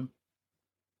stepped in.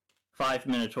 5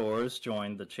 Minotaurs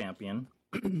joined the champion.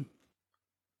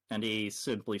 And he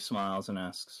simply smiles and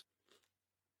asks,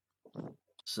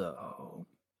 "So,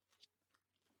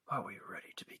 are we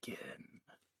ready to begin?"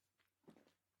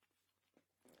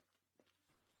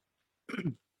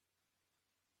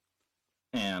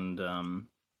 And,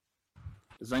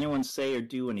 does anyone say or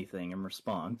do anything in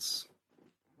response?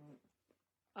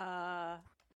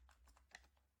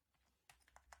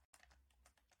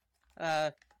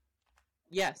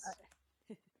 Yes.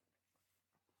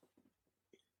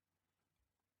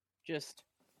 Just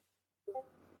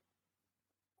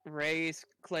raise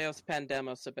Kleos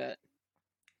Pandemos a bit.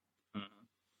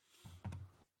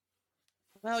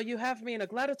 Well, you have me in a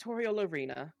gladiatorial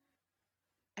arena,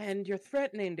 and you're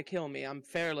threatening to kill me, I'm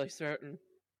fairly certain.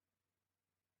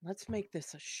 Let's make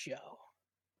this a show.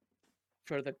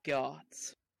 For the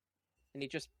gods. And he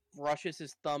just brushes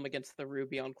his thumb against the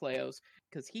ruby on Kleos,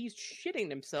 because he's shitting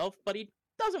himself, but he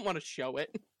doesn't want to show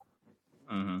it.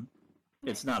 Mm-hmm.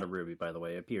 It's not a ruby, by the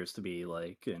way. It appears to be,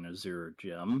 like, an azure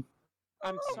gem.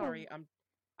 I'm sorry,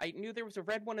 I knew there was a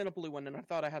red one and a blue one, and I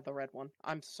thought I had the red one.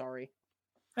 I'm sorry.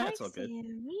 That's all good.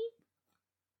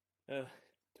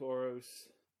 Tauros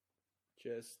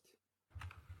just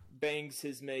bangs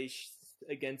his mace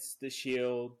against the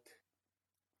shield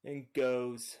and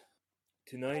goes,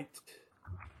 "Tonight,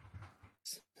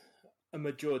 a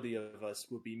majority of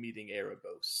us will be meeting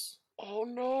Erebos. Oh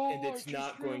no! And it's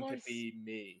not going to be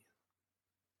me."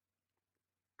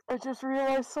 I just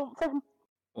realized something.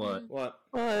 What? What?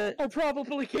 I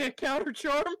probably can't counter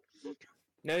charm.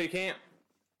 No, you can't.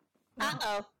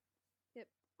 Uh-oh. Yep.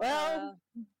 Well,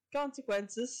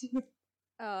 consequences.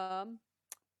 I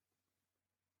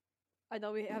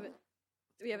know we haven't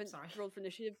Sorry. rolled for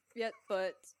initiative yet,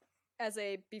 but as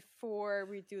a before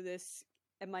we do this,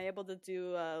 am I able to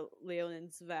do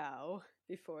Leonin's vow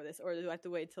before this, or do I have to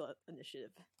wait till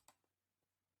initiative?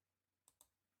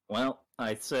 Well,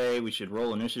 I'd say we should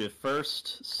roll initiative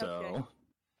first, so... Okay.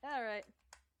 Alright.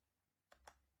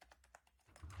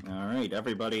 Alright,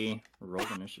 everybody, roll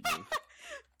initiative.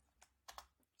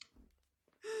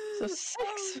 So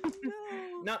 6. Oh,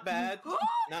 no. Not bad.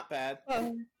 Not bad.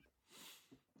 Oh,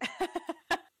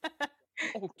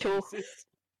 Cool. Jesus.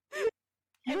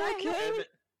 And You're I okay. have,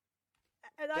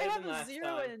 and I Better have than a last 0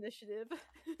 time. in initiative.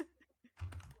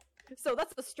 So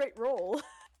that's a straight roll.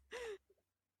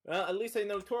 Well, at least I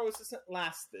know Tauros isn't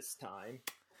last this time.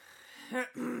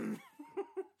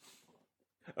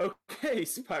 Okay,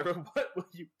 Spyro, what will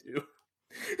you do?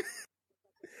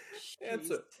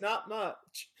 Answer, not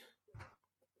much.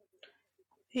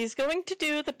 He's going to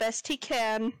do the best he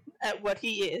can at what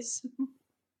he is.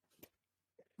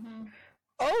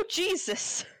 Oh,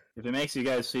 Jesus! If it makes you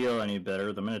guys feel any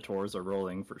better, the Minotaurs are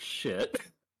rolling for shit.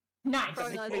 Nice. Oh,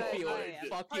 Makes no, me that's feel right, yeah.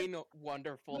 fucking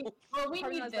wonderful. Well, we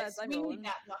Pardon need us, this. as I'm We rolling. need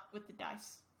that luck with the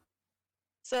dice.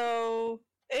 So,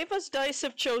 Ava's dice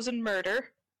have chosen murder,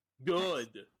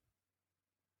 Good.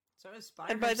 So is Spyro.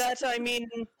 and by that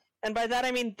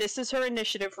I mean this is her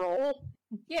initiative roll.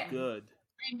 Yeah. Good.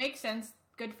 It makes sense.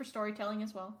 Good for storytelling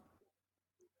as well.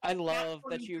 I love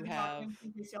that Actually, you good have. marketing,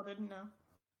 in case y'all didn't know.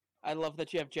 I love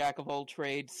that you have Jack of all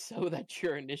trades, so that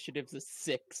your initiative's a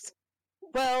 6.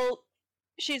 Well,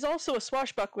 she's also a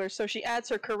swashbuckler, so she adds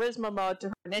her charisma mod to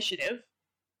her initiative.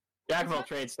 Jack of all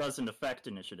trades doesn't affect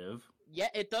initiative. Yeah,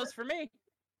 it does for me,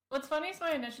 What's funny is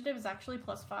my initiative is actually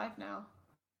 +5 now.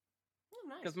 Oh,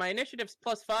 nice. because my initiative's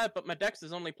 +5, but my dex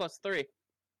is only +3.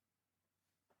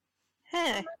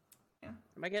 Huh.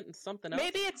 Am I getting something else?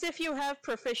 Maybe it's if you have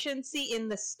proficiency in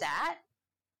the stat?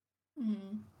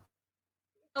 Hmm.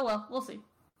 Oh well, we'll see.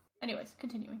 Anyways,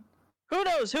 continuing. Who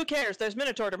knows? Who cares? There's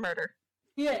Minotaur to murder.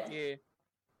 Yeah. Yeah.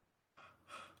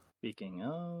 Speaking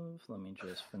of, let me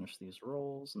just finish these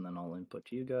rolls, and then I'll input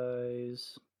you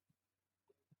guys.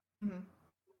 Mhm.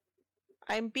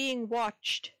 I'm being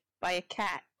watched by a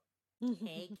cat.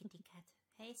 Hey, kitty cat.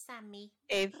 Hey, Sammy.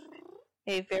 A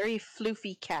very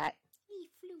floofy cat. Hey,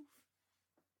 floof.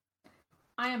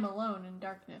 I am alone in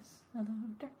darkness. Hello,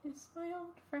 darkness, my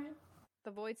old friend.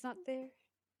 The void's not there.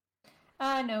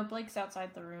 No, Blake's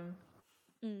outside the room.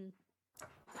 Mm.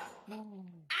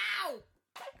 Ow!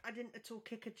 I didn't at all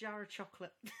kick a jar of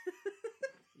chocolate.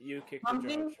 You kicked the jar of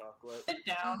Something- chocolate. Sit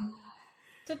down.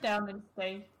 Sit down and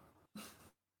stay.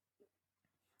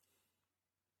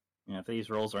 Yeah, if these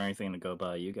rolls are anything to go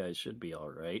by, you guys should be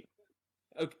alright.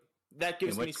 Okay, that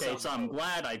gives In me which case, some I'm hope.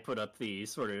 glad I put up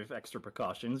these sort of extra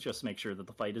precautions, just to make sure that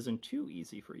the fight isn't too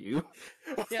easy for you.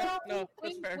 Yeah, So, no,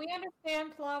 that's fair. we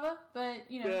understand, Lava, but,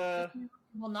 you know, Yeah. we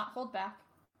will not hold back.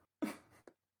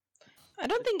 I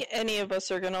don't think any of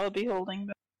us are gonna be holding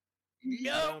back.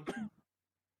 No!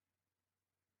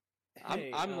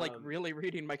 I'm like really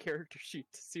reading my character sheet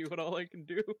to see what all I can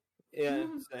do. Yeah,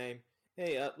 same.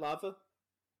 Hey, Lava.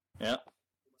 Yeah.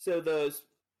 So the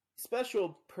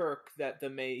special perk that the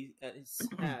maze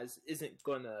has isn't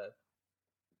gonna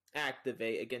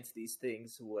activate against these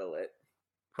things, will it?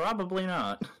 Probably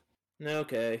not.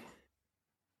 Okay.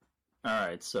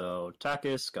 Alright, so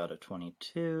Takis got a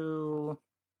 22.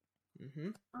 Mm-hmm.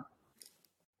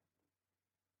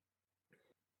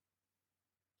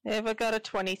 Eva got a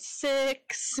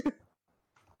 26.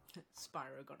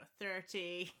 Spyro got a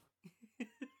 30.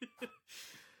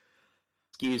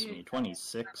 Excuse me,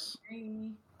 26.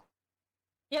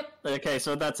 Yep. Okay,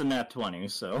 so that's a nat 20,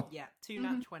 so. Yeah, 2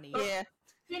 nat 20s. Yeah.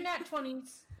 2 nat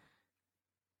 20s.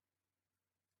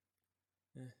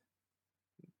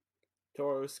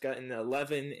 Tauros got an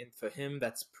 11, and for him,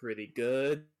 that's pretty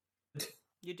good.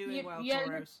 You're doing well, yeah,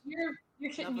 Tauros.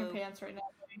 you're shitting your Level- pants right now.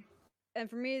 Buddy. And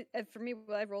for me,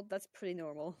 what I rolled, that's pretty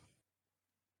normal.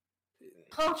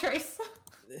 Oh, Trace.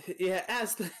 Yeah,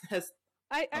 as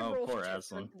I Oh, rolled poor for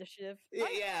Aslan. initiative.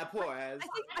 yeah, poor as.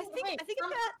 I think I'm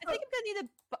gonna need to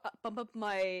bump up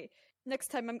my next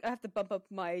time. I have to bump up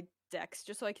my dex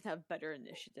just so I can have better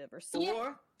initiative or something.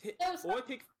 Or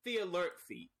take the alert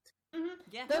feat. Mm-hmm.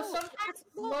 Yeah. There's No, sometimes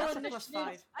well, low that's a plus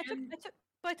initiatives. 5.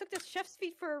 I took this chef's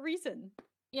feat for a reason.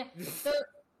 Yeah.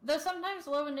 Though sometimes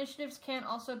low initiatives can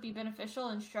also be beneficial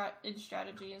in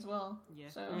strategy as well. Yeah.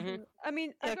 So Mhm. I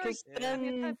mean, Yeah, I've, already, 'cause I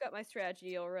mean, then- I've got my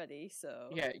strategy already,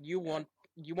 so Yeah, you want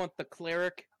the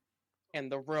cleric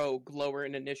and the rogue lower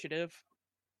in initiative,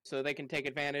 so they can take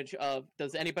advantage of.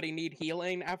 Does anybody need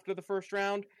healing after the first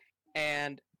round?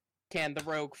 And can the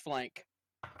rogue flank?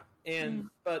 And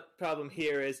but problem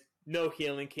here is no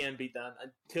healing can be done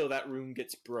until that room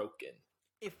gets broken.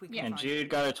 If we can Yeah. And find Jude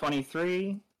got a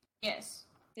 23. yes.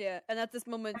 yeah. And at this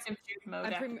moment, Active juke mode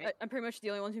I'm activate. pretty much the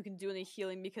only one who can do any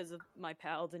healing because of my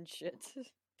paladin shit.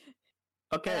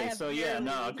 I Okay, have so yeah, barely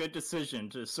no, need- good decision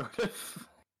to sort of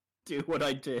do what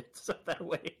I did, so that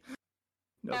way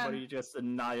nobody just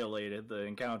annihilated the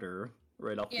encounter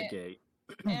right off Yeah. the gate.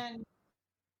 And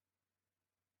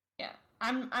yeah,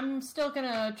 I'm still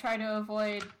gonna try to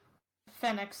avoid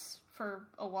Phoenix for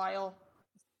a while.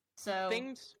 So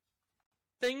Things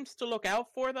to look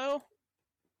out for though.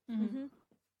 Mhm.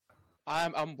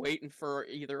 I'm waiting for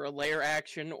either a lair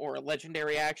action or a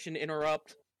legendary action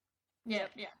interrupt. Yeah.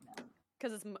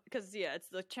 Because it's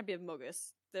the champion of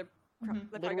Mogus. They're Mhm.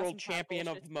 they probably got Literal some champion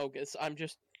of bullshit. Mogus. I'm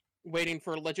just waiting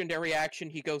for a legendary action.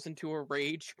 He goes into a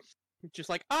rage. Just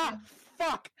like,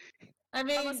 fuck! I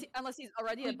mean, Unless he's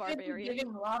already a we could be barbarian.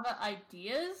 giving Lava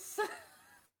ideas.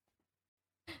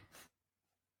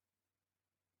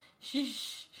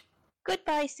 Shh.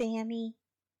 Goodbye, Sammy.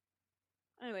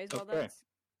 Anyways, well Okay. that's.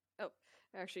 Oh,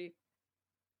 actually,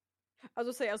 I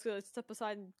was gonna step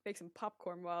aside and make some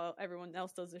popcorn while everyone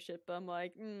else does this shit. But I'm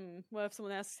like, what if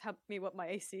someone asks me what my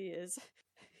AC is?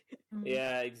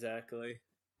 Yeah, exactly.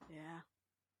 Yeah.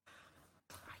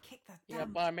 I kicked that Yep,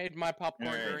 damn. I made my popcorn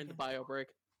Alright. during the bio break.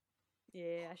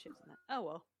 Yeah, I should have done that. Oh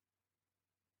well.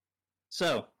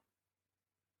 So,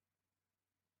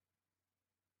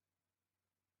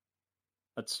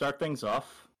 let's start things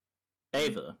off.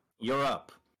 Ava, you're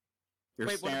up. You're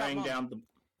Wait, what about staring Mom? down the.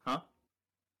 Huh?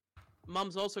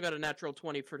 Mom's also got a natural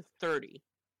 20 for 30.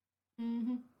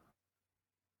 Mm-hmm.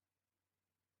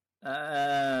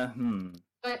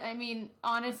 But I mean,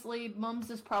 honestly, Mums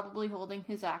is probably holding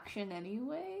his action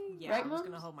anyway. Yeah, right, I was Mums?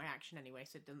 going to hold my action anyway,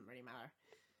 so it doesn't really matter.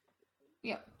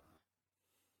 Yeah.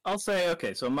 I'll say,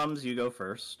 okay, so Mums, you go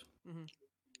first.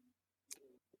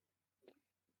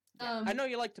 I know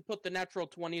you like to put the natural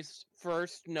 20s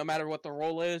first, no matter what the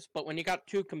roll is, but when you got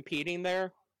two competing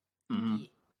there, Mhm.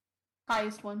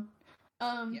 Highest one.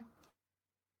 Yeah.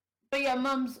 But yeah,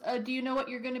 Mums, do you know what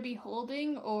you're going to be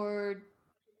holding, or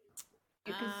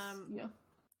because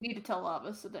need to tell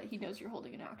Lava so that he knows you're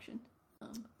holding an action.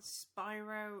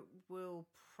 Spyro will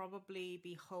probably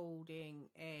be holding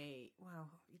a. Well,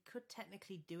 you could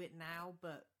technically do it now,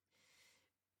 but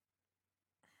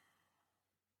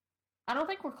I don't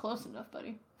think we're close enough,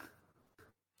 buddy.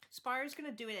 Spyro's going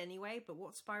to do it anyway. But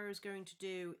what Spyro's going to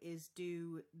do is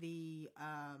do the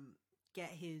get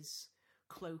his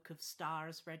cloak of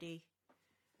stars ready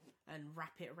and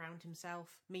wrap it around himself.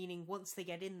 Meaning, once they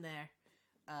get in there,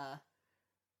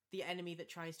 the enemy that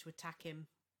tries to attack him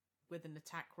with an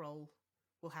attack roll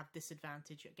will have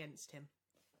disadvantage against him.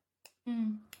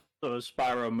 So is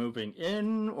Spyro moving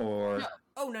in, or No.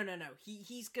 Oh no.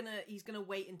 He's gonna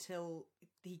wait until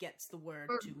he gets the word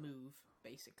to move,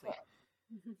 basically.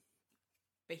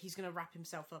 But he's gonna wrap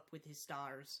himself up with his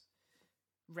stars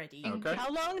ready. Okay.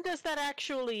 How long does that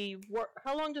actually work?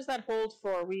 How long does that hold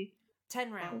for?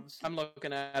 10 rounds. I'm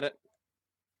looking at it.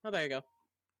 Oh, there you go.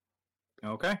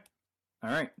 Okay. All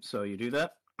right. So you do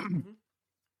that.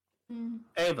 Mm.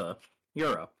 Ava,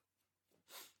 you're up.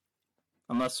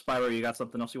 Unless Spyro, you got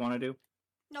something else you want to do?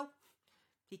 No.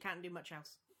 He can't do much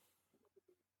else.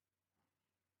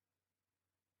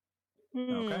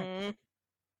 Okay.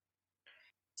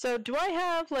 So do I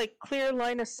have like clear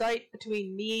line of sight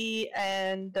between me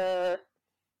and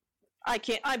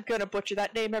I'm gonna butcher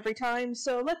that name every time,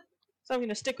 so I'm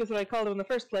gonna stick with what I called him in the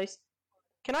first place.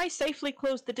 Can I safely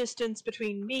close the distance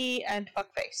between me and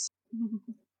Fuckface?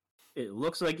 It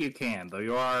looks like you can, though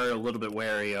you are a little bit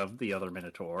wary of the other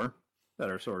Minotaur that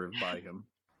are sort of by him.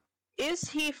 Is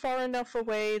he far enough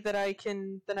away that I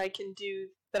can do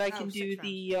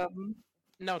the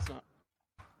No, it's not.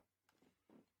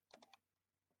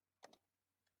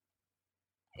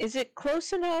 Is it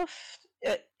close enough?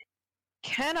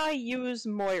 Can I use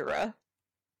Moira?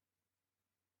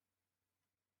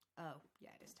 Oh, yeah,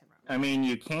 it is 10 rounds. I mean,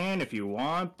 you can if you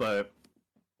want, but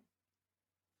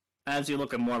as you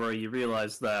look at Moira, you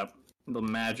realize that the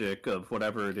magic of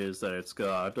whatever it is that it's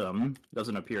got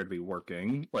doesn't appear to be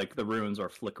working. Like, the runes are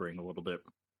flickering a little bit.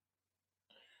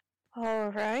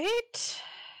 Alright.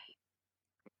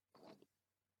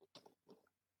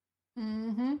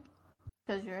 Mm-hmm.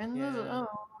 Because you're in the Yeah. zone.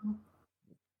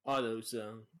 Auto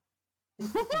zone.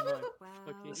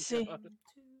 Welcome See- to the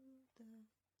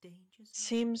danger zone.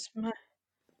 Seems my...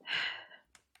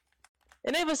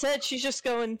 In Ava's head, she's just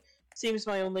going, seems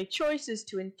my only choice is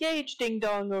to engage Ding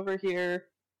Dong over here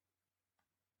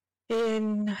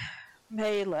in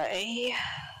melee.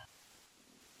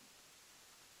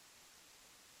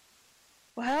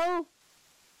 Well,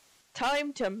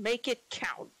 time to make it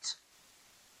count.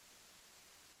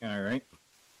 Alright.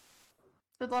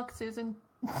 Good luck, Susan.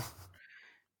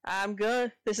 I'm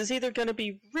good. This is either gonna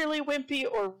be really wimpy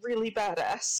or really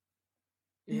badass.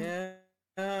 Yeah.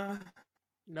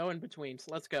 No in between.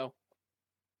 So let's go.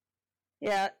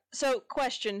 Yeah, so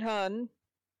question, hun.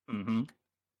 Mm-hmm.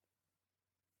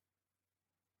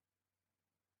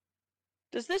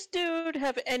 Does this dude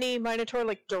have any Minotaur,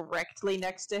 like, directly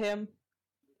next to him?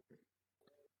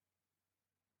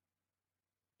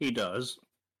 He does.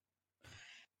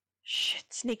 Shit,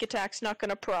 sneak attack's not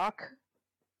gonna proc.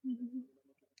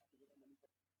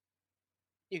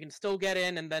 You can still get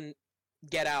in and then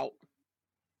get out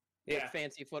Yeah. with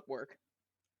fancy footwork.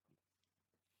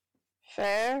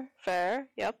 Fair,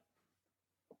 yep.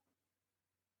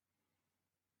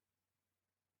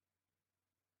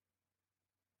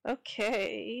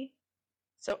 Okay.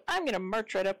 So I'm gonna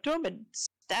march right up to him and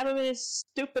stab him in his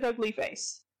stupid ugly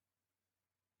face.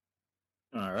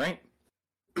 Alright.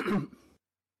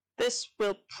 This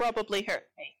will probably hurt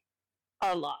me.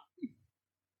 A lot.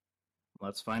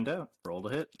 Let's find out. Roll to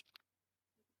hit.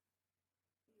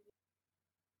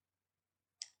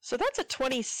 So that's a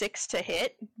 26 to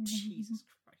hit. Jesus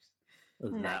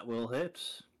Christ. That will hit.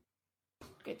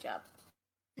 Good job.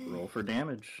 Roll for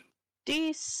damage.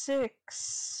 D6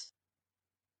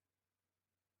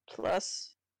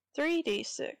 plus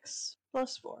 3d6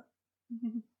 plus 4.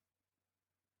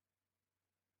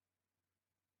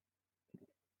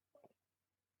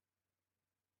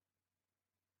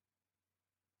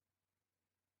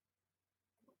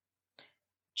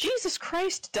 Jesus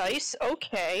Christ, dice,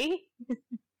 okay.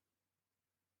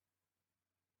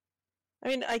 I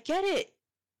mean, I get it.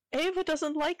 Ava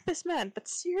doesn't like this man, but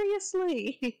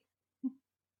seriously.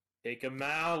 Take him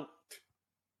out.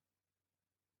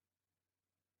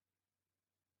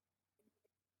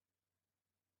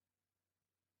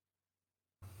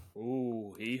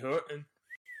 Ooh, he hurting.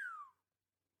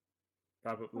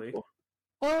 Probably.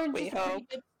 Or We just a pretty hope.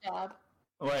 good stab.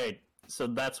 Wait, so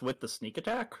that's with the sneak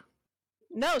attack?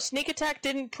 No, sneak attack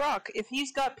didn't proc. If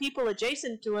he's got people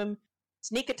adjacent to him,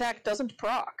 sneak attack doesn't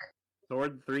proc. So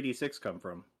where'd 3d6 come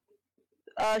from?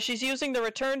 She's using the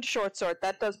returned short sword.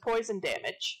 That does poison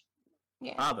damage.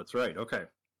 Yeah. Ah, that's right, okay.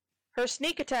 Her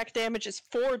sneak attack damage is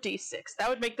 4d6. That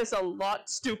would make this a lot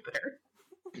stupider.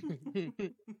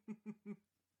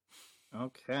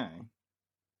 Okay.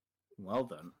 Well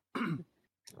then.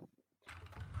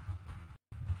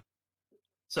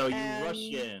 So you rush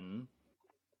And- in,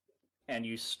 and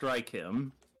you strike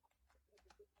him,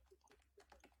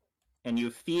 and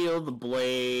you feel the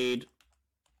blade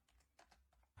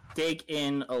dig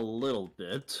in a little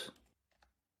bit,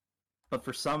 but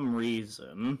for some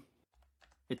reason,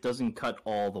 it doesn't cut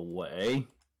all the way.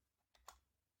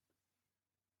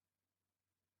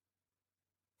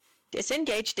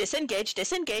 Disengage, disengage,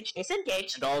 disengage,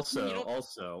 disengage. And also, You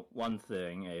don't- one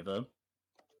thing, Ava.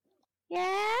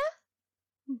 Yeah?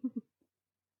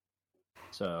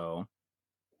 So,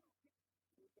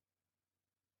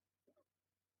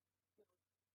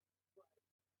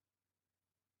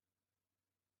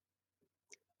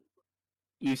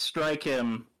 You strike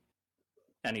him,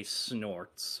 and he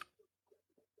snorts.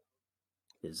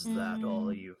 Is that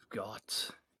all you've got?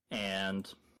 And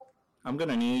I'm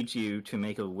gonna need you to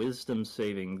make a wisdom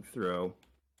saving throw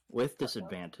with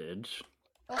disadvantage.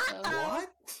 Uh-oh.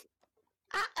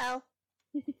 Uh-oh.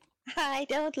 I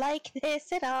don't like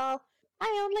this at all.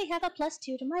 I only have a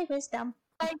 +2 to my wisdom.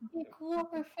 Psychic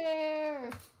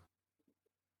warfare.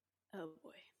 Oh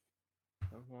boy.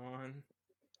 Come on,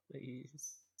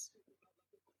 please.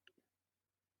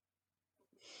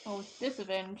 Oh, with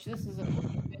disadvantage. This is a.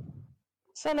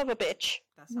 Son of a bitch.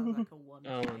 That sounds like a 1.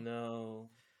 Oh no.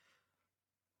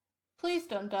 Please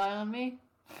don't die on me.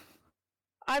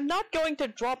 I'm not going to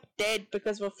drop dead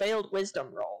because of a failed wisdom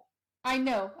roll. I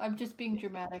know. I'm just being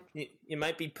dramatic. You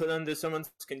might be put under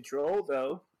someone's control,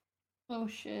 though. Oh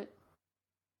shit.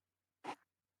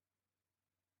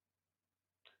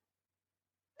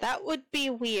 That would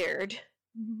be weird.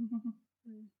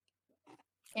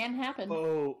 Can happen.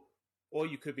 Oh, or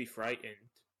you could be frightened.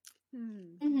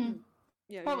 Mm-hmm.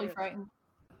 Yeah, Probably yeah. frightened.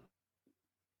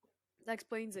 That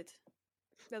explains it.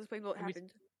 That explains what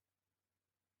happened.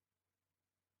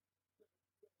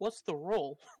 What's the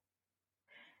roll?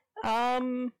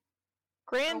 Grand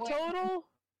Oh, wait. total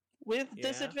with Yeah.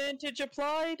 disadvantage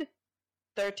applied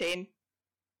 13.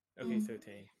 Okay, Mm.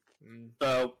 13.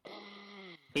 So,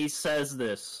 he says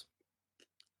this,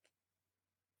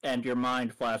 and your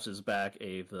mind flashes back,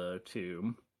 Ava,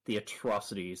 to the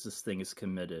atrocities this thing has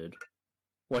committed.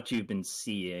 What you've been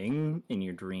seeing in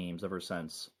your dreams ever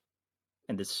since.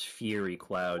 And this fury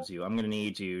clouds you. I'm going to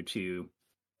need you to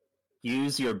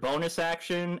use your bonus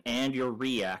action and your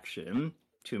reaction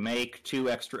to make 2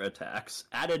 extra attacks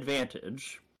at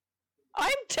advantage.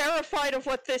 I'm terrified of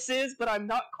what this is, but I'm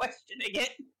not questioning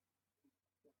it.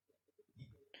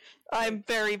 I'm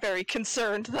very, very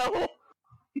concerned, though.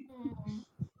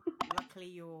 Luckily,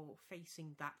 you're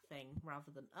facing that thing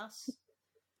rather than us.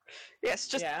 Yes,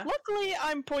 just Yeah. luckily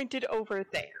I'm pointed over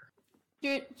there.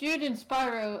 Jude and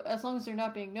Spyro, as long as they're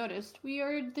not being noticed, we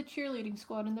are the cheerleading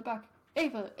squad in the back.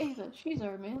 Ava, she's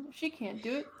our man. If she can't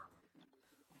do it.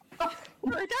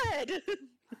 We're dead!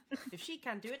 If she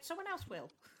can do it, someone else will.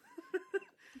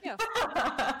 Yeah.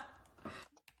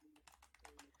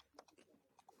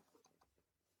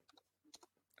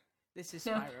 This is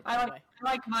Yeah, Spyro, by I the way.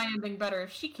 like my ending better.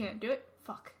 If she can't do it,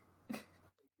 fuck.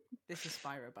 This is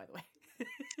Spyro, by the way.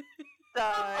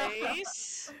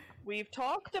 Dice! We've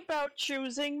talked about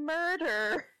choosing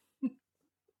murder.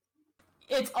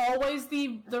 It's always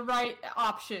the right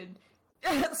option.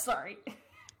 Sorry.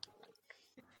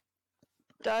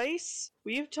 Dice,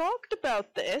 we've talked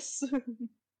about this.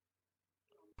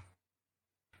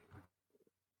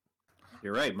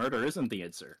 You're right, murder isn't the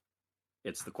answer.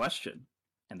 It's the question.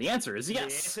 And the answer is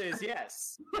yes. The answer is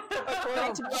yes.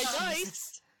 According to my dice,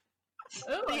 Jesus.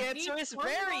 Ooh, the I answer beat is 21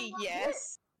 very on that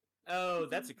yes. Oh,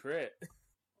 that's a crit.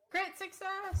 Crit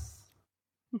success.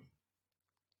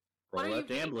 What Roll are that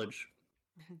you damblage.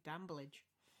 Damblage.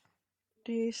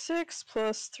 D6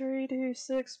 plus 3,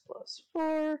 D6 plus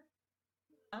 4.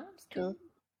 I'm still.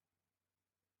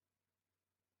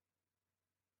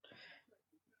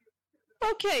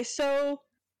 Okay, so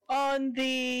on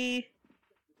the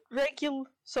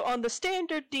on the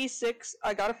standard D6,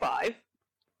 I got a 5.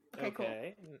 Okay, cool.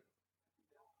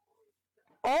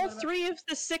 All What about- 3 of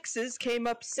the 6s came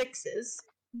up 6s.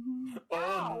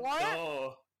 Oh, what?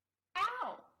 no.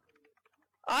 Ow!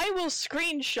 I will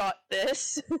screenshot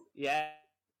this. Yeah.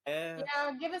 Yeah,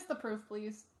 give us the proof,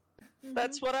 please.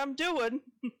 That's what I'm doing.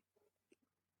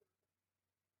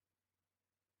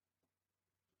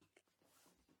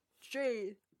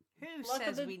 Jay. Who Look at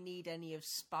says the- we need any of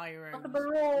Spyro's Look at the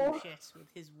roll. bullshit with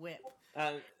his whip?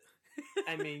 I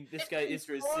mean, this guy is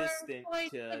resistant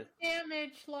to...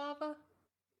 damage, lava.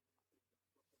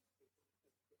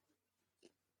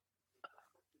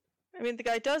 I mean, the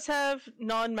guy does have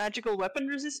non-magical weapon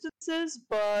resistances,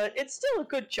 but it's still a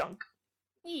good chunk.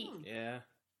 Yeah.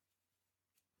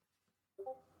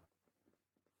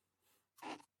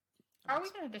 How are we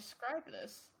gonna describe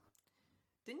this?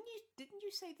 Didn't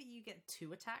you say that you get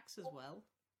 2 attacks as well?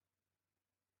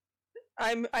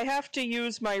 I have to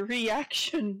use my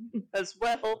reaction as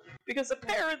well, because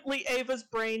apparently Ava's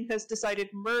brain has decided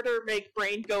murder make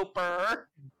brain go burr.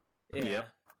 Yeah. Yep.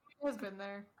 It has been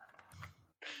there.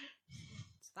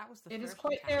 So that was the It first is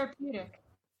quite attack. therapeutic.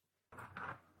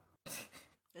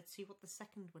 Let's see what the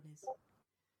second one is.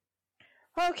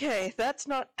 Okay, that's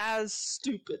not as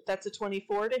stupid. That's a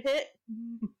 24 to hit.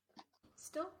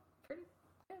 Still pretty.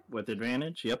 With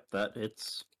advantage? Yep, that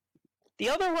hits. The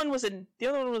other one was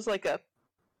like a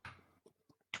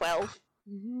 12.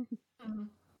 Mhm.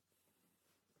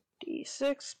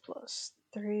 D6 plus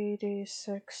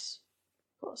 3d6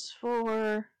 plus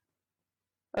 4.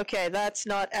 Okay, that's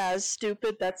not as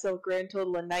stupid. That's a grand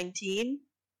total of 19.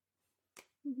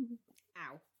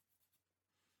 Ow.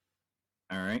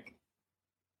 All right.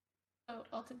 So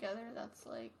altogether, that's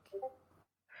like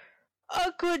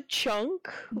A good chunk.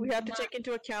 We have to take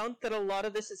into account that a lot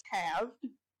of this is halved.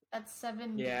 that's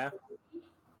 7. Yeah.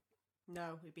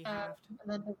 No, it'd be halved.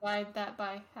 And then divide that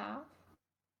by half.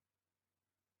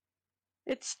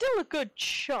 It's still a good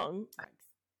chunk.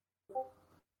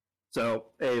 So,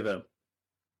 Ava,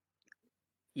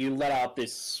 you let out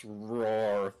this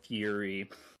roar of fury.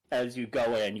 As you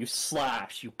go in, you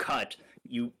slash, you cut,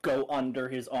 you go under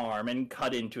his arm and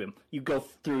cut into him. You go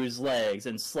through his legs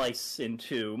and slice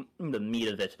into the meat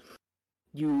of it.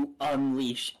 You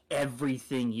unleash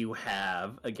everything you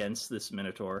have against this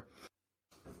Minotaur.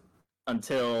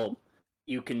 Until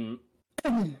you can...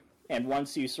 And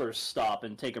once you sort of stop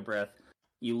and take a breath,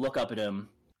 you look up at him,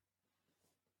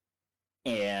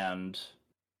 and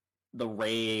the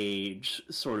rage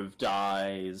sort of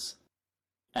dies,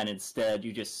 and instead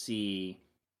you just see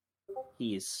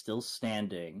he is still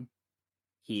standing.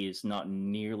 He is not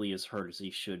nearly as hurt as he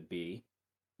should be,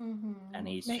 and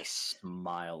he's just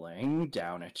smiling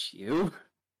down at you.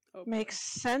 Makes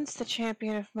sense. The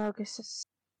champion of Mogus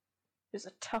is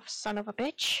a tough son of a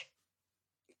bitch.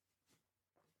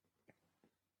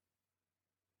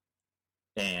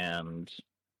 And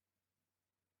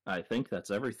I think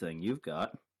that's everything you've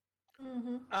got.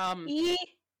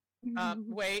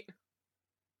 Wait.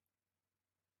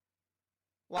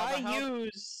 I Lava,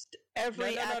 used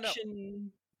every No.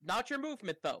 action. Not your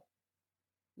movement, though.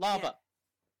 Lava.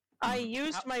 I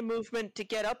used my movement to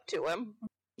get up to him.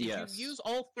 Did Yes. you use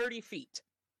all 30 feet?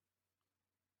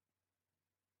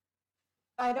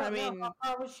 I don't I know. mean- How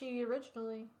far was she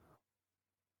originally?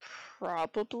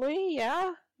 Probably,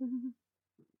 yeah.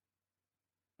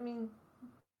 I mean,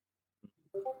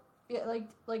 yeah,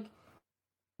 like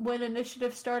when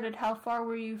initiative started, how far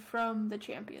were you from the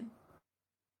champion?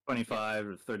 25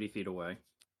 or 30 feet away.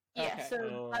 Yeah, Okay.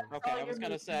 so that's Okay, all I was your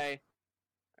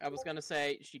gonna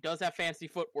say she does have fancy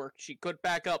footwork. She could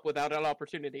back up without an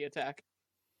opportunity attack.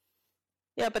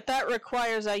 Yeah, but that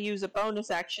requires I use a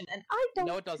bonus action, and I don't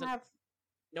No, it doesn't. have...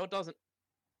 No, it doesn't.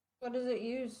 What does it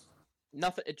use?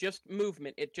 Nothing. It just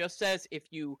movement. It just says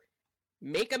if you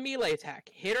make a melee attack,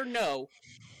 hit or no,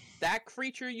 that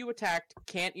creature you attacked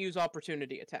can't use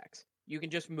opportunity attacks. You can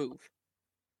just move.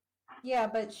 Yeah,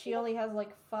 but she only has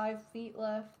like 5 feet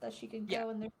left that she can go, Yeah.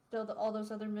 and there's still all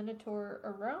those other Minotaur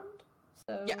around.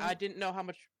 So Yeah, I didn't know how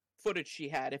much footage she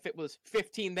had. If it was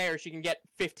 15 there, she can get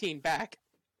 15 back.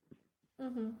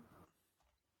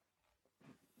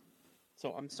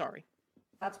 So I'm sorry.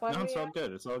 That's why No, we it's all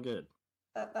good. It's all good.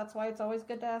 that's why it's always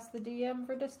good to ask the DM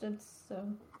for distance. So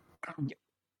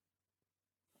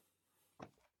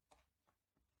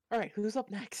All right, who's up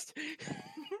next?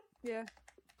 Yeah.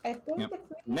 I think Yep. it's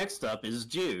me. Next up is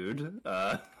Jude.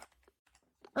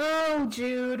 Oh,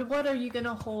 Jude, what are you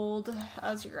gonna hold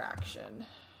as your action?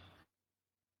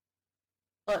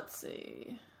 Let's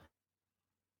see.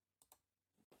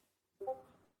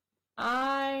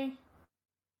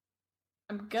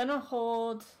 I'm gonna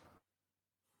hold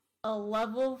a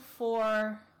level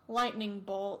 4 lightning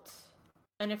bolt,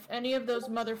 and if any of those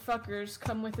motherfuckers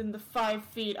come within the 5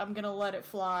 feet, I'm gonna let it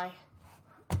fly.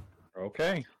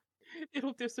 Okay.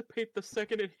 It'll dissipate the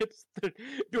second it hits the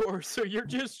door, so you're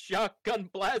just shotgun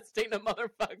blasting a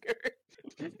motherfucker.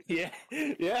 Yeah,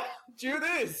 Jude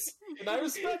is, and I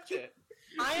respect it.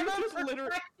 I am a just literally-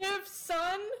 protective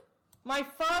son. My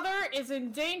father is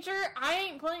in danger. I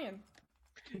ain't playing.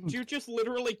 You just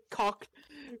literally cocked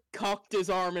his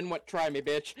arm and went, "Try me,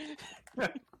 bitch." I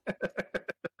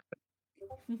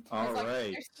was like,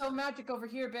 Alright. there's still magic over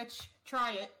here, bitch.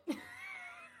 Try it.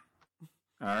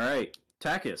 Alright.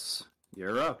 Takis,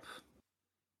 you're up.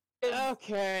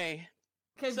 Okay.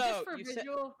 Because So, just for you said-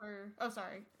 visual for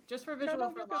just for visual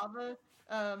no, for you're good.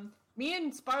 lava, me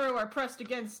and Spyro are pressed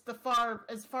against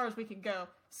as far as we can go.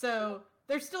 So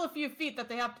there's still a few feet that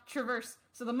they have to traverse.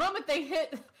 So the moment they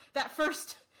hit that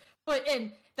first foot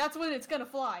in, that's when it's gonna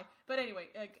fly. But anyway,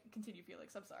 continue,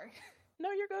 Felix. I'm sorry.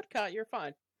 No, you're good, Kat. You're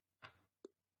fine.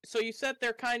 So you said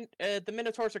the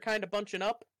Minotaurs are kind of bunching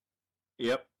up?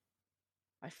 Yep.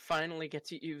 I finally get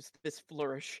to use this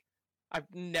flourish.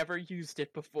 I've never used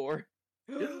it before.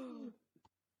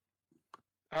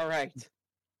 Alright.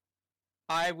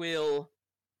 I will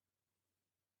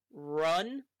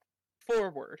run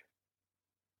forward.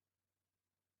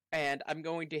 And I'm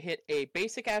going to hit a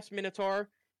basic ass Minotaur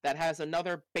that has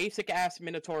another basic ass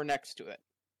Minotaur next to it.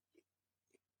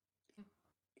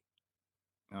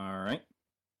 Alright.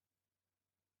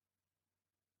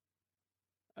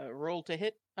 Roll to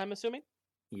hit, I'm assuming?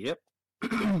 Yep.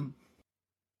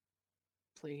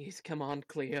 Please, come on,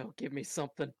 Cleo, give me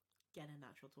something. Get a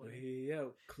natural 20.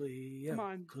 Cleo. Come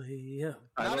on. Cleo.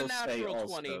 I Not a will say natural also-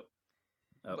 20.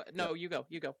 Oh, But, no, you go.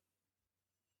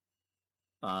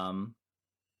 No,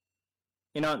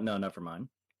 never mind.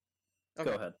 Okay.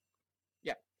 Go ahead.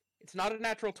 It's not a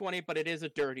natural 20, but it is a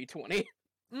dirty 20.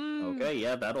 Okay,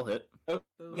 yeah, that'll hit.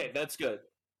 Okay, that's good.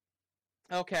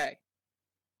 Okay.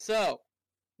 So,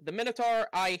 the Minotaur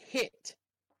I hit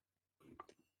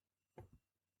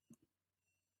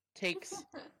takes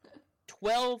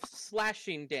 12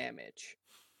 slashing damage.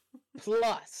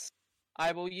 Plus,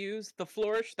 I will use the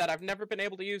flourish that I've never been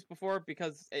able to use before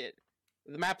because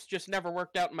the map's just never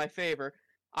worked out in my favor.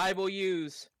 I will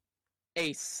use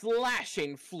a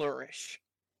slashing flourish.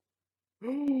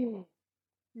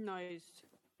 Nice.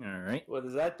 Alright. What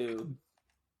does that do?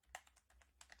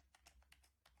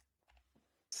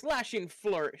 Slashing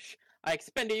flourish. I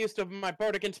expend a use of my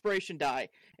bardic inspiration die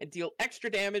and deal extra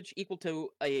damage equal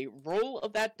to a roll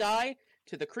of that die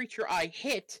to the creature I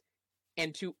hit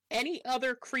and to any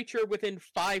other creature within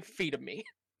 5 feet of me.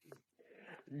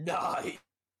 Nice.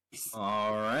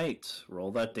 Alright.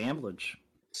 Roll that damage.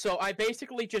 So I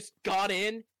basically just got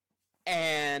in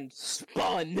and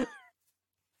spun.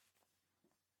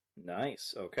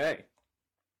 Nice. Okay.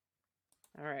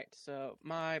 Alright, so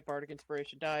my bardic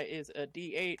inspiration die is a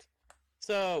d8.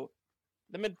 So,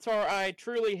 the Minotaur I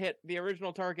truly hit, the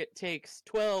original target takes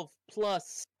 12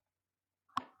 plus...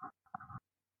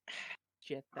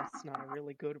 Shit, that's not a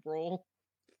really good roll.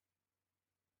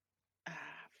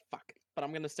 Fuck. But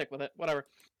I'm gonna stick with it. Whatever.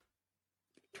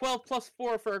 12 plus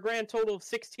 4 for a grand total of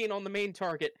 16 on the main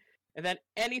target. And then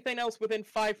anything else within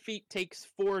 5 feet takes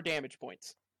 4 damage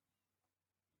points.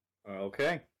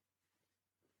 Okay.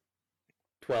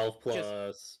 12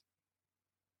 plus...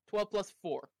 12 plus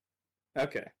 4.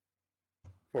 Okay.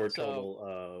 For a So- total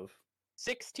of...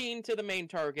 16 to the main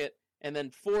target, and then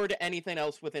 4 to anything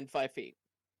else within 5 feet.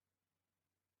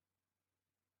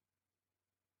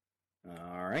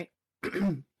 Alright.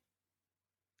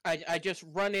 I just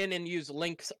run in and use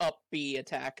Link's up B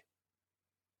attack.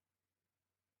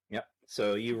 Yep.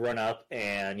 So you run up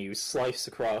and you slice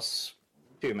across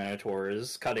 2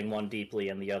 Minotaurs, cutting one deeply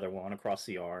and the other one across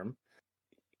the arm.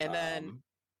 And then,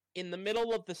 in the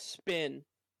middle of the spin,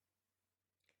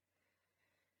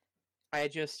 I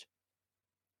just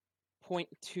point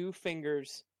 2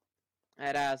 fingers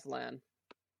at Aslan.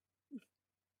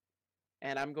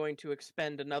 And I'm going to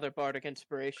expend another Bardic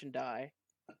Inspiration die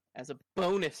as a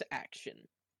bonus action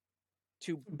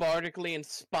to bardically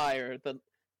inspire the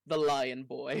lion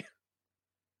boy.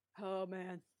 Oh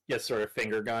man. Just sort of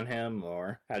finger gun him,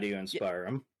 or how do you inspire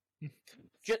him?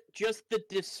 Just the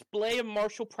display of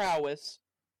martial prowess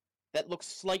that looks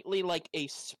slightly like a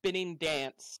spinning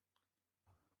dance,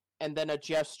 and then a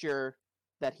gesture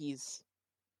that he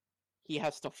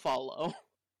has to follow.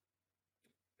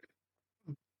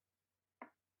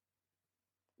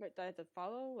 Wait, do I have to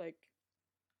follow? Like,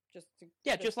 just to...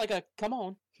 Yeah, just like a come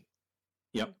on.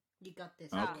 Yep. You got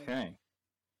this. Okay.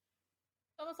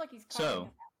 Almost like he's So- carving a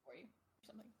path for you or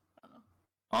something. I don't know.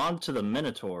 On to the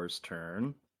Minotaur's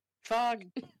turn. Fog.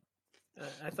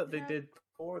 I thought they did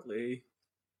poorly.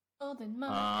 Oh, then my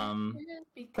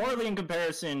Poorly in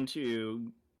comparison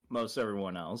to most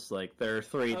everyone else. Like, there are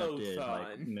 3 that Oh, did,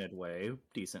 like, fine. midway,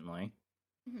 decently.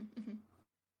 Mm-hmm,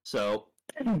 So,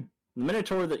 the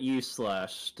Minotaur that you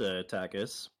slashed,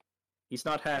 Takis, he's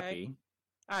not happy.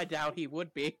 I doubt he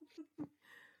would be.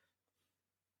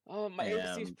 Oh, my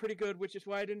AC is And- pretty good, which is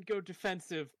why I didn't go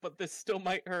defensive, but this still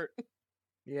might hurt.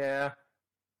 Yeah.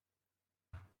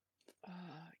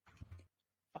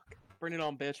 Fuck. Bring it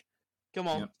on, bitch. Come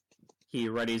on. Yep. He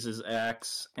readies his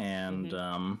axe and,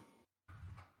 Mm-hmm.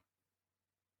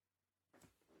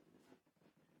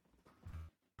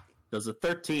 Does a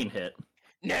 13 hit.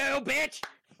 No, bitch!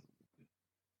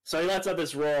 So he lets out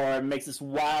this roar and makes this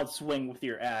wild swing with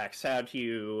your axe. How do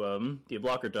you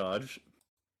block or dodge?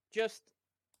 Just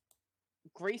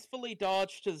gracefully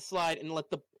dodge to the side and let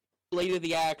the blade of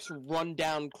the axe run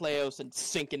down Kleos and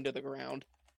sink into the ground.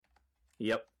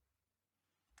 Yep.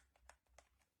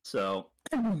 So,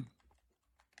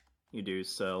 you do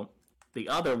so. The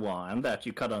other one that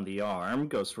you cut on the arm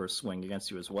goes for a swing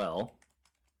against you as well.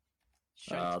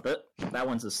 That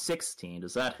one's a 16.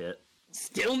 Does that hit?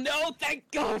 Still no, thank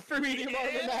God for medium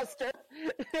armor master.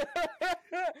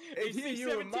 AC,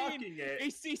 you were mocking it.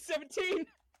 AC 17.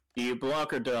 Do you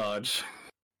block or dodge?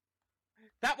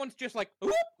 That one's just like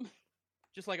whoop,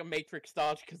 just like a Matrix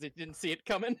dodge because it didn't see it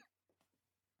coming.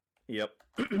 Yep.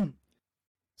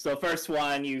 So first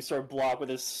one, you sort of block with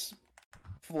this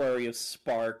flurry of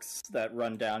sparks that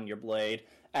run down your blade.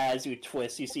 As you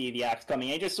twist, you see the axe coming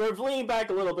in, just sort of leaning back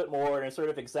a little bit more, and it's sort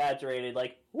of exaggerated,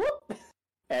 like, whoop!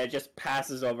 And it just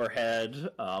passes overhead,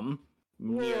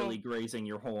 nearly grazing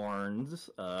your horns.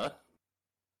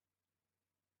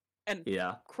 And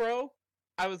Yeah. Crow,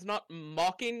 I was not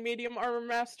mocking Medium Armor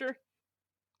Master.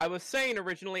 I was saying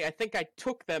originally I think I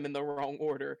took them in the wrong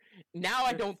order. Now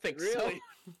I don't think Really?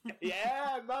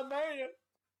 Yeah, my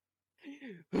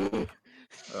man.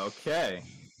 Okay.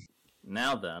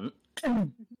 Now then,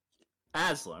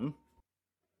 Aslan,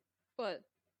 What?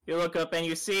 you look up and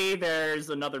you see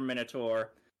there's another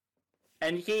Minotaur,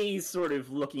 and he's sort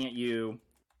of looking at you,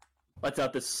 lets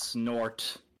out this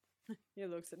snort, He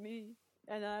looks at me,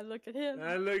 and I look at him.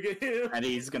 I look at him. and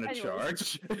he's gonna Anyways.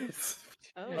 charge.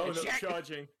 Oh. Oh no,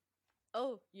 charging.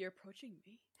 Oh, you're approaching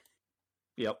me.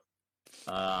 Yep.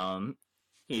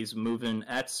 He's moving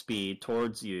at speed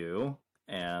towards you,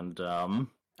 and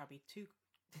That'd be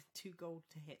two gold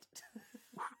to hit.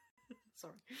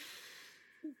 Sorry.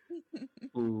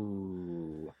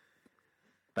 ooh,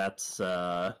 that's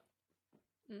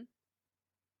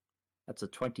that's a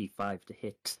 25 to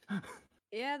hit.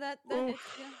 Yeah, that hits,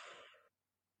 yeah.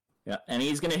 Yeah, and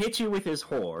he's gonna hit you with his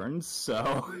horns,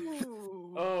 so Ooh.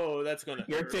 Oh, that's gonna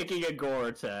you're hurt. taking a gore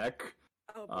attack.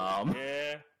 Oh, boy.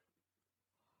 Yeah.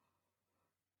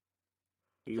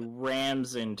 He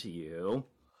rams into you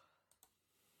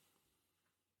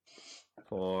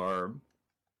for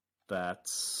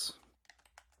that's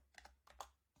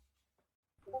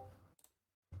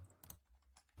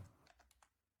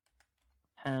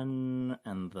 10,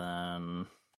 and then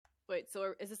Wait,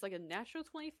 so is this like a natural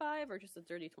 25 or just a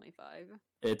dirty 25?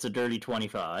 it's a dirty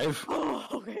 25. Oh,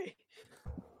 okay.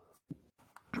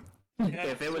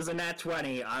 If it was a nat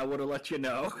 20, I would have let you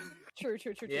know. True.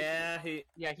 Yeah, he.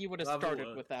 Yeah, he would have Level started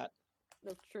up. with that.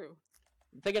 That's true.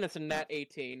 I'm thinking it's a nat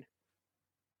 18.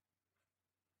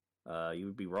 You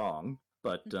would be wrong,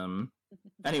 but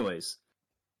anyways.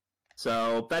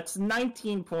 So that's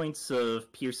 19 points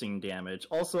of piercing damage.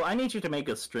 Also, I need you to make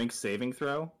a strength saving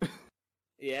throw.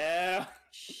 Yeah.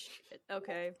 Shit.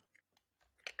 Okay.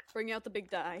 Bring out the big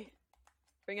die.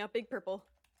 Bring out big purple.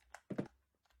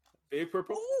 Big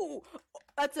purple. Ooh!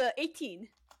 That's a 18.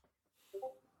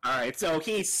 Alright, so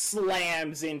he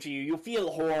slams into you. You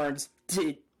feel horns.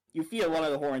 You feel one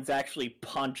of the horns actually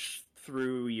punch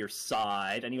through your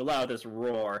side, and you allow this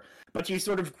roar. But you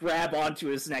sort of grab onto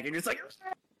his neck, and you're just like,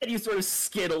 and you sort of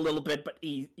skid a little bit, but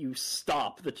you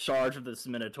stop the charge of this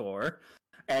Minotaur.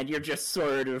 And you're just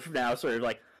sort of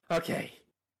like, okay.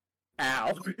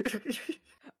 Ow.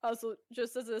 Also,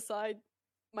 just as an aside,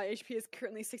 my HP is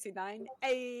currently 69.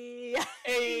 Hey!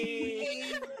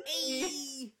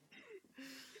 Hey!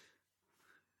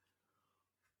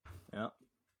 Yep.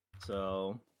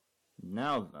 So,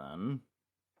 now then,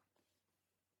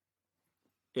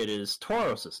 it is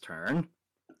Tauros' turn.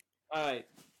 Alright.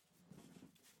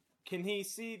 Can he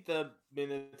see the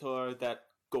Minotaur that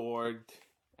gored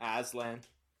Aslan?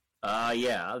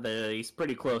 Yeah, he's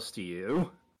pretty close to you.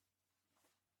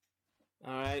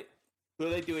 Alright. Will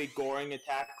they do a goring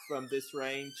attack from this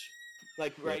range?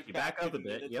 Like Yeah, right you back back up to a the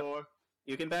bit, yep. Minotaur?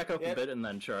 You can back up a Yep. bit and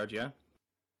then charge, yeah?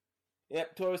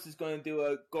 Yep, Taurus is going to do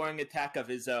a goring attack of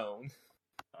his own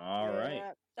Alright.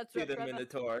 Yeah, that's to right, the brother.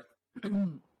 Minotaur.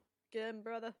 Get him,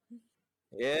 brother.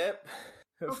 Yep.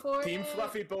 Go for Team it.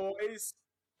 Fluffy Boys.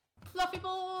 Fluffy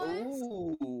boys.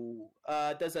 Ooh.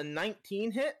 Does a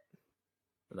 19 hit?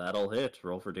 That'll hit.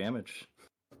 Roll for damage.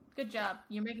 Good job.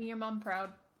 You're making your mom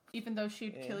proud, even though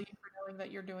she'd Yeah. kill you for knowing that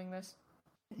you're doing this.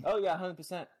 Oh yeah,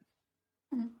 100%.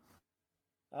 Mhm.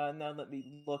 Now let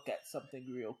me look at something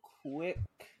real quick.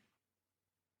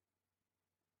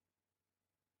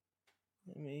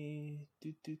 Let me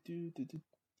do.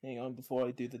 Hang on before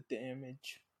I do the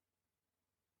damage.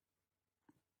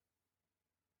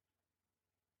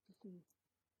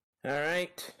 All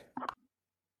right.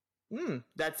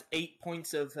 That's 8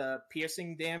 points of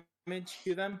piercing damage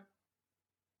to them.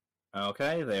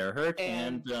 Okay, they are hurt,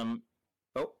 And- and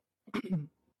oh.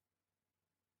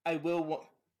 I will.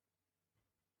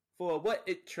 For what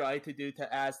it tried to do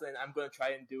to Aslan, I'm going to try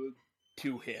and do it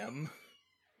to him.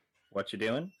 What you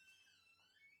doing?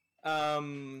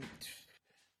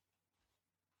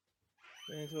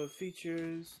 Mental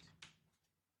features.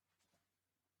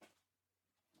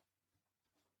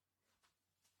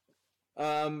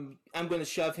 I'm going to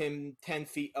shove him 10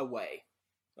 feet away.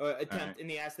 Or attempt, Alright. and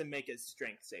he has to make a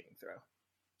strength saving throw.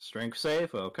 Strength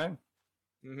save, okay.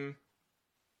 Mm-hmm.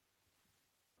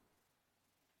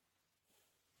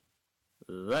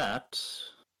 That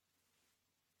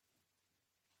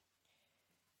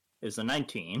is a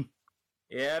 19.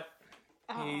 Yep.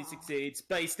 He succeeds,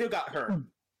 but he still got hurt.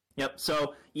 Yep,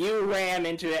 so you ran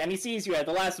into it, and he sees you at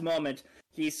the last moment.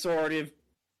 He sort of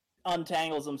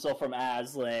untangles himself from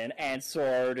Aslan and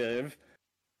sort of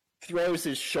throws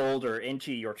his shoulder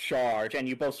into your charge, and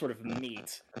you both sort of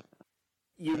meet.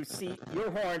 You see, your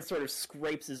horn sort of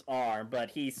scrapes his arm, but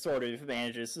he sort of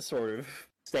manages to sort of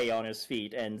stay on his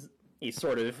feet, and he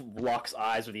sort of locks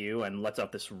eyes with you and lets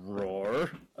out this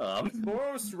roar.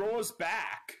 Tauros roars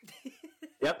back.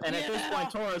 Yep, and at this point,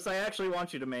 Tauros, I actually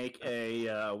want you to make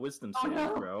a wisdom saving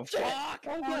throw. Fuck!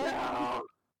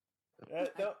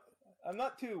 No, I'm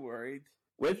not too worried.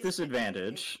 With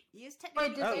disadvantage. He is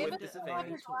Wait, technically does with Ava have disadvantage.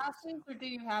 your glasses, or do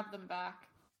you have them back?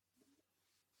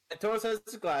 Tauros has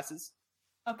his glasses,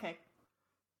 Okay.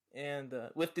 and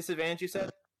with disadvantage, you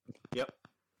said? Yep.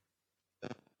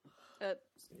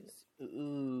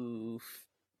 Oof.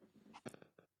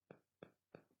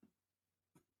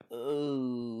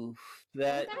 Oof.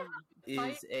 That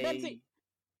is a...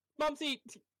 Mumsy,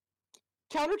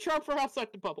 counter charm for House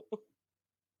Sector Bubble.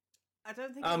 I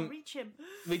don't think I can reach him.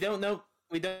 We don't know.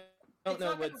 We don't It's know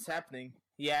not gonna- what's happening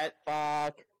yet.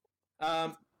 Fuck.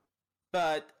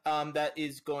 But that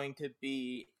is going to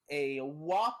be a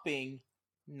whopping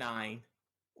 9.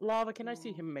 Lava, can I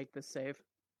see him make this save?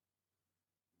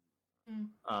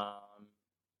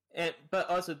 But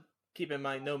also keep in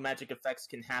mind, no magic effects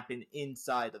can happen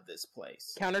inside of this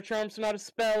place. Counter charm's not a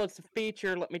spell, it's a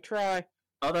feature. Let me try.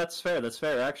 Oh, that's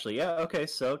fair, actually. Yeah, okay,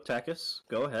 so, Takis,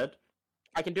 go ahead.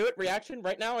 I can do it. Reaction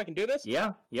right now. I can do this.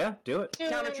 Yeah, do it.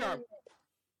 Counter charm.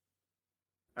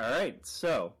 Alright,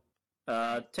 so,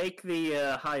 take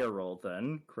the higher roll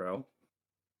then, Crow.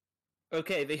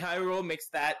 Okay, the high roll makes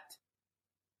that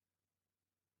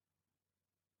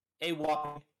a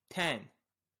whopping 10.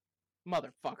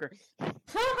 Motherfucker.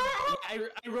 I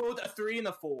rolled a 3 and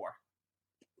a 4.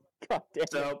 God damn.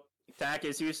 So,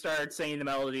 Takis, you start singing the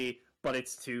melody, but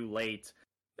it's too late.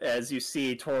 As you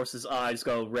see Tauros' eyes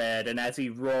go red, and as he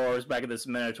roars back at this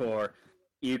Minotaur,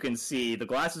 you can see the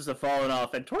glasses have fallen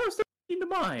off, and Tauros doesn't seem to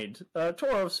mind.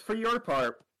 Tauros, for your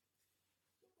part,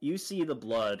 you see the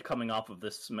blood coming off of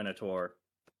this Minotaur,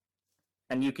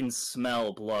 and you can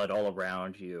smell blood all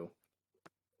around you.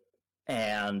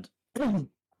 And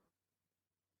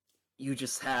you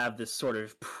just have this sort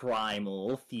of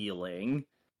primal feeling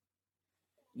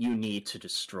you need to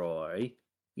destroy.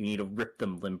 You need to rip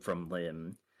them limb from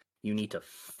limb. You need to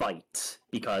fight,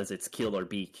 because it's kill or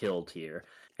be killed here.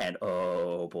 And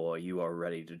oh boy, you are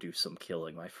ready to do some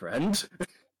killing, my friend.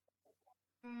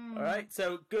 Alright,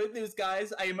 so good news,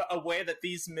 guys. I am aware that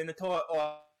these Minotaur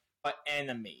are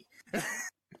enemy. Or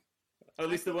at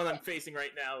least the one I'm facing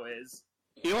right now is.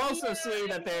 You also see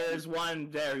that there's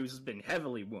one there who's been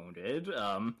heavily wounded.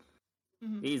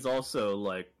 He's also,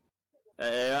 like...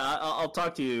 I'll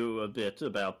talk to you a bit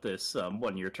about this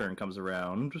when your turn comes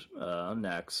around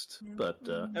next, but...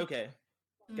 Okay.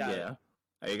 Got it.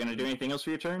 Are you gonna do anything else for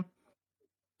your turn?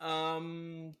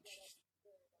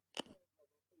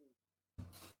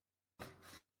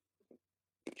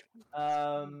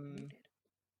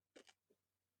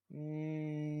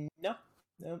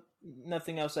 No,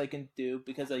 nothing else I can do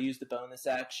because I used the bonus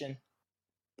action.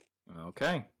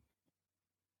 Okay.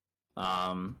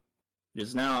 It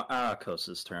is now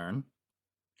Arakos' turn.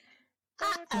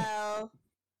 Uh-oh.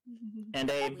 And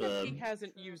Ava... He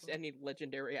hasn't used any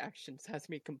legendary actions, has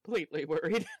me completely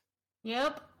worried.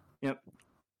 Yep.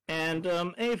 And,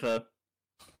 Ava,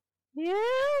 Yeah?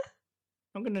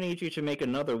 I'm gonna need you to make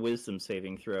another wisdom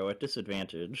saving throw at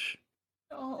disadvantage.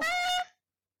 Oh.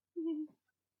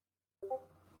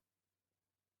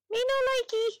 Me no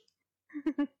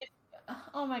likey.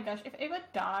 Oh my gosh, if Ava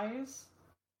dies,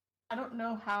 I don't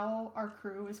know how our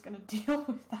crew is gonna deal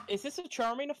with that. Is this a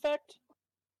charming effect?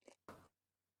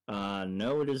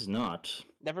 No, it is not.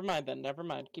 Never mind then, never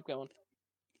mind. Keep going.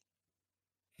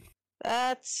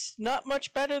 That's not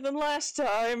much better than last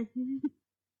time.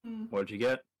 What'd you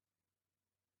get?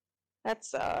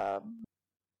 That's a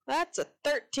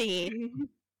 13.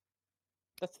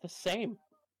 That's the same.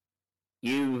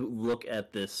 You look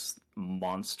at this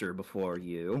monster before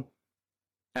you,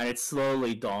 and it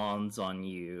slowly dawns on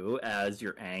you as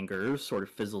your anger sort of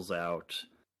fizzles out.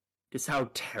 Just how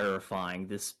terrifying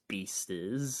this beast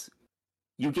is.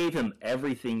 You gave him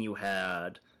everything you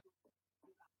had,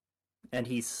 and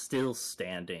he's still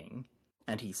standing,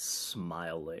 and he's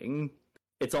smiling.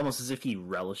 It's almost as if he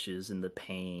relishes in the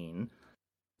pain,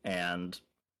 and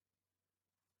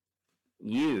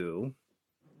you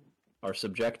are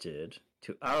subjected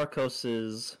to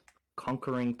Arakos'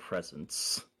 conquering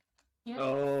presence. Yeah.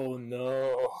 Oh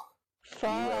no. You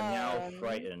are now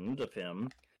frightened of him,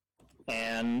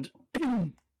 and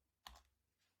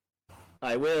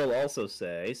I will also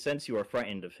say, since you are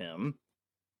frightened of him,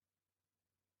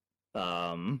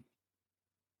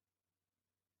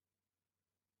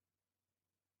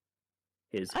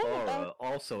 his aura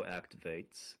also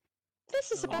activates.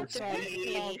 This is about to sorry.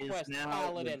 be. Is now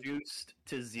Paladin. reduced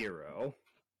to 0.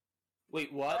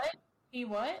 Wait, what? He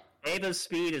what? Ava's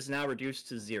speed is now reduced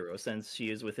to 0 since she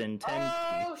is within 10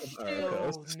 Oh, feet of shoot.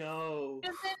 Arcos. No.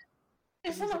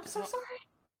 Isn't I'm so sorry.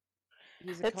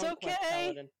 He's a It's conquest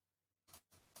okay.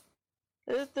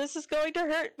 paladin. This is going to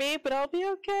hurt me, but I'll be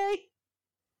okay.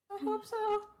 I hope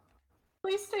so.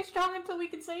 Please stay strong until we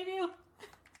can save you.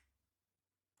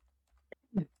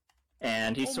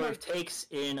 And he Oh sort my- of takes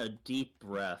in a deep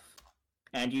breath,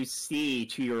 and you see,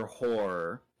 to your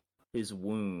horror, his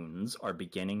wounds are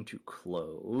beginning to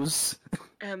close.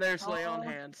 And there's lay on Oh.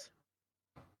 hands.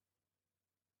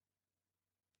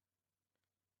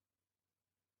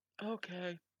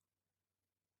 Okay.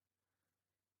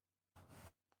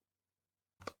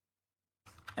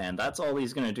 And that's all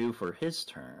he's gonna do for his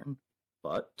turn.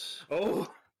 But Oh.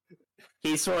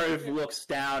 he sort of looks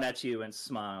down at you and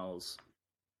smiles.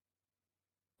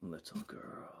 Little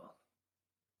girl,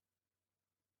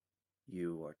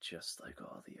 you are just like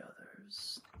all the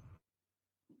others.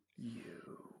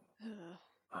 You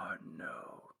are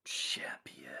no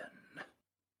champion.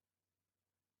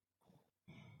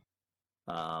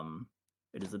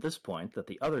 It is at this point that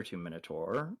the other two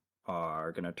Minotaur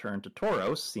are gonna turn to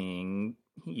Tauros, seeing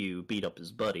you beat up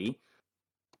his buddy.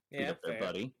 Beat up their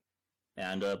buddy.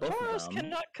 And both Tauros of them...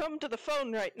 cannot come to the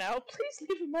phone right now. Please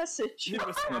leave a message.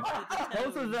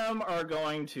 Both of them are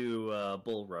going to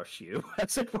bull rush you,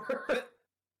 as it were.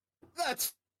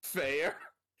 That's fair.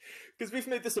 Because we've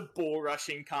made this a bull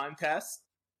rushing contest.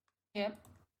 Yep.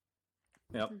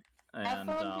 Yep. Have And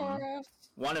fun, Tauros.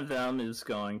 one of them is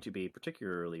going to be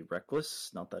particularly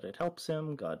reckless. Not that it helps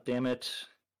him, god damn it.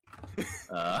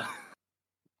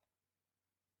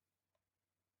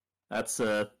 That's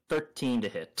a 13 to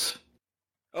hit.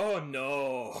 Oh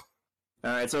no.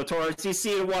 Alright, so Taurus, you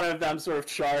see one of them sort of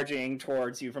charging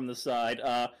towards you from the side.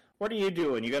 What are you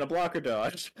doing? You gonna block or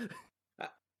dodge? I'm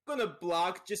gonna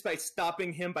block just by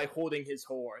stopping him by holding his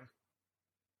horn.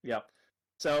 Yep.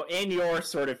 So in your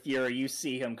sort of fury, you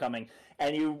see him coming,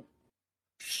 and you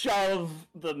shove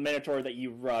the Minotaur that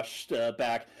you rushed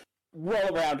back,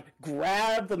 roll around,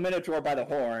 grab the Minotaur by the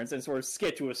horns, and sort of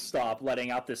skid to a stop,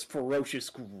 letting out this ferocious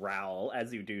growl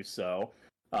as you do so.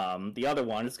 The other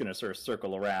one is going to sort of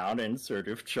circle around and sort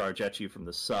of charge at you from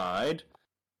the side.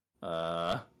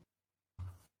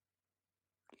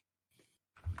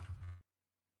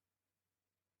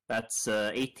 That's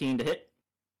 18 to hit.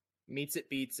 Meets it,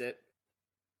 beats it.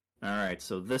 Alright,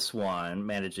 so this one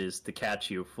manages to catch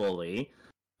you fully.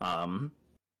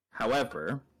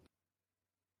 However,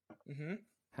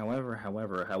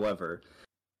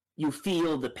 you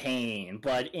feel the pain,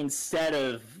 but instead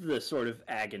of the sort of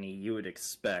agony you would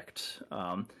expect,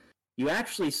 you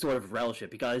actually sort of relish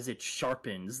it because it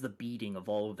sharpens the beating of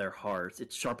all of their hearts,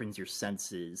 it sharpens your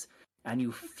senses, and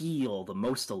you feel the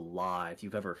most alive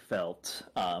you've ever felt.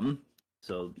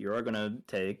 So you are gonna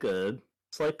take a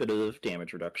slight bit of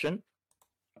damage reduction.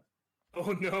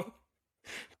 Oh no.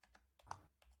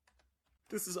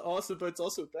 This is awesome, but it's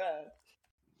also bad.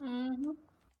 Mm-hmm.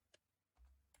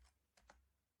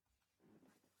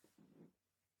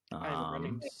 I'm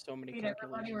running so many Wait, calculations.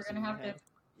 everybody, we're gonna in my have to head.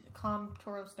 calm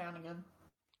Tauros down again.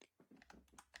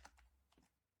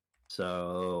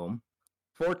 So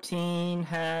 14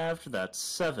 halved, that's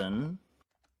 7.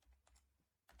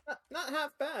 Not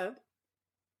half bad.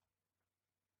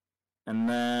 And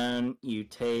then you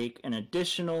take an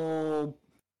additional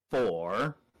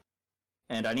 4.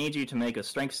 And I need you to make a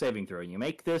strength saving throw. You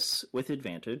make this with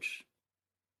advantage.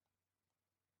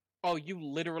 Oh, you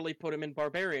literally put him in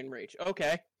barbarian rage.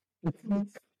 Okay. Mhm.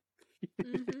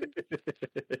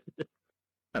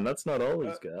 And that's not all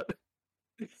he's got.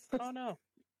 Oh no.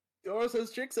 Doros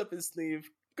has tricks up his sleeve.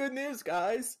 Good news,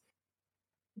 guys.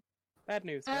 Bad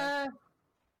news. guys.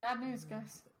 Bad news,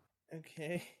 guys.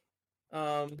 Okay.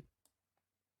 Ooh.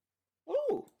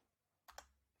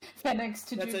 Phoenix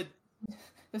to That's do.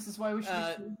 This is why we should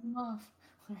have killed him off.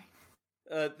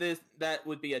 that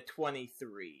would be a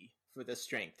 23 for the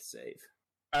strength save.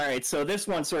 Alright, so this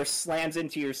one sort of slams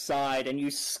into your side, and you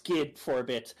skid for a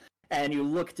bit, and you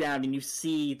look down, and you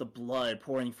see the blood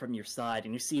pouring from your side,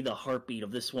 and you see the heartbeat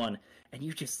of this one, and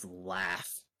you just laugh.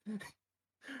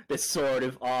 This sort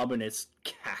of ominous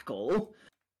cackle,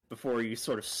 before you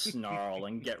sort of snarl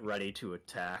and get ready to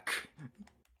attack.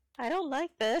 I don't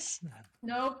like this.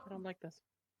 Nope. I don't like this.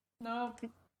 Nope.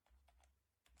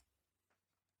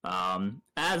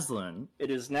 Aslan,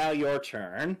 it is now your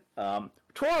turn.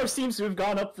 Toro seems to have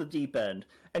gone up the deep end,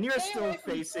 and you're Stay still away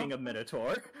from facing Toro. a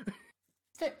Minotaur.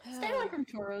 Stay away from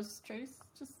Tauros, Trace.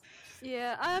 Just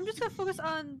Yeah, I'm just gonna focus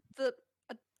on the.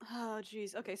 Oh,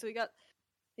 jeez. Okay, so we got.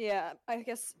 Yeah, I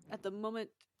guess at the moment,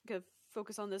 gonna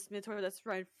focus on this Minotaur that's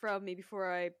right in front of me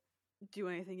before I do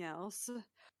anything else.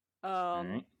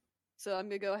 Alright. So I'm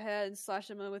gonna go ahead and slash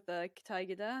him with a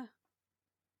Kitaigida.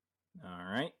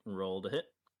 Alright, roll to hit.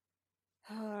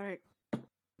 Alright.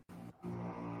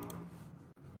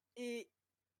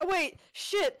 Oh, wait!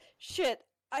 Shit!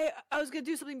 I was gonna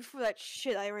do something before that.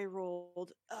 Shit, I already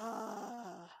rolled.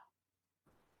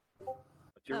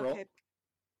 What's your roll? Okay.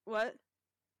 What?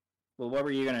 Well, what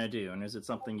were you gonna do? And is it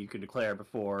something you could declare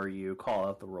before you call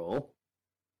out the roll?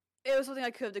 It was something I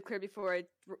could have declared before I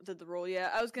did the roll. Yeah,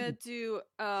 I was gonna do.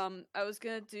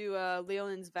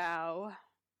 Leon's vow.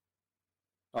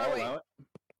 I'll wait. allow it.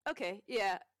 Okay.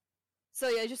 Yeah. So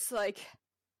yeah, just like.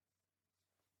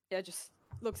 Yeah, just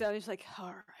looks at me. Just like, all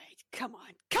right, come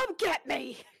on, come get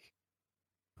me.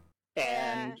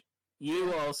 And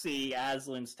you all see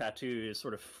Aslan's tattoo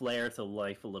sort of flare to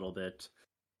life a little bit.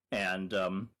 And,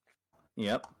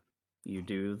 yep, you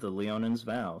do the Leonin's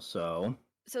vow, so...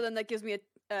 So then that gives me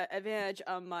a advantage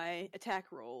on my attack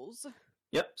rolls.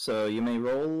 Yep, so you may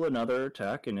roll another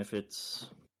attack, and if it's...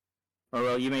 Or,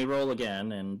 well, you may roll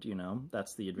again, and, you know,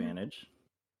 that's the advantage.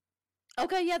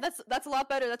 Okay, yeah, that's a lot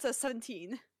better. That's a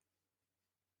 17.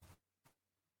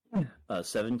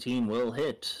 17 will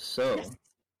hit, so... Yes.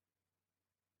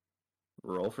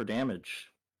 Roll for damage.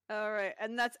 Alright,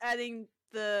 and that's adding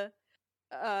the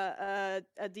a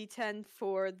d10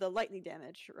 for the lightning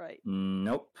damage, right?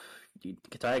 Nope.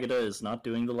 Kataigata is not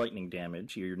doing the lightning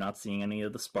damage. You're not seeing any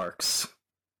of the sparks.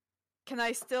 Can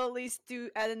I still at least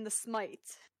add in the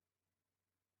smite?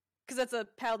 Because that's a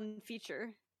paladin feature,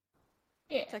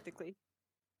 yeah. technically.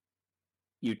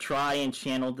 You try and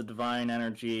channel the divine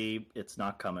energy, it's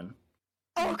not coming.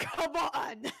 Oh, come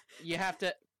on! You have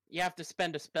to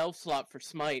spend a spell slot for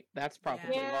smite. That's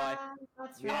probably Yeah, why.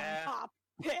 that's right. Yeah. Ah,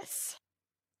 piss!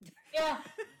 Yeah,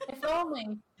 if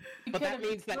only. You But that could've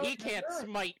means that he rolled the can't dirt.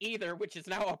 smite either, which is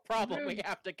now a problem we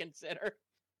have to consider.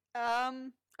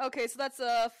 Okay, so that's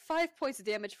 5 points of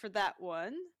damage for that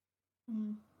one.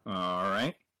 Mm.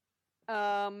 Alright.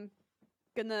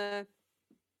 Gonna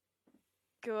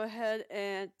go ahead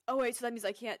and oh wait, so that means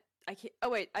I can't oh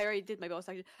wait, I already did my bonus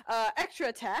action. Extra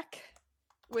attack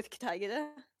with Kitaigata.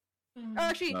 Mm. Oh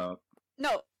actually no.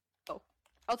 Oh.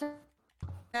 I'll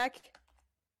attack.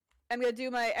 I'm gonna do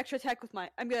my extra attack with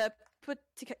I'm gonna put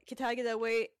Kitaigata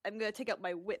away. I'm gonna take out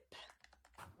my whip.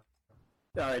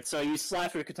 Alright, so you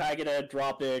slash with Kataigata,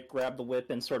 drop it, grab the whip,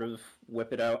 and sort of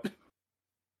whip it out.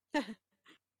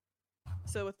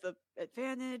 So with the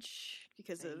advantage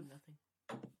because Saying of nothing.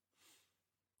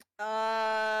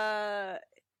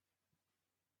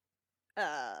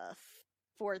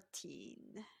 14.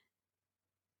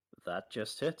 That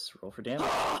just hits. Roll for damage.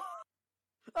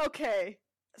 Okay.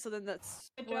 So then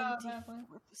that's Good job, 1d4 Evelyn.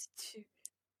 plus 2.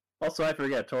 Also, I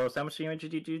forget, Tauros, how much damage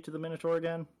did you do to the Minotaur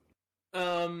again?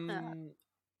 I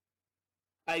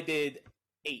did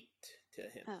 8 to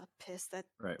him. Oh, piss. That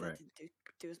Right. didn't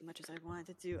do as much as I wanted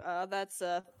to do. That's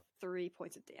 3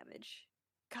 points of damage.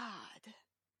 God.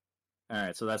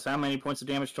 Alright, so that's how many points of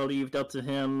damage total you've dealt to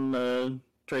him,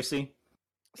 Tracy?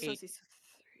 So 8. let's see, so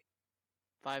 3.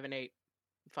 5 and 8.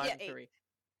 5 Yeah, and 8. 3.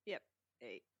 Yep,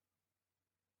 8.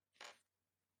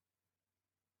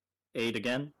 8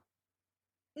 again?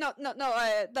 No.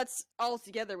 That's all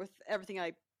together with everything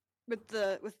with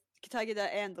Kitaigata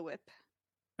and the whip.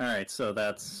 Alright, so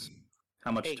that's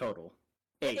how much 8. total?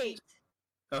 8.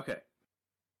 Okay.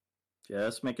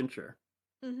 Just making sure.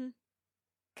 Mm-hmm.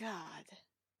 God.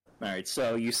 Alright,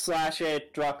 so you slash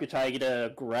it, drop your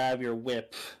Kitaigata, grab your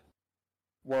whip,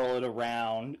 whirl it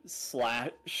around,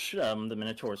 slash the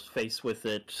Minotaur's face with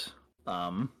it.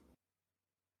 Yep.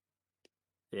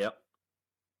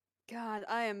 God,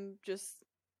 I am just.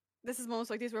 This is moments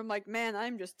like these where I'm like, man,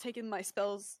 I'm just taking my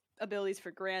spells abilities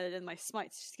for granted and my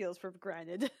smite skills for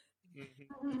granted.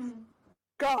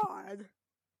 God.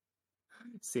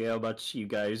 See how much you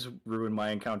guys ruin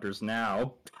my encounters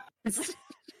now. Lava,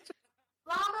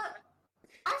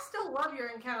 I still love your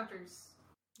encounters.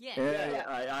 Yeah. Yeah,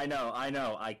 I know,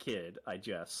 I kid, I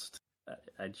jest.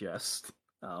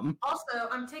 Also,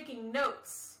 I'm taking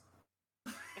notes.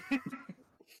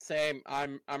 Same.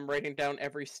 I'm writing down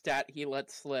every stat he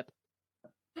lets slip.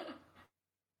 So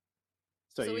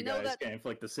So you we know guys that- can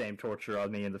inflict the same torture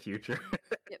on me in the future.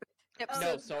 Yep.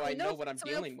 No, so I we know what I'm so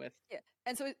we know dealing with. Yeah,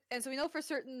 and so we know for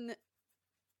certain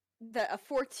that a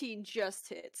 14 just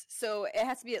hits. So it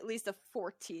has to be at least a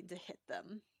 14 to hit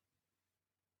them.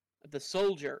 The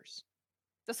soldiers.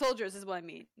 The soldiers is what I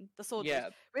mean. The soldiers. Yeah.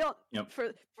 We don't. Yep. For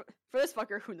this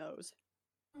fucker, who knows?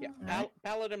 Yeah, Alright.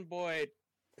 Paladin boy,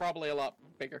 probably a lot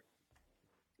bigger.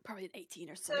 Probably an 18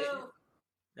 or so. So,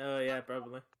 Oh yeah,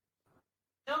 probably.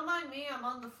 don't mind me, I'm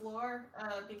on the floor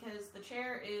because the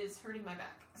chair is hurting my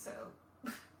back. So,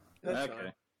 That's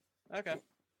Okay. Okay.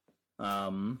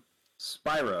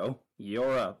 Spyro,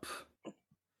 you're up.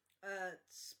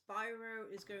 Spyro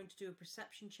is going to do a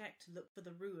perception check to look for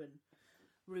the rune.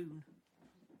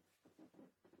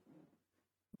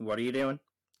 What are you doing?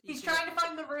 He's trying to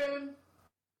find the rune.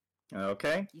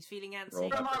 Okay. He's feeling antsy. Roll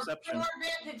From that our perception.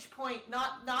 vantage point,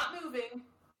 not moving.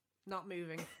 Not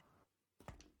moving.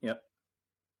 Yep.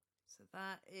 So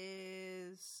that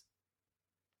is.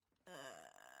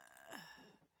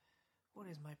 What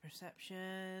is my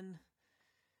perception?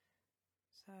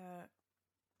 So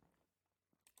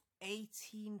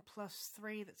 18 plus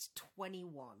 3, that's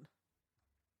 21.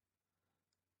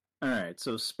 Alright,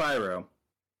 so Spyro.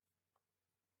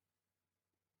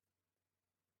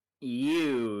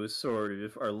 You sort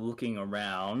of are looking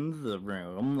around the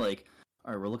room, like,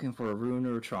 alright, we're looking for a rune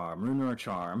or a charm.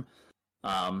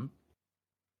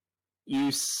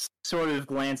 You sort of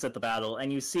glance at the battle,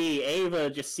 and you see Ava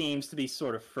just seems to be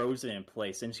sort of frozen in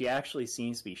place, and she actually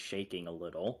seems to be shaking a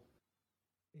little.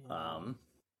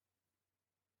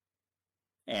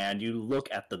 And you look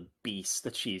at the beast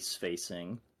that she's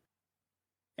facing,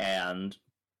 and,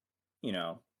 you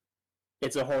know,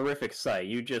 it's a horrific sight.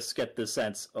 You just get the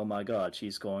sense, oh my god,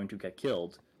 she's going to get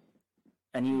killed.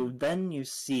 And you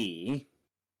see,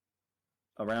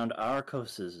 around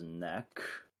Arcos's neck,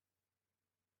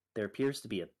 there appears to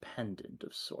be a pendant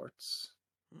of sorts.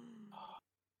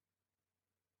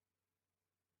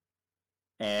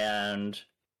 And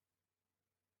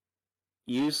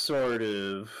you sort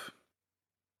of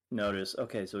notice,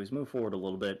 okay, so he's moved forward a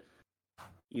little bit.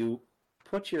 You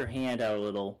put your hand out a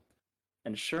little,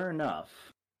 and sure enough,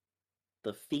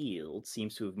 the field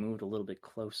seems to have moved a little bit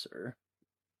closer.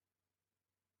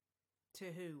 To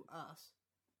who? Us.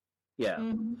 Yeah.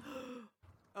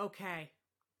 Okay.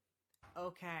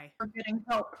 We're getting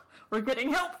help. We're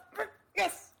getting help.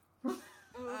 Yes.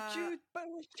 Jude!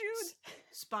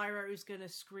 Spyro's gonna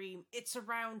scream, it's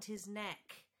around his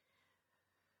neck.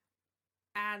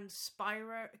 And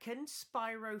can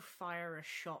Spyro fire a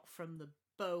shot from the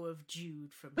bow of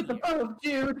Jude from here? Oh,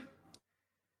 dude.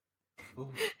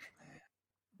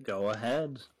 Go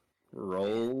ahead.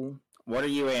 Roll. What are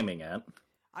you aiming at?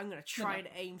 I'm gonna try and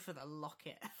aim for the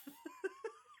locket.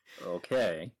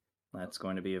 Okay. That's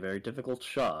going to be a very difficult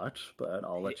shot, but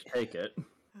I'll let you take it.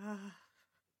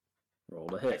 Roll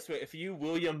to I hit. swear, if you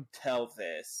William tell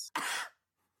this,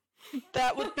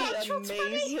 That would be Natural 20!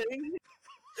 amazing.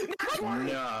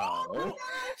 No.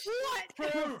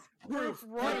 proof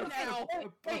right now.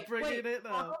 I'm bringing it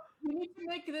up. We need to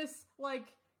make this like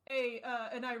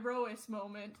an Irois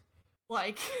moment.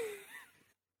 Like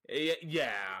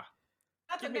Yeah.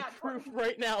 that's Give a me nat proof 20.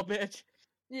 right now, bitch.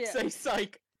 Yeah. Say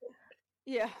psych.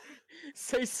 Yeah.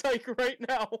 Say psych right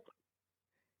now.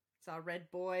 It's our red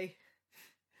boy.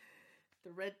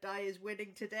 The red die is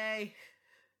winning today.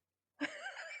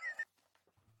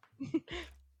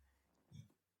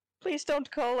 Please don't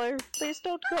call her. Please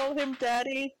don't call him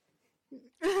daddy.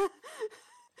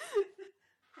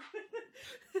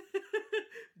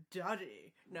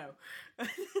 Daddy. No.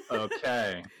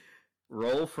 Okay.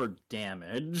 Roll for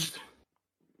damage.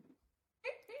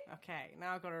 Okay,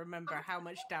 now I've got to remember how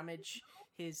much damage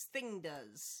his thing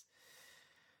does.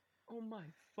 Oh my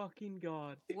fucking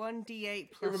god. 1d8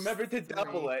 plus Remember to 3.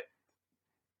 double it.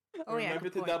 Oh yeah, Remember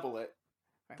good to point. double it.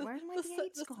 Right, The, where's my the,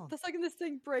 d8s the, gone? the second this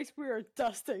thing breaks, we are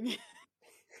dusting.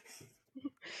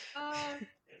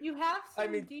 You have some I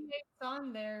mean- D8s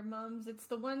on there, Mums. It's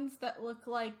the ones that look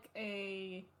like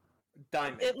a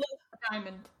Diamond. It looks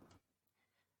diamond.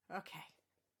 Okay.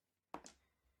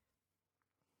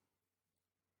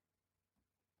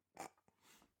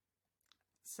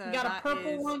 So You got a that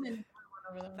purple is- one and a blue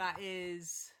one over there. That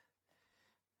is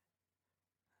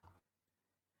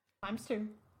Times 2.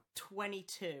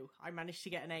 22. I managed to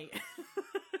get an 8.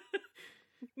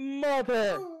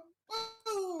 mother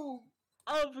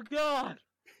of god.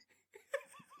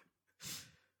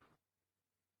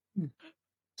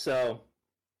 So,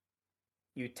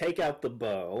 you take out the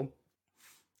bow,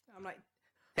 I'm like,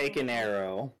 take an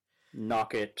arrow,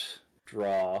 knock it,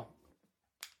 draw.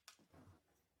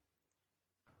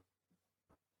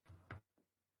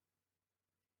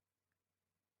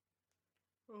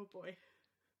 oh boy.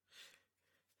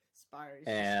 Spyro is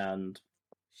And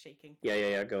just shaking.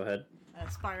 yeah, go ahead.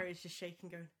 Spyro is just shaking,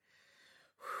 going.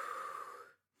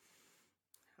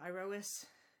 Irois.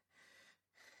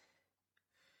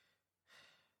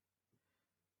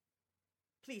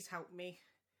 please help me.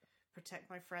 Protect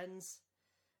my friends.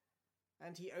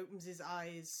 And he opens his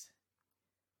eyes.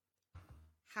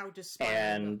 How does Spyro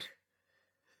And look?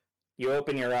 you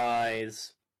open your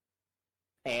eyes,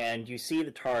 and you see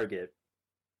the target.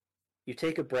 You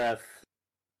take a breath,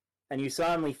 and you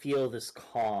suddenly feel this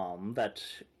calm that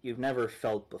you've never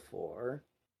felt before.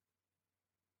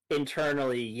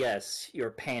 Internally, yes,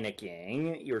 you're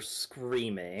panicking, you're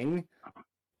screaming,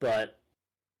 but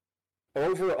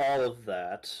over all of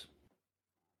that,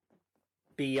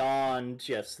 beyond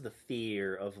just the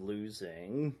fear of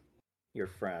losing your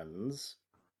friends,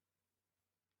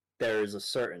 there's a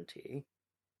certainty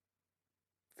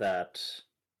that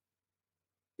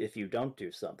if you don't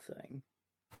do something,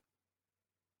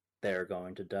 they're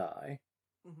going to die.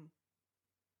 Mhm.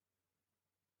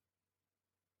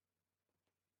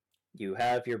 You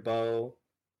have your bow,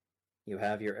 you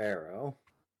have your arrow,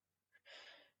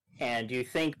 and you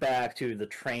think back to the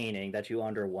training that you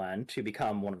underwent to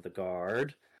become one of the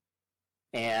guard,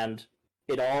 and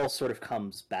it all sort of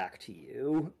comes back to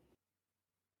you,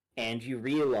 and you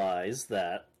realize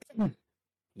that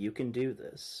you can do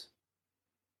this.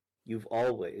 You've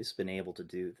always been able to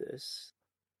do this.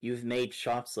 You've made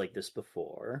shots like this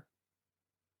before.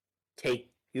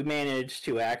 You managed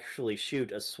to actually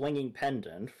shoot a swinging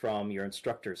pendant from your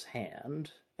instructor's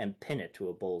hand and pin it to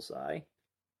a bullseye.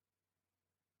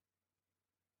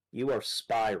 You are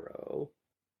Spyro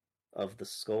of the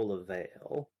Skola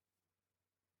Vale.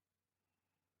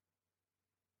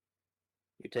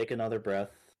 You take another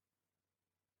breath,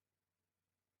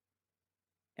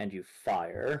 and you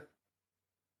fire.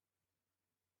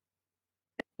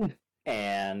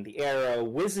 And the arrow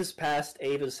whizzes past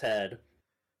Ava's head,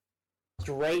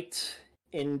 straight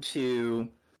into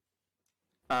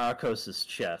Arcos'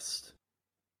 chest,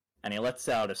 and he lets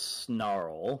out a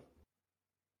snarl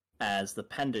as the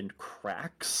pendant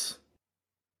cracks,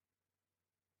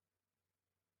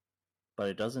 but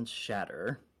it doesn't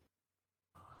shatter.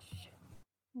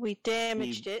 We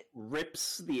damaged it.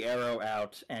 Rips the arrow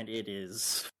out, and it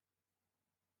is...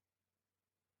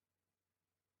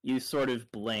 You sort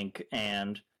of blink,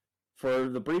 and for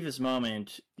the briefest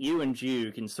moment, you and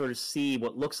Jude can sort of see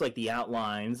what looks like the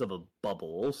outlines of a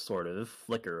bubble sort of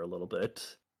flicker a little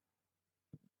bit.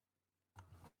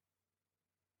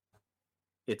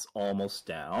 It's almost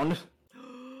down.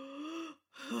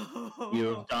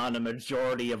 You've done a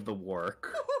majority of the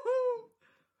work.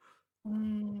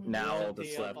 Now all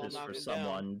that's left is for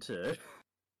someone to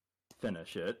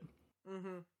finish it.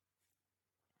 Mm-hmm.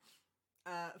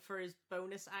 For his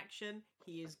bonus action,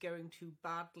 he is going to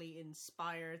badly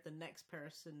inspire the next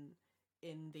person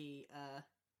in the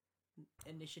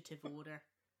initiative order.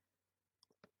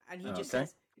 And he just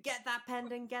says, get that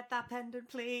pendant,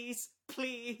 please.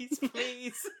 Please,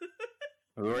 please.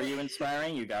 Who are you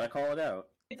inspiring? You gotta call it out.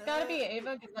 It's gotta be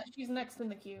Ava, because she's next in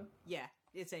the queue. Yeah,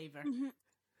 it's Ava.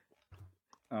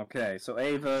 Okay, so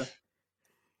Ava,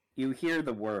 you hear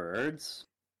the words.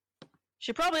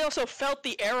 She probably also felt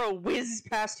the arrow whiz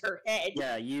past her head.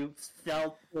 Yeah, you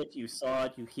felt it, you saw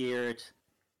it, you hear it,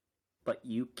 but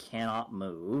you cannot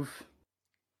move.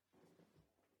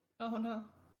 Oh no.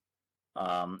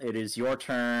 It is your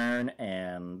turn,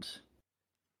 and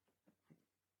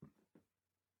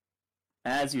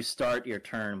as you start your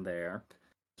turn there,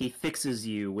 he fixes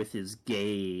you with his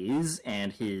gaze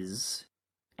and his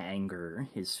anger,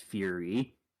 his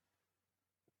fury,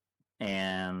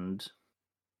 and...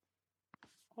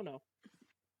 Oh no.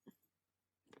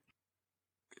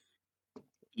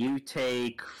 You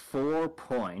take 4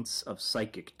 points of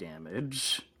psychic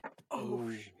damage.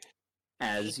 Oh,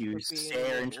 as you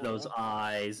stare into those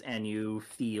eyes and you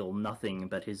feel nothing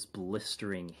but his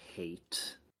blistering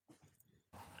hate.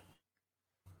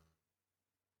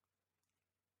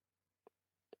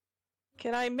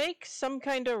 Can I make some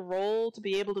kind of roll to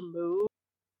be able to move?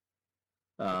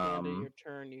 At the end of your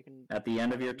turn, you can. At the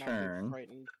end of your not be turn,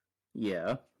 frightened.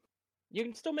 yeah. You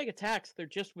can still make attacks. They're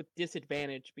just with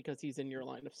disadvantage because he's in your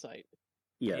line of sight.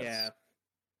 Yes. Yeah.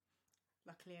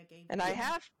 Luckily, I gave. And I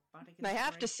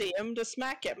have to see him to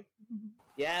smack him.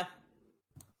 Yeah.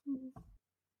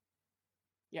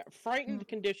 Yeah, frightened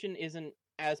condition isn't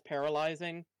as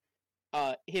paralyzing.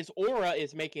 His aura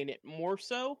is making it more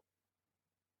so,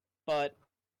 but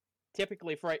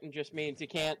typically frightened just means you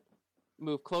can't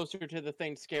move closer to the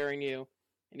thing scaring you,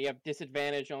 and you have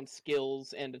disadvantage on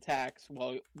skills and attacks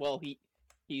while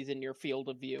he's in your field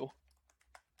of view.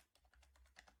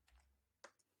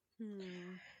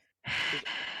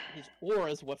 His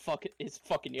aura is what is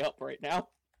fucking you up right now.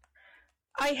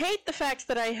 I hate the fact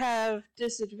that I have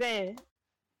disadvantage.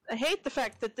 I hate the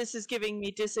fact that this is giving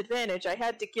me disadvantage. I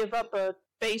had to give up a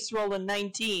base roll of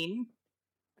 19.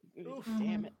 Oof,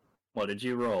 damn it. What did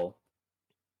you roll?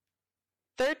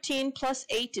 13 plus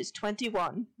 8 is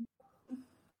 21.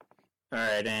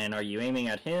 Alright, and are you aiming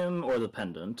at him or the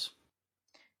pendant?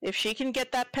 If she can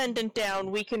get that pendant down,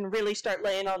 we can really start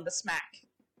laying on the smack.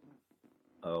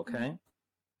 Okay.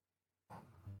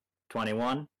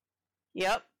 21?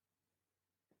 Yep.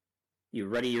 You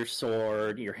ready your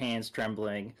sword, your hands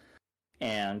trembling,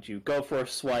 and you go for a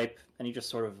swipe, and he just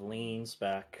sort of leans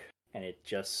back, and it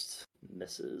just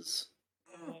misses.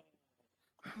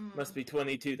 Must be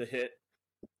 22 to hit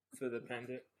for the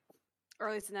pendant. Or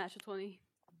at least a natural 20.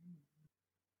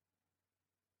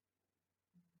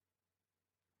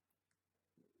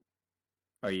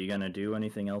 Are you gonna do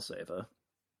anything else, Ava?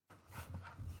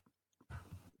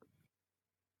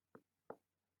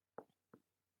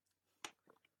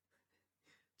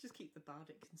 Just keep the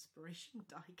bardic inspiration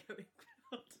die going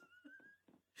out.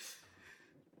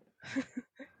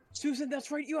 Susan,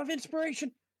 that's right, you have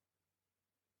inspiration!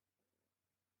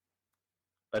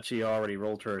 But she already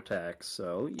rolled her attack,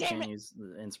 so you Damn can it. use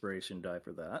the inspiration die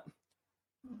for that.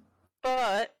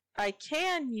 But I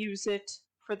can use it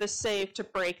for the save to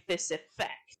break this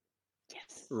effect.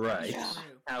 Yes. Right. Yeah.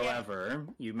 However,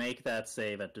 you make that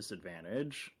save at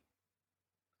disadvantage.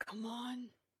 Come on.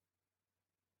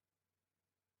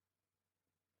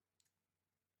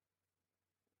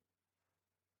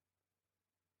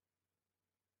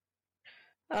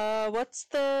 What's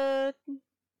the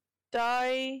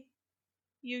die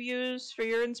you use for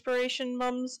your inspiration,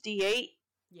 Mums? D8?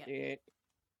 Yeah. Yeah.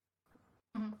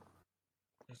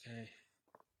 Okay.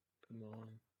 Come on.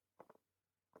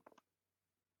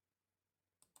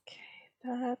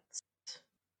 That's...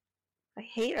 I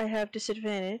hate I have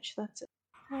disadvantage. That's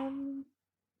 10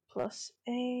 plus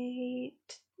 8...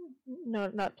 No,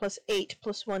 not plus 8,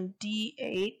 plus 1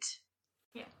 D8.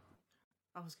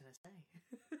 I was gonna say.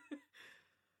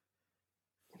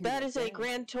 That is a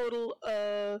grand total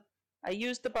I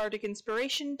used the Bardic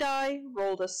Inspiration die,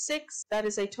 rolled a 6. That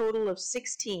is a total of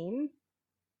 16.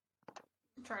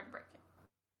 Try to break it.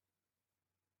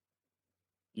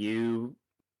 You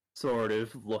sort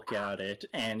of look at it,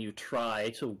 and you try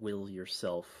to will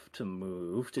yourself to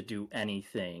move, to do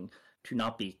anything, to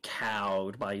not be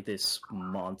cowed by this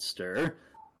monster.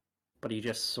 But he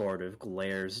just sort of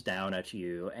glares down at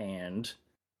you, and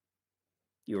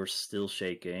you're still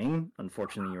shaking.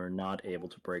 Unfortunately, you're not able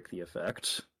to break the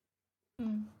effect.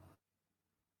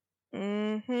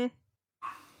 Mm-hmm.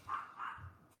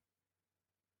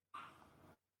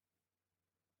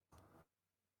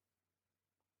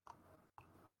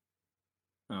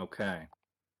 Okay.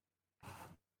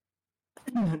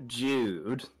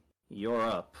 Jude, you're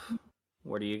up.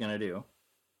 What are you gonna do?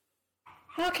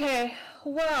 Okay,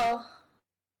 well,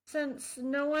 since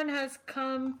no one has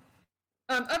come,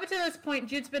 up until this point,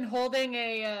 Jude's been holding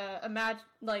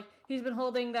he's been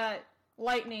holding that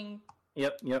lightning.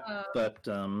 Yep, but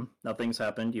nothing's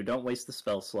happened. You don't waste the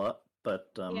spell slot,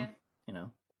 but Yeah. you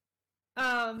know.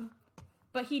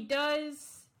 But he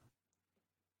does.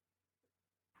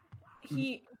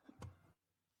 He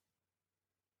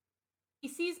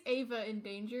sees Ava in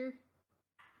danger,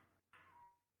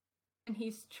 and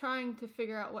he's trying to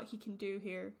figure out what he can do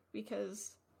here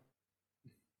because.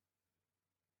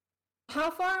 How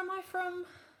far am I from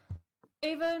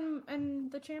Ava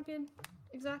and the champion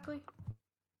exactly?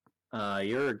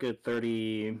 You're a good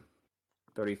 30,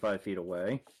 35 feet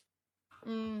away.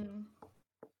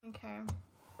 Okay.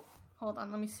 Hold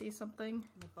on, let me see something.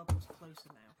 The bubble's closer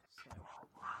now, so.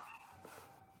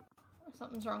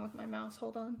 Something's wrong with my mouse.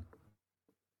 Hold on.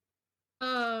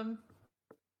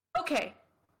 Okay.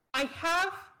 I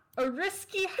have a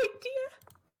risky idea.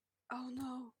 Oh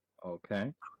no.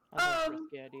 Okay. I love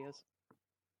risky ideas.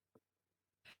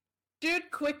 Dude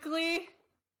quickly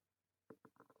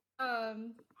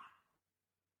to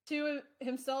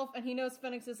himself, and he knows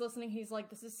Phoenix is listening. He's like,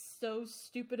 this is so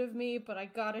stupid of me, but I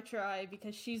gotta try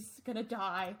because she's gonna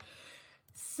die.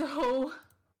 So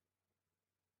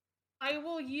I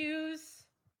will use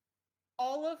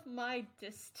all of my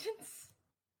distance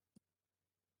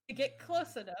to get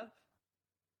close enough.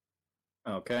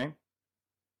 Okay.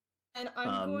 And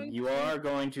I'm going you are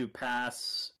going to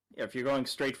pass. If you're going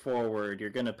straight forward, you're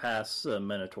going to pass a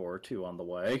Minotaur or two on the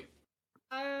way.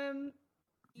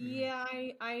 Yeah,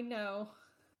 I know.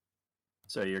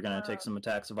 So you're going to take some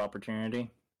attacks of opportunity?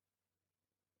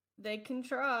 They can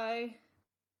try.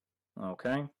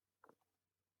 Okay.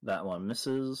 That one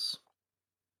misses.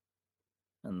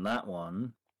 And that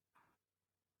one...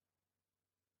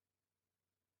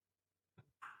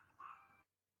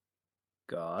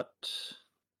 got...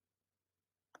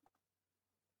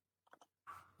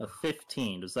 a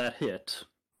 15. Does that hit?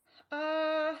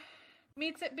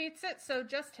 Meets it, beats it, so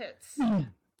just hits.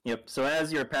 Yep, so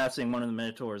as you're passing one of the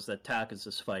Minotaurs that Takas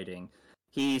is fighting,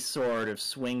 he sort of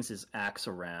swings his axe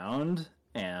around,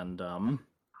 and,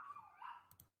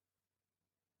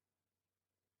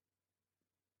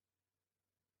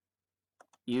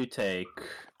 you take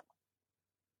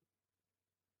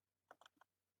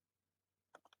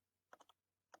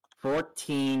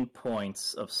 14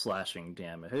 points of slashing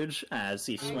damage as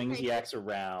he swings the axe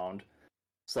around,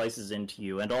 slices into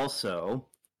you, and also,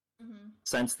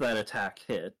 since that attack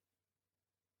hit,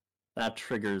 that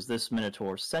triggers this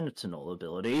Minotaur Sentinel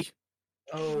ability.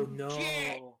 Oh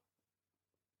no.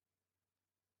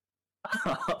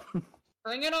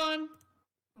 Bring it on.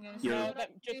 No,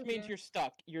 that just means you're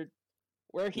stuck. You're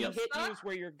where he hit you is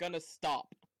where you're gonna stop.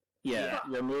 Yeah,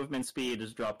 your movement speed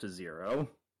is dropped to 0.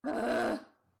 God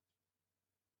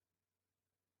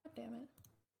damn it.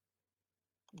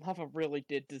 Lava really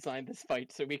did design this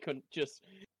fight so we couldn't just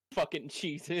fucking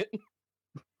cheese it.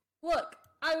 Look,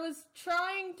 I was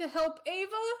trying to help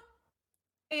Ava,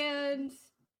 and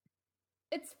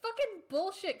it's fucking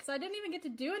bullshit because I didn't even get to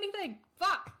do anything.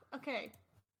 Fuck. Okay.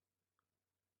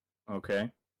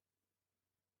 Okay.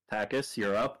 Takas,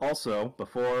 you're up. Also,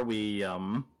 before we,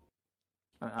 I'm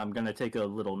gonna take a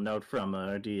little note from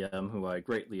a DM who I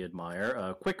greatly admire.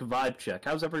 A quick vibe check.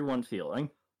 How's everyone feeling?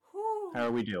 How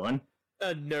are we doing?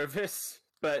 Nervous,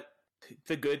 but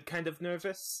the good kind of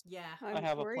nervous. Yeah. I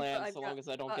have a plan so long as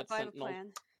I don't get Sentinel.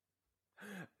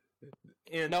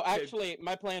 And No, actually,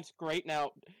 my plan's great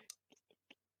now.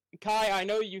 Kai, I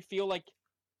know you feel like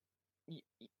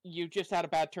you just had a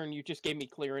bad turn. You just gave me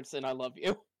clearance, and I love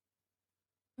you.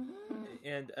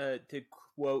 And to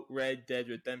quote Red Dead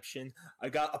Redemption, I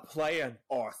got a plan,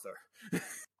 Arthur.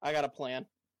 I got a plan.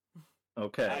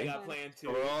 Okay. I got a plan too.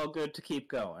 So we're all good to keep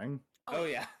going. Oh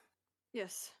yeah.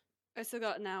 Yes. I still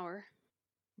got an hour.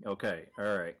 Okay,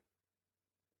 alright.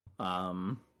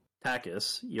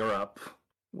 Takas, you're up.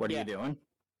 What are you doing?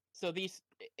 So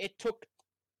it took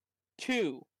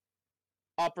 2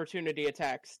 opportunity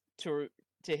attacks to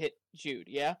hit Jude,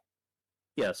 yeah?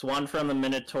 Yes, one from the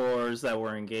Minotaurs that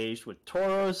were engaged with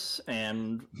Tauros,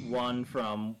 and one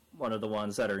from one of the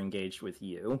ones that are engaged with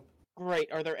you.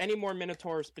 Great. Are there any more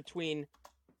Minotaurs between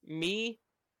me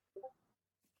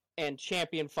and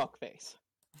Champion Fuckface?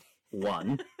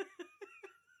 One.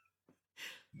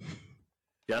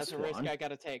 That's a risk I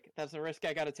gotta take. That's a risk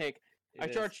I gotta take. I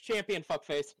charge Champion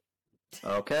Fuckface.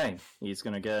 Okay, he's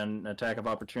gonna get an attack of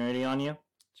opportunity on you.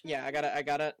 Yeah, I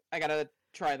gotta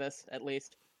try this at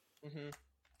least.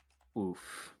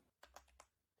 Oof.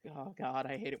 Oh god,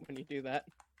 I hate it when you do that.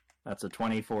 That's a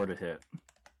 24 to hit.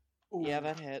 Yeah,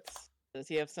 that hits. Does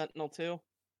he have Sentinel too?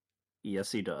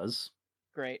 Yes, he does.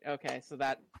 Great. Okay, so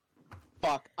that.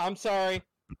 Fuck. I'm sorry.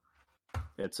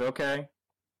 It's okay.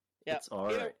 Yeah. It's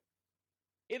alright.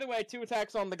 Either way, 2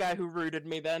 attacks on the guy who rooted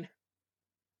me then.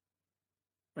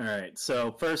 Alright,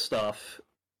 so first off,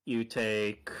 you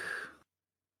take...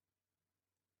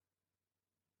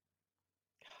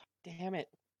 Damn it.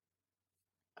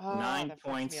 9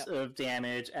 points of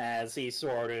damage as he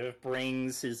sort of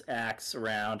brings his axe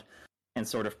around and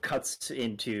sort of cuts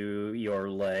into your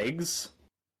legs.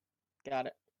 Got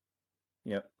it.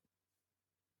 Yep.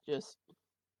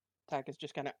 Takas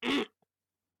just kind of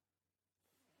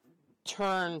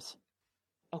turns.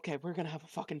 Okay, we're gonna have a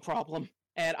fucking problem.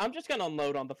 And I'm just gonna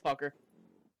unload on the fucker.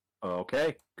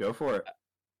 Okay, go for it.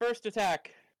 First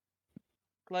attack.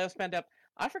 Cleo spend up.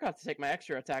 I forgot to take my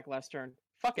extra attack last turn.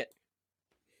 Fuck it.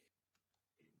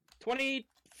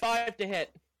 25 to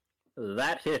hit.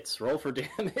 That hits. Roll for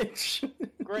damage.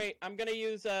 Great. I'm gonna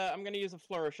use a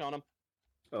flourish on him.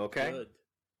 Okay. Good.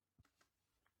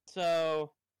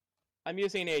 So I'm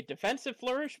using a defensive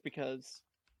flourish because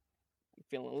I'm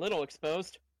feeling a little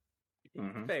exposed.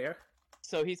 Fair.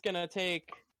 So he's gonna take.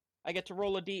 I get to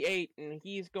roll a d8, and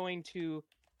he's going to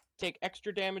take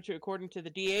extra damage according to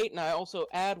the d8, and I also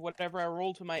add whatever I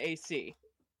roll to my AC.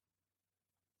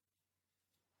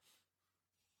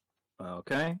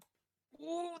 Okay.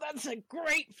 Ooh, that's a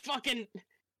great fucking...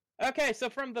 Okay, so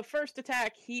from the first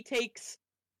attack, he takes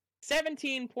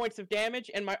 17 points of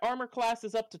damage, and my armor class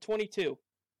is up to 22.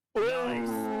 Nice.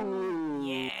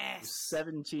 Yes.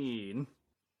 17.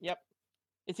 Yep.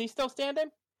 Is he still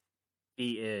standing?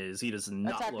 He is. He does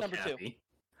not Attack look number 2. happy.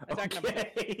 Attack number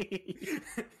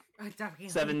 2.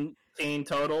 17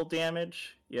 total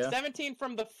damage? Yeah. 17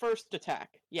 from the first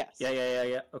attack. Yes.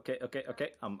 Yeah. Okay.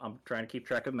 I'm trying to keep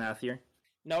track of math here.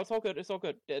 No, it's all good. It's all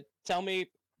good. Tell me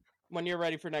when you're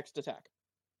ready for next attack.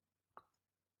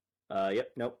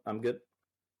 Yep. Nope. I'm good.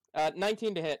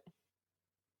 19 to hit.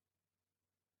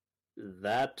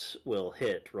 That will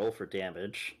hit. Roll for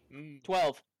damage.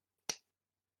 12.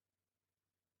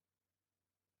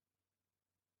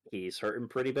 He's hurting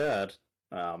pretty bad.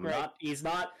 Right.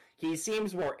 He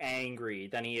seems more angry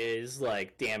than he is,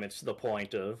 like, damaged to the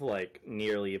point of, like,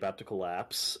 nearly about to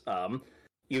collapse.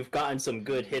 You've gotten some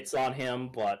good hits on him,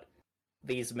 but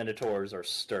these Minotaurs are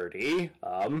sturdy.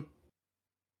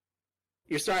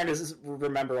 You're starting to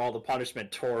remember all the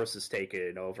punishment Taurus has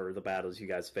taken over the battles you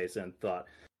guys face and thought,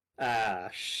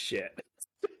 shit.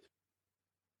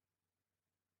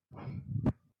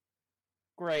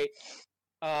 Great.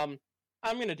 I'm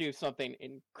gonna do something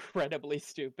incredibly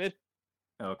stupid.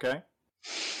 Okay.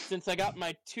 Since I got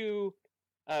my 2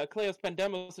 Cleos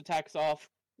Pandemos attacks off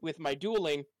with my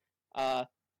dueling,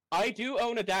 I do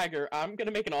own a dagger. I'm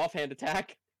gonna make an offhand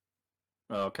attack.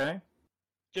 Okay.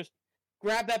 Just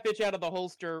grab that bitch out of the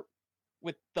holster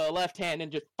with the left hand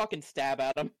and just fucking stab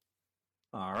at him.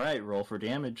 Alright, roll for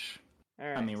damage.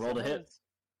 Alright. roll to hit.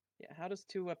 How does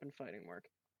 2-weapon fighting work?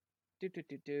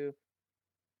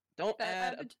 Don't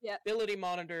add ability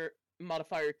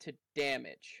modifier to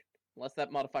damage, unless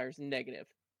that modifier is negative.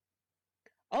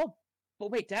 Oh,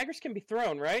 but wait, daggers can be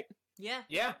thrown, right? Yeah.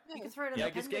 Yeah. You can throw it in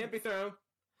Daggers the can't be thrown.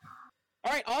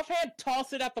 Alright, offhand,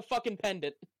 toss it at the fucking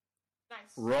pendant. Nice.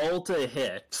 Roll to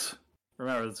hit.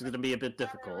 Remember, this is going to be a bit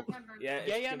difficult. Yeah,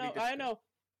 I know.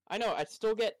 I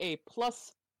still get a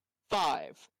 +5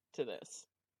 to this.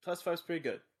 +5's pretty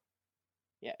good.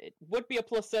 Yeah, it would be a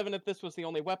 +7 if this was the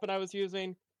only weapon I was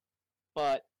using,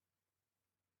 but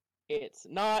it's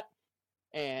not,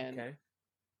 and... Okay.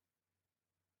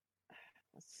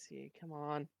 Let's see, come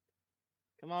on.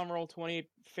 Come on, roll 20.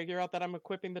 Figure out that I'm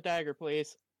equipping the dagger,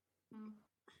 please.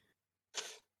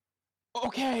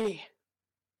 Okay.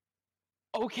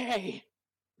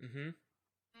 Mm-hmm.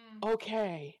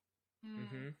 Okay.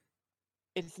 Mm-hmm.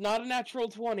 It's not a natural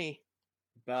 20.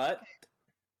 But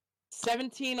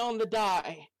 17 on the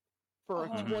die for a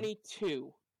Mhm.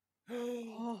 22.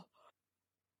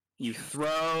 You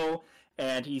throw,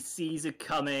 and he sees it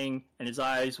coming, and his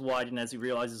eyes widen as he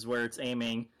realizes where it's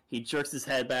aiming. He jerks his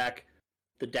head back.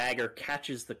 The dagger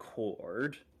catches the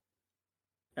cord,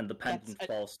 and the pendant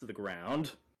falls to the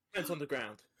ground. it's on the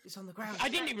ground. It's on the ground. I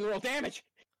didn't even roll damage!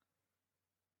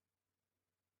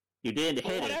 You didn't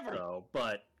hit Whatever. it, though,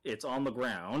 but it's on the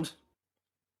ground.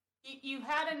 You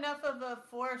had enough of a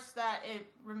force that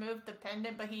it removed the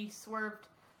pendant, but he swerved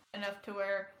enough to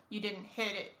where you didn't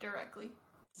hit it directly.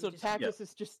 So Tactus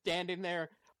is just standing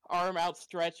there, arm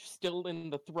outstretched, still in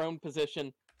the throne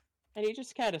position, and he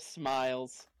just kind of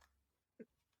smiles.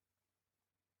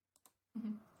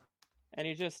 Mhm. And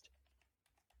he just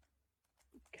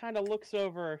kind of looks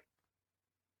over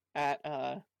at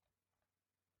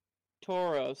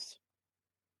Tauros.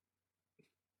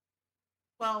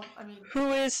 Well, I mean,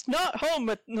 Who is not home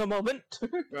at the moment.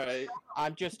 Right.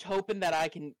 I'm just hoping that I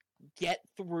can get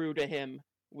through to him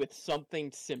with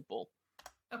something simple.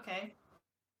 okay.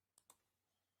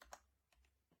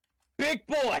 Big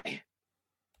boy!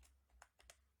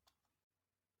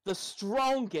 The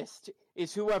strongest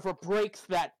is whoever breaks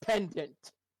that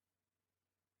pendant.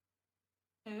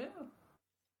 Ooh.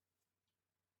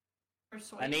 I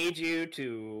Persuade. need you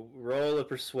to roll a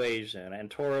persuasion, and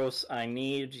Tauros, I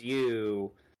need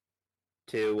you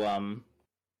to,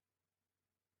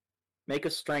 make a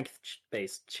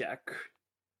strength-based check.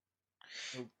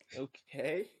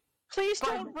 Okay. Please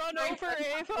don't run over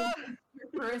Ava!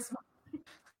 Charisma.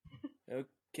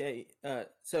 Okay.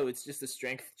 So it's just a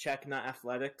strength check, not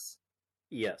athletics?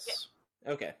 Yes.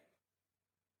 Okay.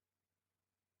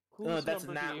 Whose that's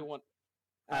number not- do you want?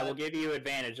 I will give you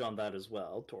advantage on that as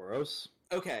well, Tauros.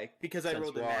 Okay, because I Since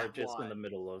rolled a you are nat just in one. the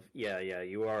middle of... Yeah,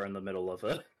 you are in the middle of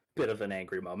a bit of an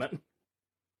angry moment.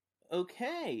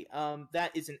 Okay,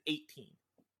 that is an 18.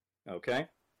 Okay.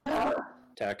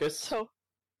 Takis? So,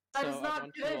 That So is I not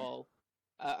want good. you all.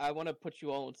 I want to put you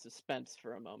all in suspense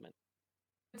for a moment.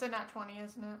 It's a nat 20,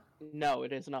 isn't it? No,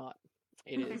 it is not.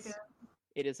 It Okay, is. good.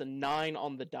 It is a 9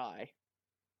 on the die,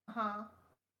 Uh-huh.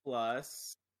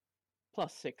 Plus...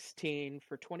 plus 16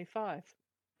 for 25.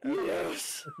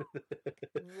 Yes!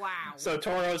 Wow. So,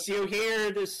 Tauros, you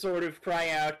hear this sort of cry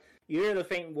out, you hear the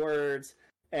faint words,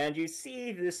 and you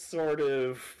see this sort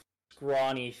of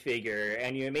scrawny figure,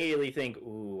 and you immediately think,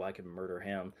 ooh, I can murder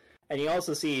him. And you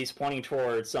also see he's pointing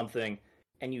towards something,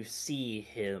 and you see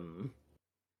him.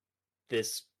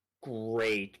 This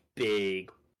great,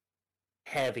 big,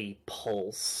 heavy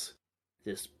pulse.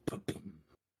 This ba-bum,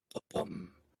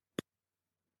 ba-bum.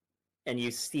 And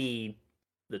you see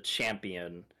the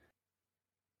champion,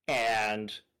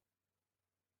 and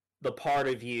the part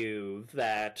of you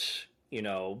that, you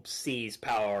know, sees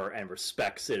power and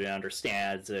respects it and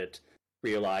understands it,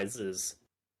 realizes,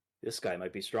 this guy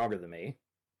might be stronger than me.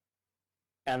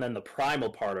 and then the primal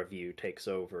part of you takes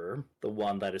over, the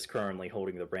one that is currently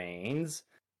holding the reins,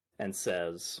 and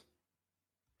says,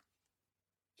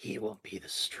 "He won't be the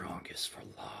strongest for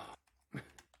long."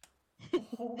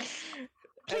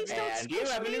 Please don't And squish you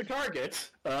have me. a new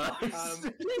target.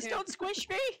 Please don't squish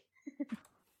me.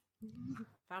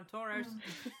 Found Tauros.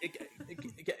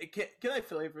 Can I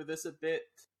flavor this a bit?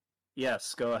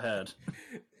 Yes, go ahead.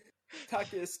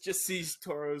 Takis just sees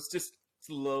Tauros just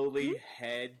slowly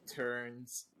head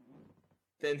turns.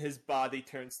 Then his body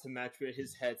turns to match where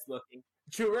his head's looking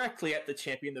directly at the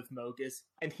champion of Mogus,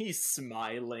 and he's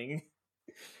smiling.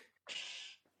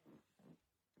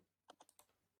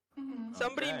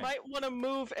 Somebody Okay. might want to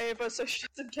move Ava so she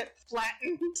doesn't get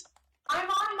flattened. I'm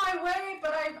on my way,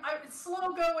 but I'm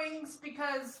slow goings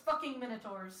because fucking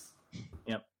minotaurs.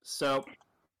 Yep. So,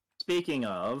 speaking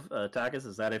of, Takis,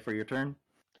 is that it for your turn?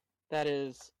 That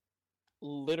is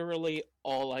literally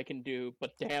all I can do,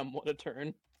 but damn, what a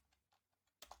turn.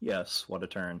 Yes, what a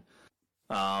turn.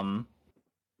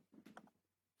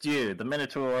 Dude, the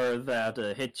Minotaur that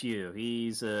hit you,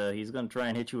 he's gonna try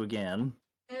and hit you again.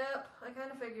 Yep, I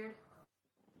kind of figured.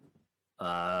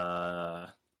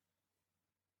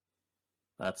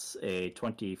 That's a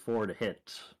 24 to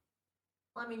hit.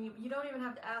 I mean, you don't even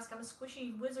have to ask. I'm a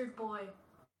squishy wizard boy.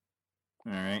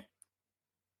 Alright.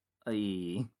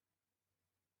 He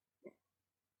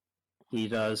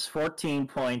does 14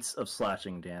 points of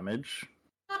slashing damage.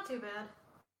 Not too bad.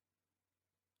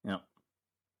 Yep.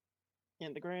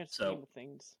 In the grand So- scheme of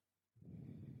things.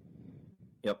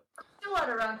 Yep. Still at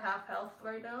around half health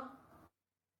right now.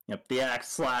 Yep, the axe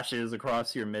slashes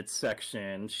across your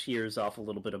midsection, shears off a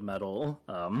little bit of metal.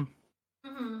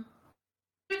 Mm-hmm.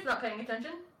 He's not paying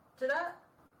attention to that,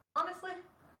 honestly.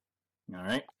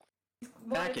 Alright. He's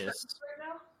more Takis. distracted right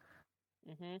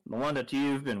now. Mm-hmm. The one that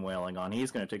you've been wailing on,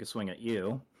 he's gonna take a swing at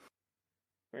you.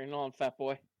 Bring it on, fat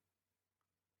boy.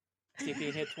 See if he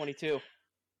can hit 22.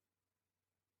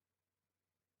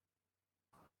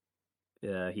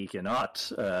 He cannot,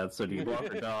 so do you block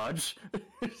or dodge?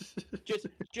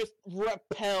 Just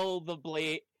repel the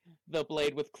blade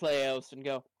with Kleos and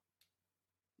go.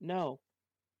 No.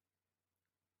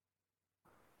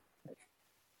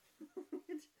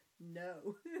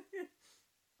 No.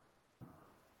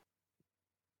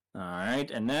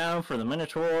 Alright, and now for the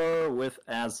Minotaur with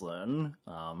Aslan.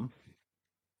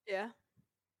 Yeah.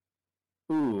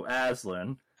 Ooh,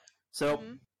 Aslan. So,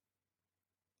 Mhm.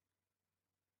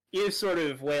 you sort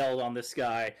of wailed on this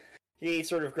guy. He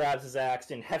sort of grabs his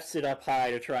axe and hefts it up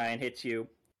high to try and hit you.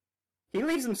 He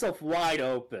leaves himself wide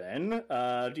open.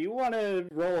 Do you want to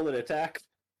roll an attack?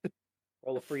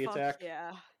 Roll a free Fuck attack?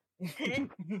 yeah.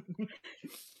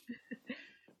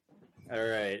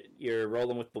 Alright, you're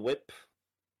rolling with the whip.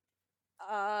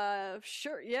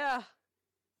 Sure, yeah.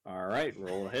 Alright,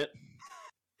 roll a hit.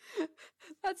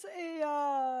 That's a,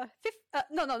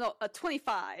 a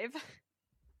 25.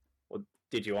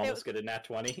 Did you was- almost get a nat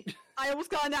 20? I almost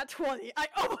got a nat 20. I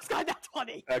almost got a nat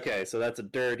 20! Okay, so that's a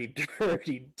dirty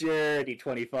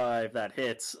 25 that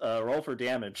hits. Roll for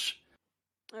damage.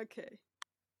 Okay.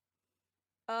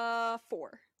 4.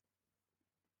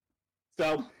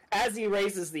 So, as he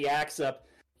raises the axe up,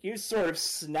 you sort of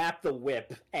snap the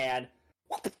whip, and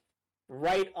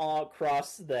right all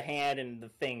across the hand and the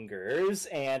fingers,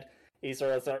 and he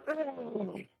sort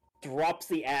of drops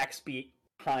the axe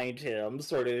behind him,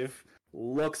 sort of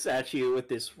looks at you with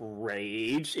this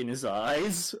rage in his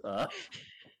eyes.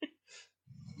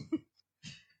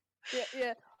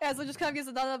 Yeah. Aslan just kind of gives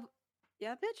a nod of,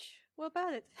 yeah, bitch, what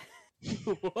about it?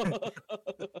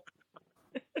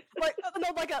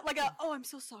 Oh, I'm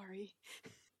so sorry.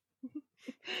 Did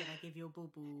I give you a boo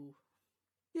boo?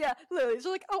 Yeah, literally. So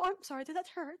like, oh, I'm sorry, did that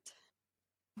hurt?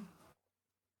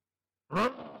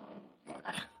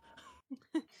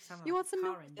 Sound You like want some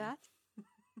milk car with engine.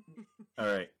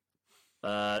 that?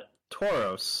 Alright.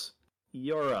 Tauros,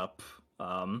 you're up.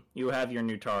 You have your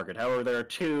new target. However, there are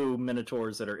 2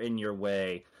 Minotaurs that are in your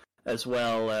way, as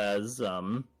well as,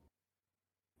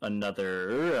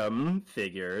 another,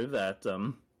 figure that,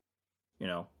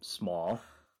 small.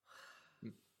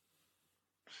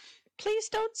 Please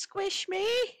don't squish me.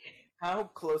 How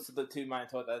close are the 2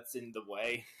 Minotaur that's in the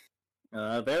way?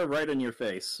 They're right in your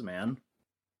face, man.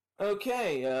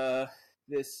 Okay,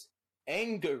 this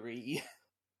angry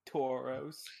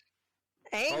Tauros.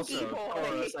 Angry Also, boy.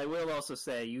 Tauros, I will also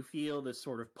say, you feel this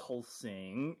sort of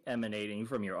pulsing emanating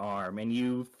from your arm, and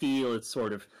you feel it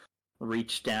sort of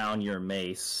reach down your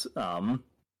mace.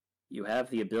 You have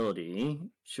the ability,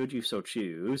 should you so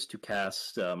choose, to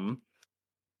cast,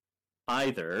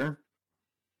 either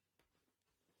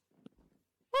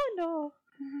Oh no.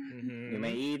 Mhm. You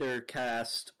may either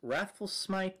cast Wrathful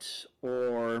Smite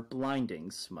or Blinding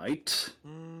Smite.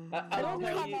 I'll tell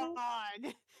come you.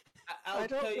 on! I'll I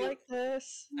don't tell you. like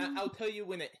this. I'll tell you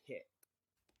when it hit.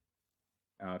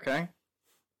 Okay.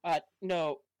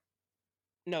 No,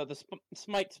 the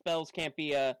smite spells can't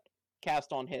be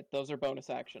cast on hit. Those are bonus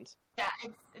actions. Yeah,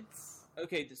 it's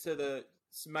Okay, so the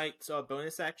smites are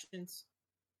bonus actions.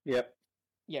 Yep.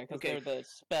 Yeah, because Okay. they're the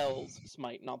spells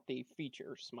smite, not the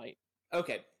feature smite.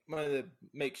 Okay, wanted to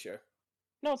make sure.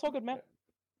 No, it's all good, man.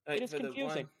 Alright, It is for the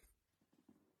confusing.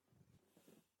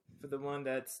 For the one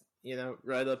that's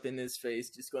right up in his face,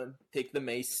 just going to take the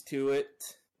mace to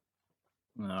it.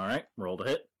 All right. Roll to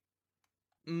hit.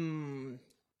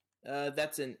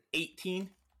 That's an 18.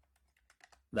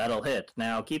 That'll hit.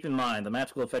 Now, keep in mind, the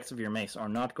magical effects of your mace are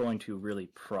not going to really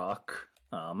proc.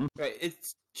 Right,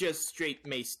 it's just straight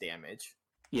mace damage.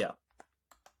 Yeah.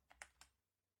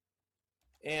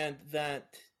 And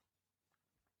that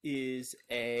is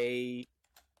a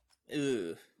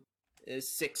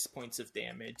 6 points of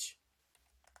damage.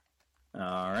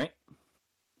 All right.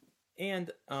 And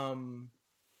on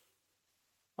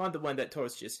the one that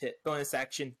Taurus just hit, bonus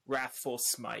action, Wrathful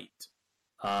Smite.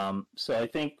 So I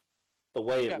think the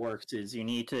way Yeah. it works is you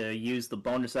need to use the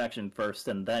bonus action first,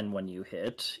 and then when you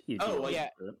hit, you do Oh, it. yeah.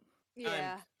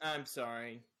 Yeah. I'm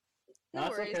sorry. No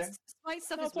That's worries. okay. Smite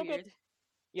stuff No, is it's all good. weird.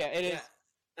 Yeah, it is.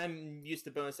 Yeah, I'm used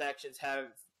to bonus actions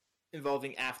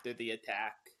involving after the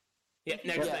attack. Yeah,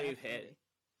 next Yeah. time you hit.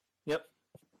 Yep.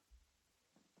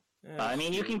 I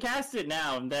mean, you can cast it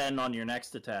now, and then on your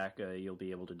next attack, you'll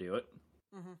be able to do it.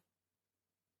 Mhm.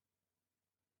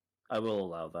 I will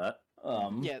allow that.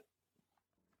 Yeah,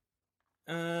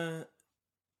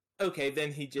 Okay,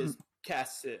 then he just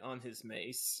casts it on his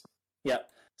mace.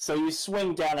 Yep. So you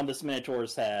swing down on this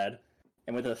Minotaur's head,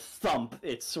 and with a thump,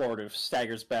 it sort of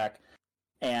staggers back.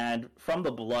 And from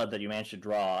the blood that you managed to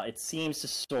draw, it seems to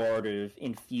sort of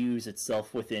infuse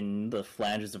itself within the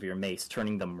flanges of your mace,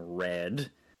 turning them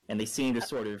red. And they seem to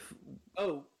sort of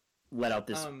Oh, let out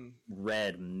this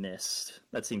red mist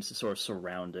that seems to sort of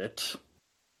surround it.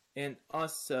 and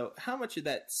also, how much did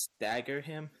that stagger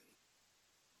him?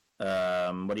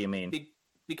 What do you mean?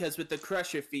 Because with the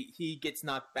Crusher feat, he gets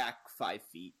knocked back 5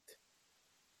 feet.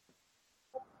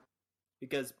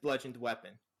 Because bludgeoned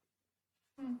weapon.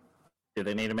 Do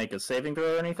they need to make a saving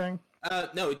throw or anything?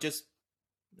 No,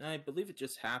 I believe it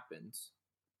just happens.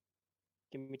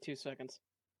 give me 2 seconds.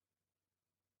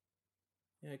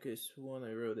 Yeah, I could have sworn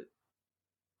I wrote it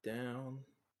down.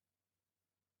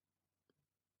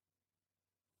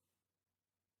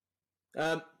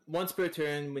 Once per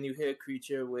turn, when you hit a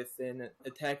creature with an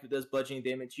attack that does bludgeoning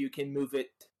damage, you can move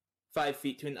it 5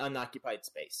 feet to an unoccupied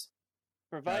space.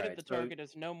 Provided Alright, the so- target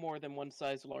is no more than one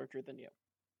size larger than you.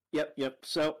 Yep.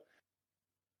 So,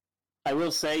 I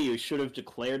will say you should have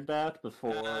declared that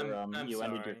before I'm you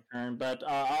ended your sorry. turn, but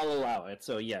I'll allow it.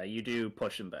 So yeah, you do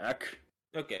push him back.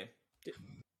 Okay.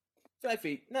 5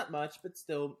 feet, not much, but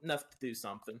still enough to do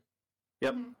something.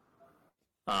 Yep.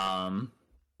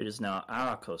 It is now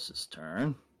Arakos'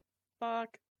 turn.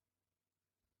 Fuck.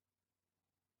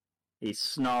 He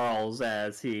snarls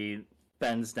as he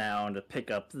bends down to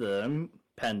pick up the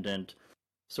pendant,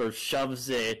 sort of shoves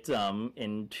it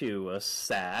into a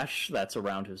sash that's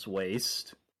around his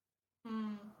waist,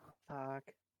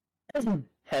 Fuck.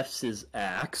 hefts his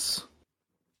axe,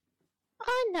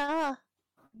 Oh no.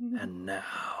 and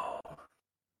now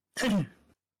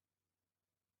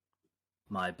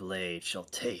my blade shall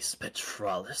taste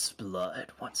Petralis'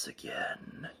 blood once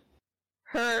again.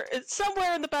 It's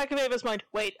somewhere in the back of Ava's mind.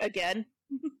 Wait, again?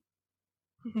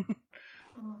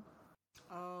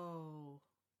 Oh.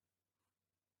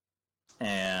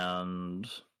 And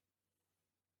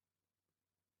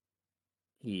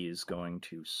he's going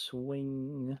to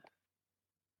swing.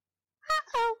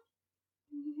 Uh-oh.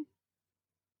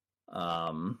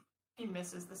 he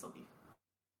misses. This will be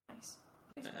nice.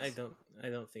 Please I miss.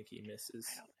 don't think he misses.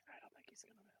 I don't think he's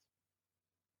gonna miss.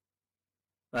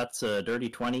 That's a dirty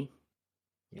 20,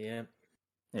 Yeah.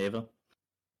 Ava.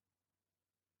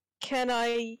 Can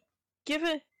I,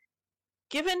 given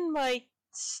my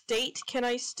state, can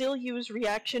I still use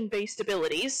reaction-based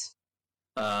abilities?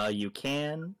 You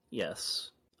can,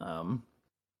 yes. I'm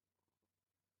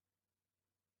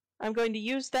going to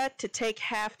use that to take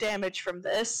half damage from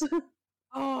this.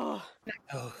 Oh.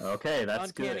 Okay, that's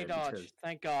Uncanny good. dodge. because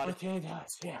Thank God. Okay,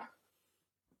 that's yeah.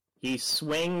 He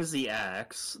swings the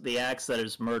axe that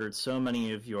has murdered so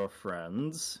many of your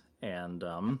friends, and,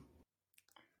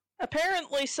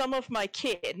 Apparently some of my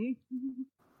kin.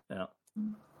 yeah.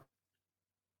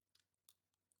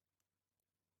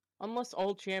 Unless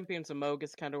all champions of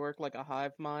Mogus kind of work like a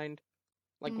hive mind,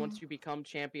 Like, once you become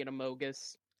champion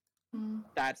Amogus, Mm.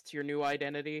 that's your new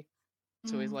identity.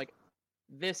 So he's Mm. like,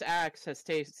 this axe has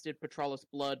tasted Petralis'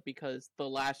 blood because the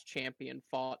last champion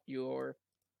fought your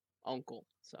uncle.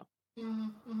 So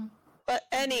But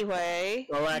anyway,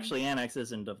 Well, actually, Annex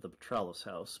isn't of the Petralis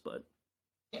house, but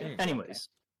Yeah. anyways.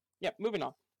 yeah, moving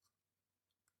on.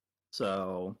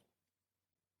 So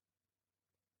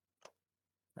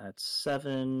that's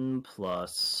 7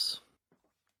 plus.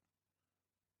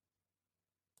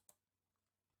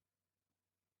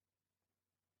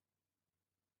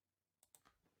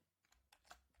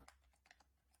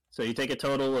 So you take a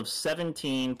total of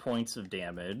 17 points of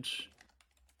damage.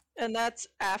 and that's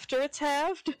after it's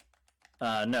halved.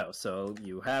 No, so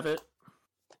you have it.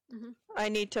 I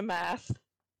need to math.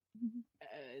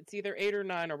 It's either 8 or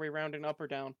 9. Are we rounding up or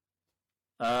down?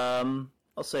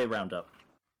 I'll say round up.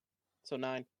 So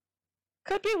 9.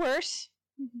 Could be worse.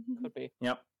 Could be.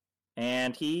 Yep.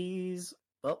 And he's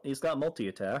got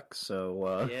multi-attack,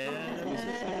 so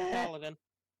Yeah. Paladin.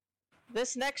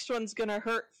 This next one's gonna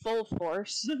hurt full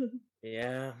force.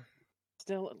 Yeah.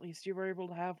 Still, at least you were able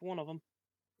to have one of them.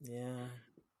 Yeah.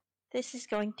 This is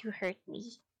going to hurt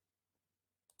me.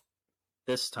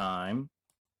 this time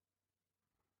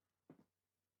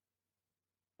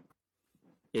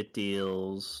it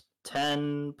deals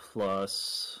 10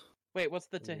 plus... Wait, what's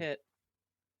the to hit?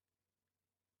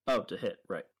 Oh, to hit,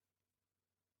 right.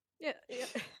 Yeah.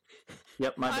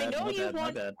 Yep, my I bad, know my you bad, my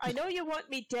want. bad. I know you want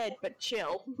me dead, but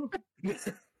chill.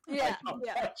 Yeah. Oh,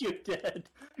 Yeah. you dead.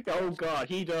 Oh god,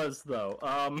 he does though.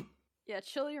 Yeah.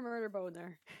 Chill your murder bone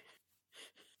there.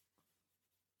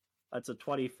 That's a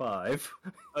 25.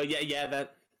 Oh yeah,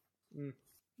 that.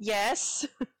 Yes.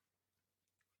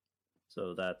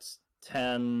 So that's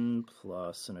 10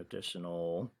 plus an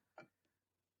additional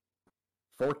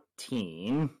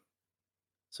 14.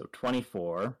 So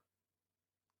 24.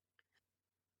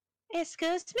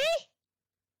 Excuse me?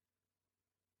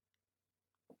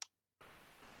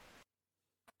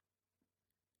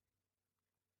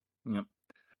 Yep.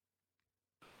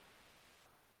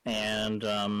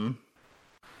 And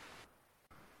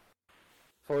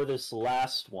for this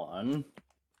last one,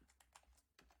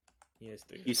 Yes,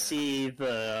 you see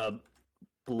the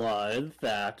blood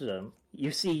that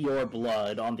you see your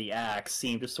blood on the axe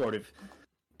seem to sort of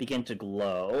begin to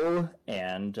glow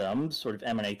and sort of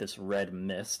emanate this red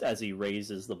mist as he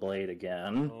raises the blade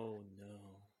again. Oh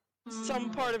no. Some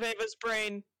part of Ava's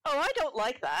brain. Oh, I don't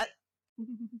like that.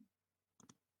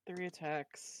 3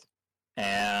 attacks.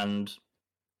 And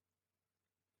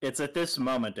it's at this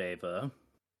moment, Ava,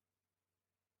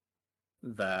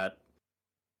 that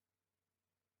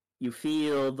you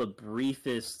feel the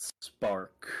briefest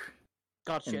spark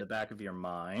Gotcha. in the back of your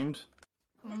mind.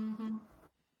 Mm-hmm.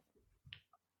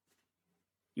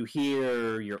 You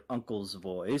hear your uncle's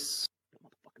voice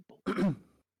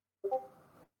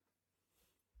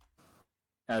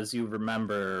as you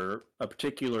remember a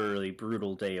particularly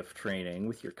brutal day of training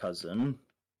with your cousin.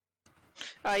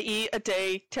 I.e., a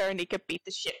day Taranika beat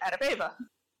the shit out of Ava.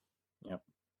 Yep.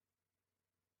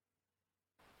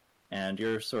 And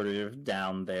you're sort of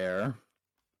down there,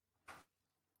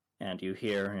 and you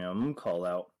hear him call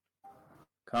out,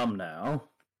 "Come now."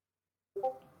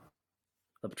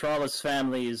 The Petralis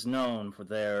family is known for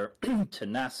their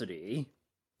tenacity.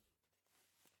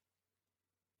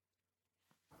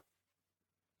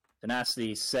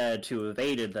 Tenacity said to have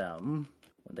aided them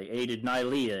when they aided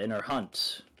Nylea in her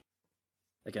hunt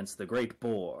against the Great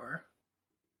Boar,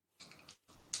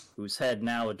 whose head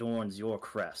now adorns your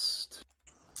crest.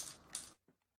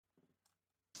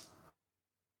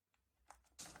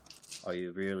 Are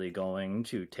you really going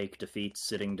to take defeat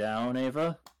sitting down,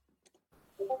 Ava?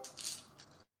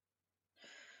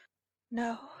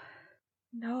 No.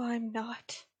 No, I'm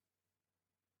not.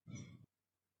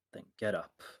 Then get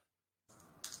up.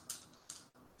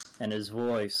 And his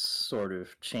voice sort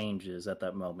of changes at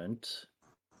that moment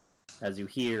as you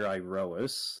hear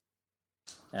Iroas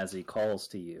as he calls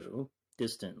to you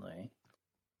distantly.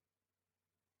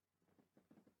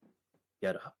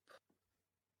 Get up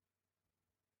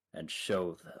and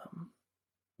show them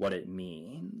what it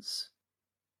means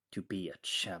to be a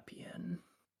champion.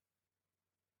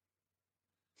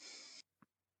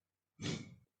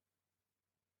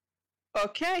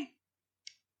 Okay.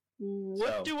 What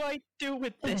So- do I do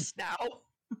with this now?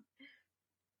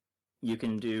 You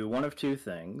can do one of two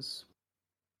things.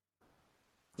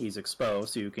 He's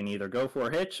exposed, so you can either go for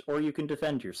a hitch or you can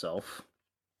defend yourself.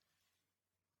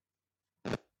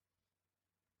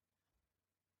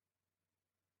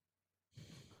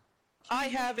 I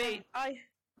have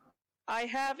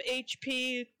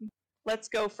HP. Let's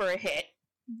go for a hit.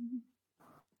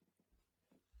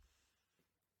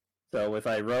 So with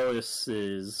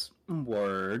Iroas's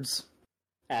words,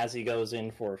 as he goes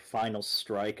in for a final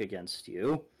strike against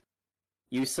you,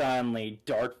 you suddenly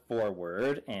dart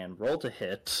forward and roll to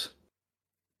hit.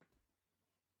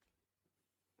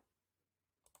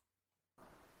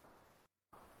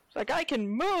 It's like, I can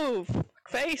move!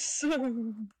 Face!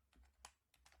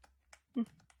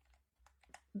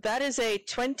 That is a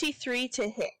 23 to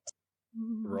hit.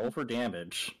 Roll for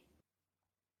damage.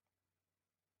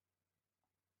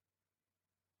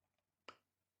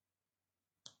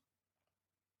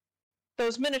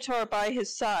 Those Minotaur by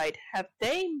his side,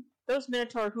 those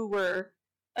Minotaur who were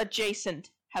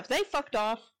adjacent, have they fucked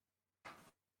off?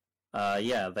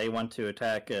 Yeah, they want to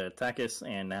attack Takis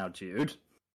and now Jude.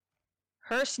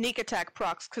 Her sneak attack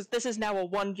procs, because this is now a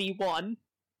 1v1.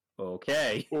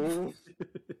 Okay.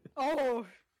 Oh!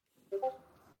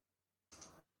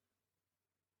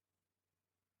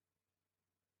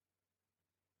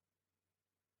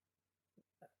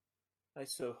 I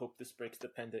so hope this breaks the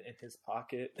pendant in his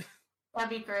pocket. That'd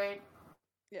be great.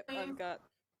 Yep, I've got.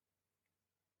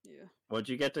 Yeah. What'd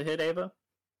you get to hit, Ava?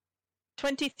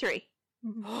 23.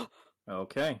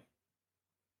 Okay.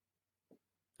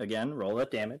 Again, roll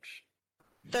that damage.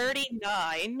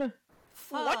 39.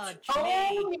 Fudge What?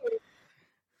 me.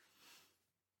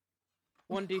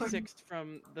 1d6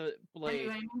 from the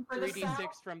blade, 3d6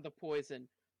 from the poison,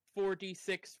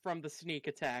 4d6 from the sneak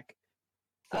attack.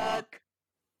 Fuck.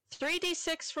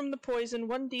 3d6 from the poison,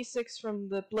 1d6 from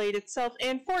the blade itself,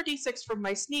 and 4d6 from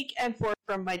my sneak, and 4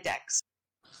 from my dex.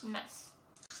 Nice.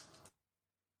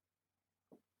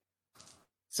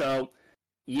 So,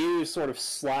 you sort of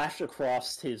slash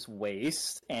across his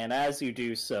waist, and as you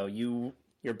do so,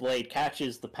 your blade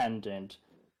catches the pendant.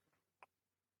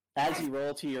 As you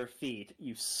roll to your feet,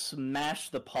 you smash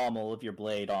the pommel of your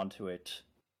blade onto it,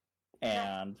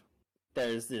 and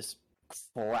there's this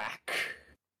crack.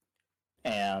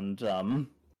 And,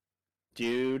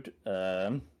 Jude,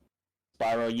 Spyro,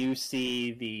 you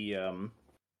see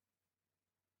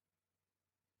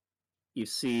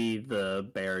the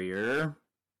barrier,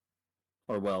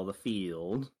 or well, the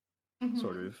field,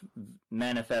 sort of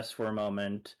manifest for a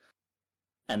moment,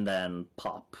 and then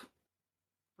pop.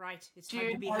 Right, it's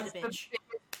time to be a bitch.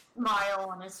 Smile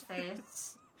on his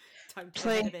face. Time to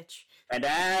be a bitch. And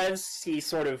as he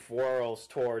sort of whirls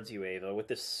towards you, Ava, with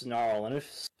this snarl in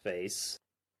his face,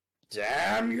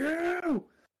 damn you!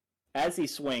 As he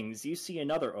swings, you see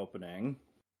another opening.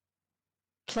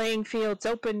 Playing field's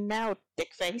open now,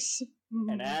 dickface.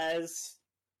 And as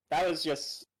that was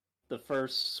just the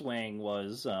first swing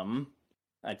was,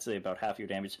 I'd say about half your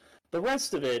damage. The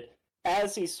rest of it,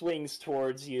 as he swings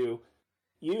towards you,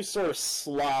 you sort of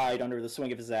slide under the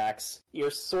swing of his axe,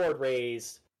 your sword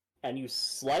raised, and you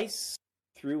slice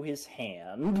through his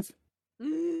hand.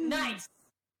 Nice!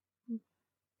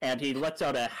 And he lets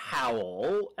out a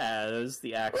howl as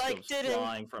the axe Like, goes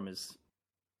flying from his...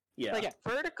 Yeah. Like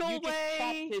vertical You just way.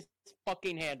 chopped his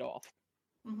fucking hand off.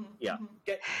 Yeah.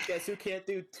 Guess who can't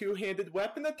do two-handed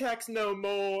weapon attacks no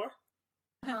more?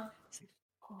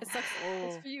 It sucks.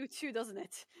 It's for you too, doesn't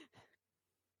it?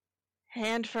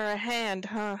 Hand for a hand,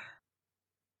 huh?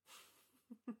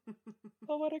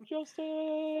 Poetic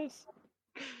justice!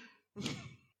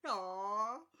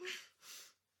 Aww.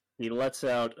 He lets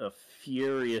out a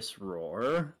furious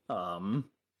roar.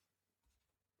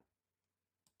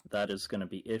 That is going to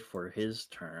be it for his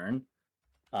turn.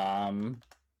 The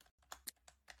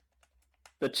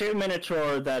two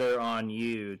Minotaur that are on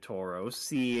you, Toro,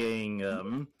 seeing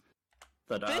that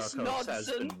This Arcos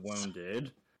has been nonsense.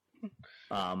 wounded,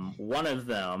 one of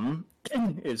them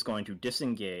is going to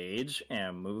disengage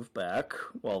and move back,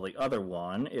 while the other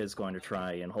one is going to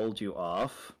try and hold you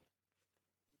off.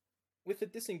 With the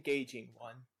disengaging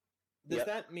one, does Yep.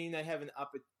 that mean I have an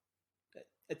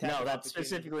attack? No, of that opportunity?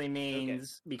 specifically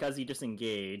means because he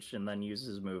disengaged and then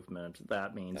uses movement,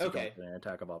 that means Okay. he gets an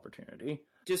attack of opportunity.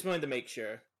 Just wanted to make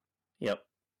sure. Yep.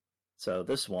 So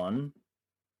this one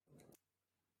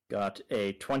got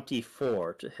a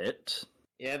 24 to hit,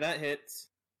 Yeah, that hits.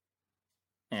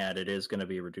 and it is going to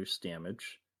be reduced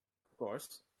damage. Of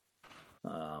course.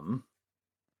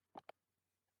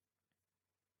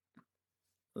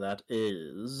 That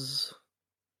is...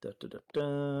 Da, da, da,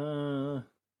 da.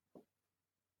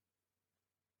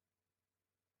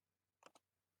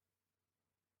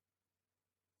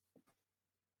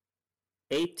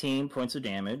 $18 points of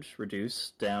damage,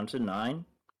 reduced down to 9,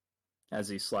 as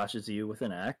he slashes you with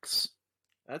an axe.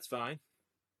 That's fine.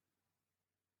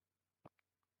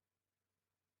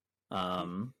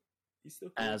 He's still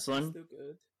good. Aslan? He's still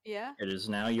good. Yeah, It is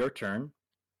now your turn.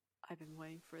 I've been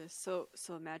waiting for this. So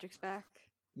magic's back.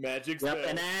 Magic Yep, spell.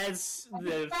 and as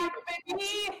the Back, baby!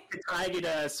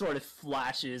 Kagida sort of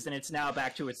flashes, and it's now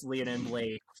back to its Leonin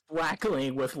blade,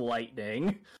 crackling with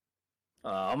lightning.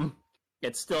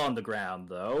 It's still on the ground,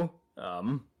 though.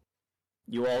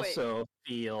 You also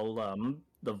feel,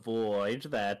 the void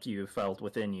that you felt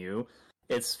within you.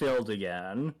 It's filled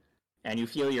again, and you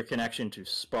feel your connection to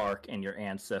Spark and your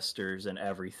ancestors and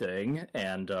everything,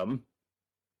 and,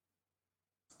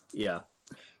 yeah.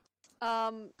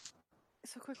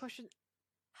 So quick question.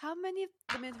 How many of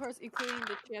the Minotaurs, including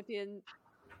the champion,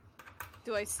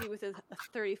 do I see within a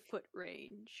 30-foot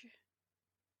range?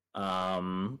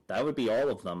 That would be all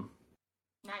of them.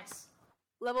 Nice.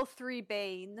 Level 3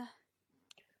 Bane.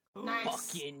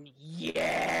 Nice. Fucking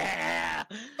yeah!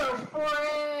 Go for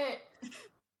it!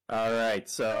 Alright,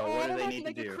 so what do I'd they have need to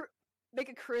make do? Make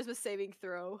a charisma saving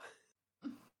throw.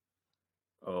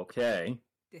 Okay.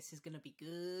 This is gonna be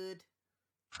good.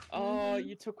 Oh,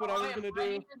 you took what I was gonna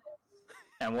do.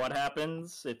 And what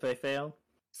happens if they fail?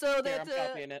 So Here, that I'm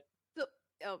copying it.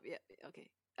 oh yeah, okay.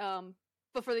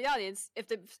 But for the audience, if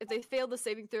they fail the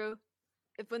saving throw,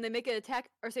 when they make an attack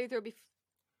or saving throw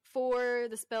before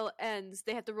the spell ends,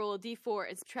 they have to roll a d4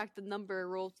 and subtract the number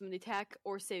rolled from the attack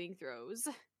or saving throws.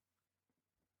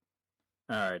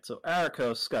 Alright, so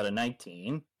Arakos got a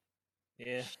 19.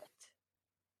 Yeah. Shit.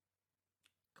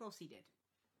 Of course he did.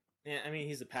 Yeah, I mean,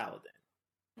 he's a paladin.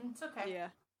 It's okay. Yeah,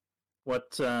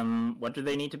 What do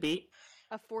they need to beat?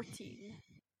 a 14.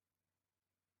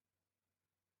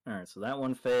 Alright, so that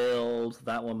one failed,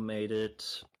 that one made it.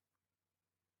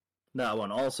 That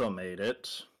one also made it.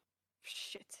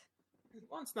 Shit.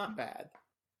 One's not bad.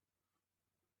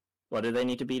 What do they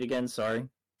need to beat again? Sorry.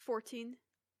 14.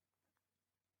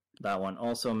 That one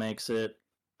also makes it.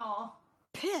 Aw.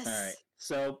 Piss. Alright,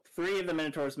 so 3 of the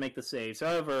Minotaurs make the saves.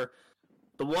 However,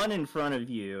 the one in front of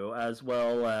you, as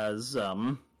well as,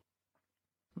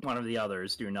 one of the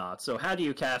others do not. So how do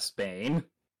you cast Bane?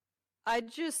 I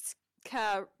just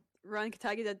kind of run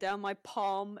Katagida down my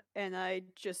palm and I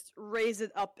just raise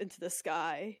it up into the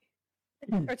sky.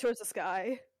 Or towards the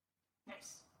sky.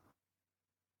 Nice.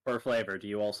 For flavor, do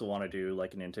you also want to do,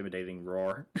 like, an intimidating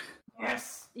roar?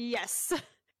 Yes. Yes.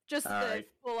 Just the Alright.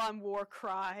 full-on war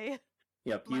cry.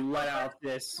 Yep, you let out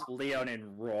this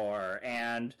Leonin roar,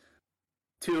 and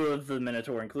 2 of the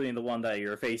Minotaur, including the one that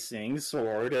you're facing,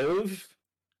 sort of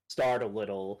start a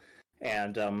little,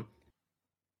 and,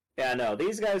 yeah, no,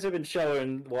 these guys have been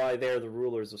showing why they're the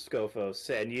rulers of Scophos,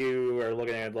 and you are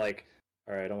looking at it like,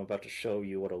 alright, I'm about to show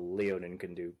you what a Leonin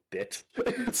can do, bit.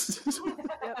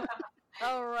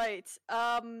 Alright,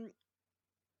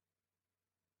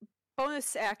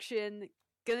 bonus action,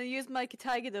 gonna use my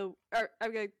Katagida, or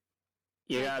I'm gonna,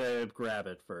 You gotta grab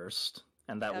it first,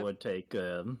 and that Okay. would take,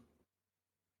 A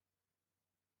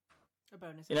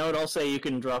bonus. You know what, I'll say you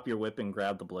can drop your whip and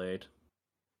grab the blade.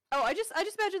 oh, I just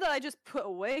imagine that I just put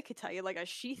away Katagida, like I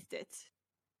sheathed it.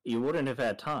 You wouldn't have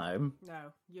had time.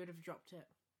 No, you'd have dropped it.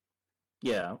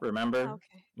 Yeah, remember?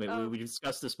 Okay. We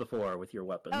discussed this before with your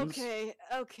weapons. Okay,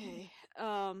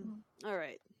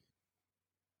 alright.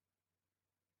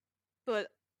 But,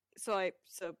 so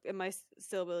am I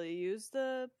still able to use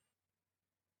the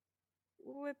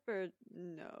whip or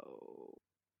no?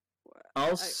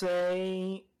 I'll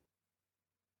say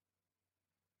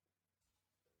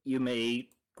you may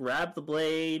grab the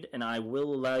blade, and I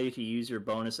will allow you to use your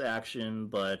bonus action,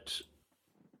 but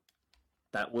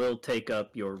that will take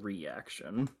up your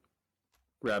reaction.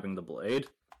 Grabbing the blade.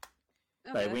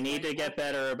 Okay, Like, we that's need fine. to get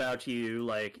better about you.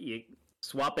 Like,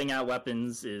 swapping out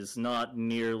weapons is not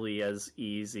nearly as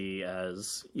easy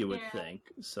as you would Yeah.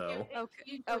 think. So Okay,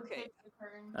 You okay. take the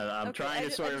turn. I'm Okay, trying I to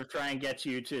ju- sort I of try and get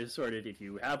you to sort of, if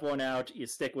you have one out, you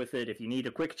stick with it. If you need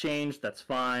a quick change, that's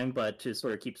fine. But to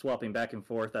sort of keep swapping back and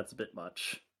forth, that's a bit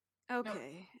much.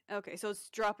 Okay, okay, so it's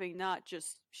dropping, not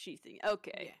just sheathing.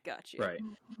 Okay, Yeah. got you. Right.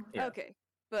 Yeah. Okay,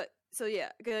 but, so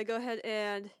yeah, gonna go ahead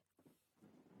and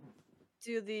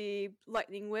do the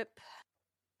lightning whip.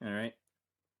 All right.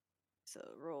 So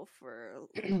roll for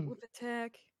whip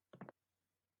attack.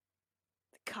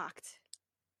 Cocked.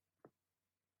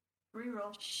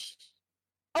 Reroll.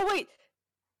 Oh wait,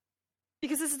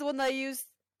 because this is the one that I used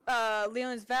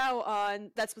Leon's vow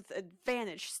on. That's with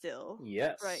advantage still.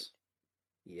 Yes. Right.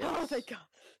 Yes. Oh thank God.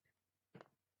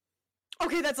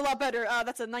 Okay, that's a lot better.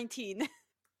 That's a 19.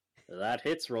 That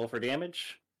hits. Roll for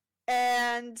damage.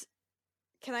 And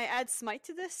can I add smite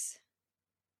to this?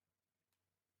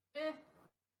 Eh.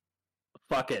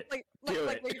 Fuck it. Like Do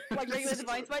like it. regular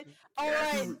divine smite?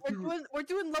 Alright, we're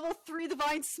doing level 3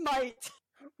 divine smite.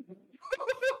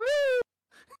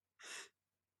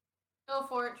 Go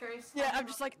for it, Trace. Yeah, I'm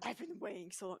just like, I've been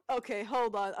waiting so long. Okay,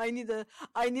 hold on. I need to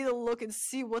look and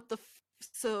see what the.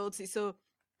 So let's see. So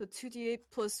the 2d8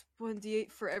 plus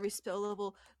 1d8 for every spell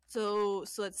level. So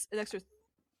that's an extra.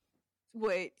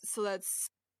 Wait. So that's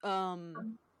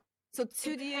So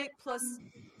 2d8 plus.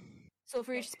 So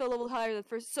for each spell level higher than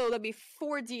first, so that'd be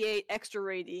 4d8 extra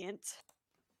radiant.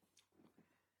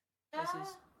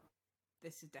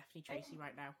 This is definitely Tracy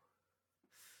right now.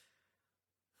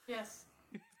 Yes.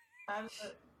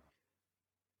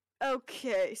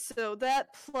 Okay, so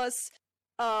that plus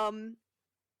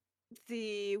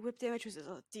the whip damage, which is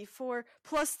a d4,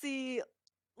 plus the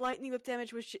lightning whip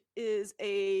damage, which is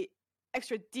a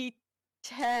extra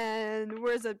d10.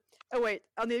 Where's a? Oh wait,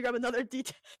 I'll need to grab another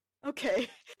d10. Okay,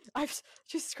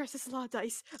 Jesus Christ, this is a lot of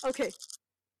dice. Okay.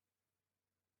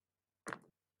 Okay.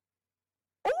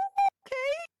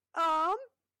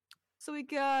 So we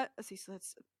got. Let's see.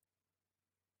 Let's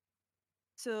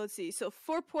see. So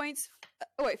 4 points.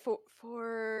 Oh wait,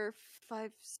 4,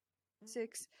 5,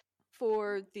 6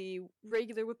 for the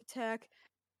regular whip attack,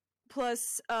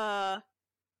 plus let's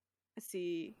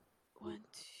see, 1, 2, 3,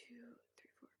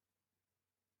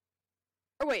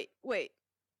 4. Oh wait.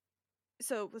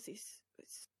 So let's see.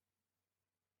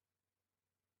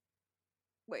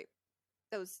 Wait,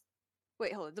 that was.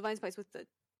 Wait, hold on. Divine Spice with the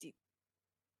D10.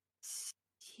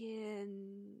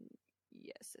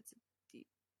 Yes, that's a D.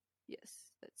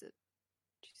 Yes, that's it.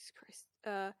 Jesus Christ.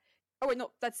 Oh wait,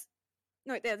 no, that's.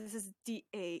 No, wait, yeah, this is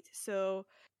D8. So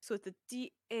with the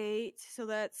D8, so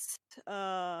that's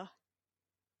 9,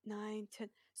 10.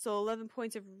 So 11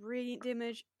 points of radiant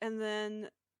damage, and then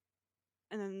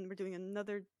we're doing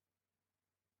another.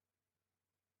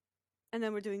 And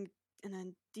then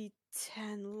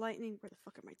D10 lightning. Where the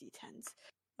fuck are my D10s?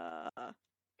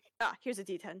 Here's a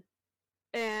D10.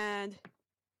 And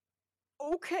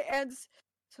okay, and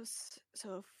so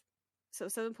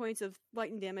 7 points of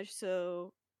lightning damage.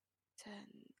 So 10, 11,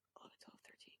 12,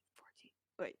 13, 14.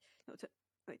 Wait, no, 10,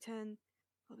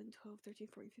 11, 12, 13,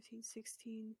 14, 15,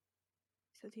 16,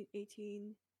 17,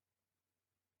 18,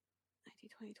 19,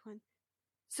 20, 21.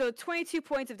 So 22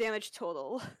 points of damage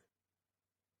total.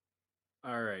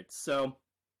 Alright, so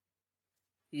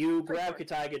you grab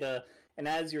Katagata, and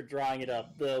as you're drawing it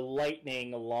up, the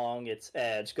lightning along its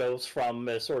edge goes from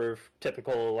a sort of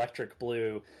typical electric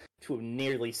blue to a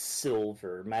nearly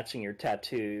silver, matching your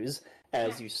tattoos,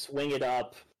 as you swing it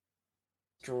up,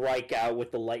 strike out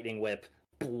with the lightning whip,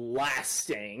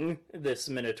 blasting this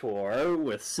Minotaur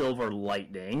with silver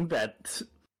lightning that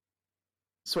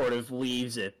sort of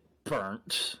leaves it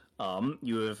burnt.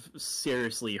 You have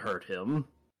seriously hurt him.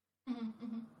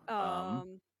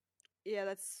 Yeah,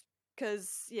 that's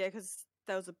because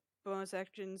that was a bonus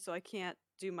action, so I can't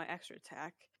do my extra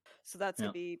attack. So that's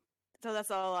gonna be. So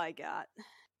that's all I got.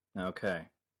 Okay.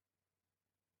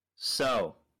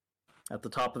 So, at the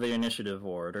top of the initiative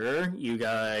order, you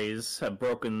guys have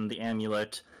broken the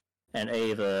amulet, and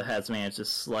Ava has managed to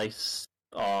slice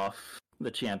off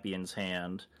the champion's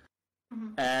hand.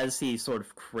 As he's sort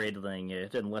of cradling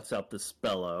it and lets out this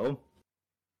bellow,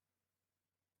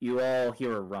 you all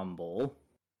hear a rumble,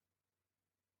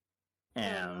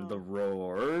 and the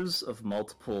roars of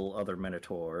multiple other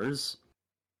Minotaurs.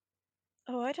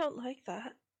 Oh, I don't like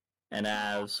that. And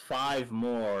as 5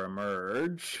 more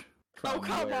emerge from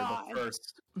where the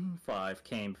first 5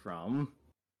 came from,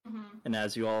 and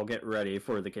as you all get ready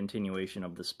for the continuation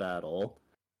of this battle,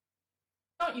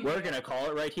 we're gonna call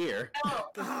it right here.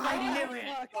 I knew it!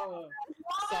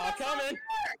 Saw it coming!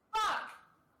 Fuck!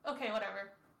 Okay,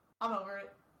 whatever. I'm over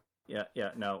it.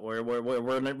 Yeah, no, we're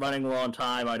running low on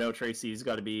time. I know Tracy's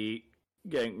got to be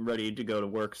getting ready to go to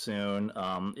work soon.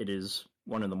 It is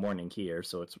 1 a.m. here,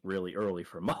 so it's really early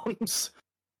for moms.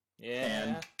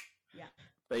 Yeah.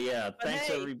 But yeah, But thanks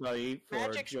hey, everybody for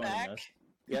Magic's joining back. us.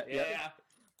 Yeah.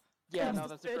 Yeah, no,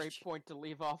 that's a great point to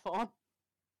leave off on.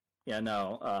 Yeah,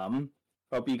 no.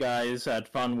 Hope you guys had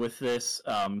fun with this.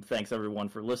 Thanks everyone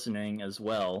for listening as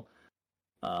well.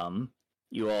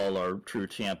 You all are true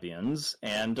champions.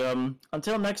 And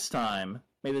until next time,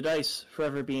 may the dice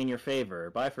forever be in your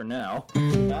favor. Bye for now.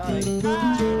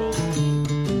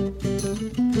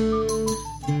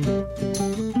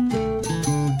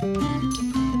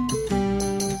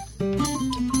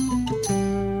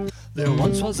 There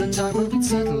once was a time when we'd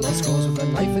settle our scores with a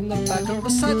knife in the back or a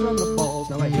scythe round the balls.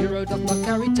 Now a hero doth not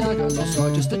carry dagger nor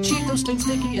sword, just a Cheeto stain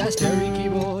sticky as Terry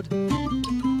keyboard.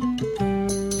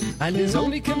 And his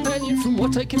only companion, from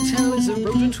what I can tell, is a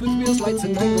rodent with wheels, lights,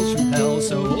 and angles from hell.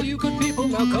 So all you good people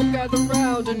now come gather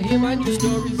round and hear my new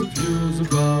stories of heroes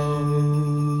above.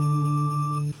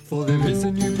 For there is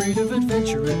a new breed of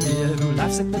adventurer here who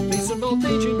laughs in the face of old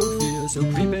age and no fear. so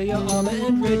prepare your armor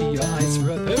and ready your eyes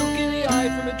for a poke in the eye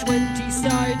from a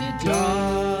 20-sided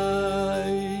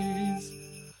dice.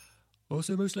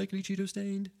 Also most likely Cheeto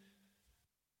stained.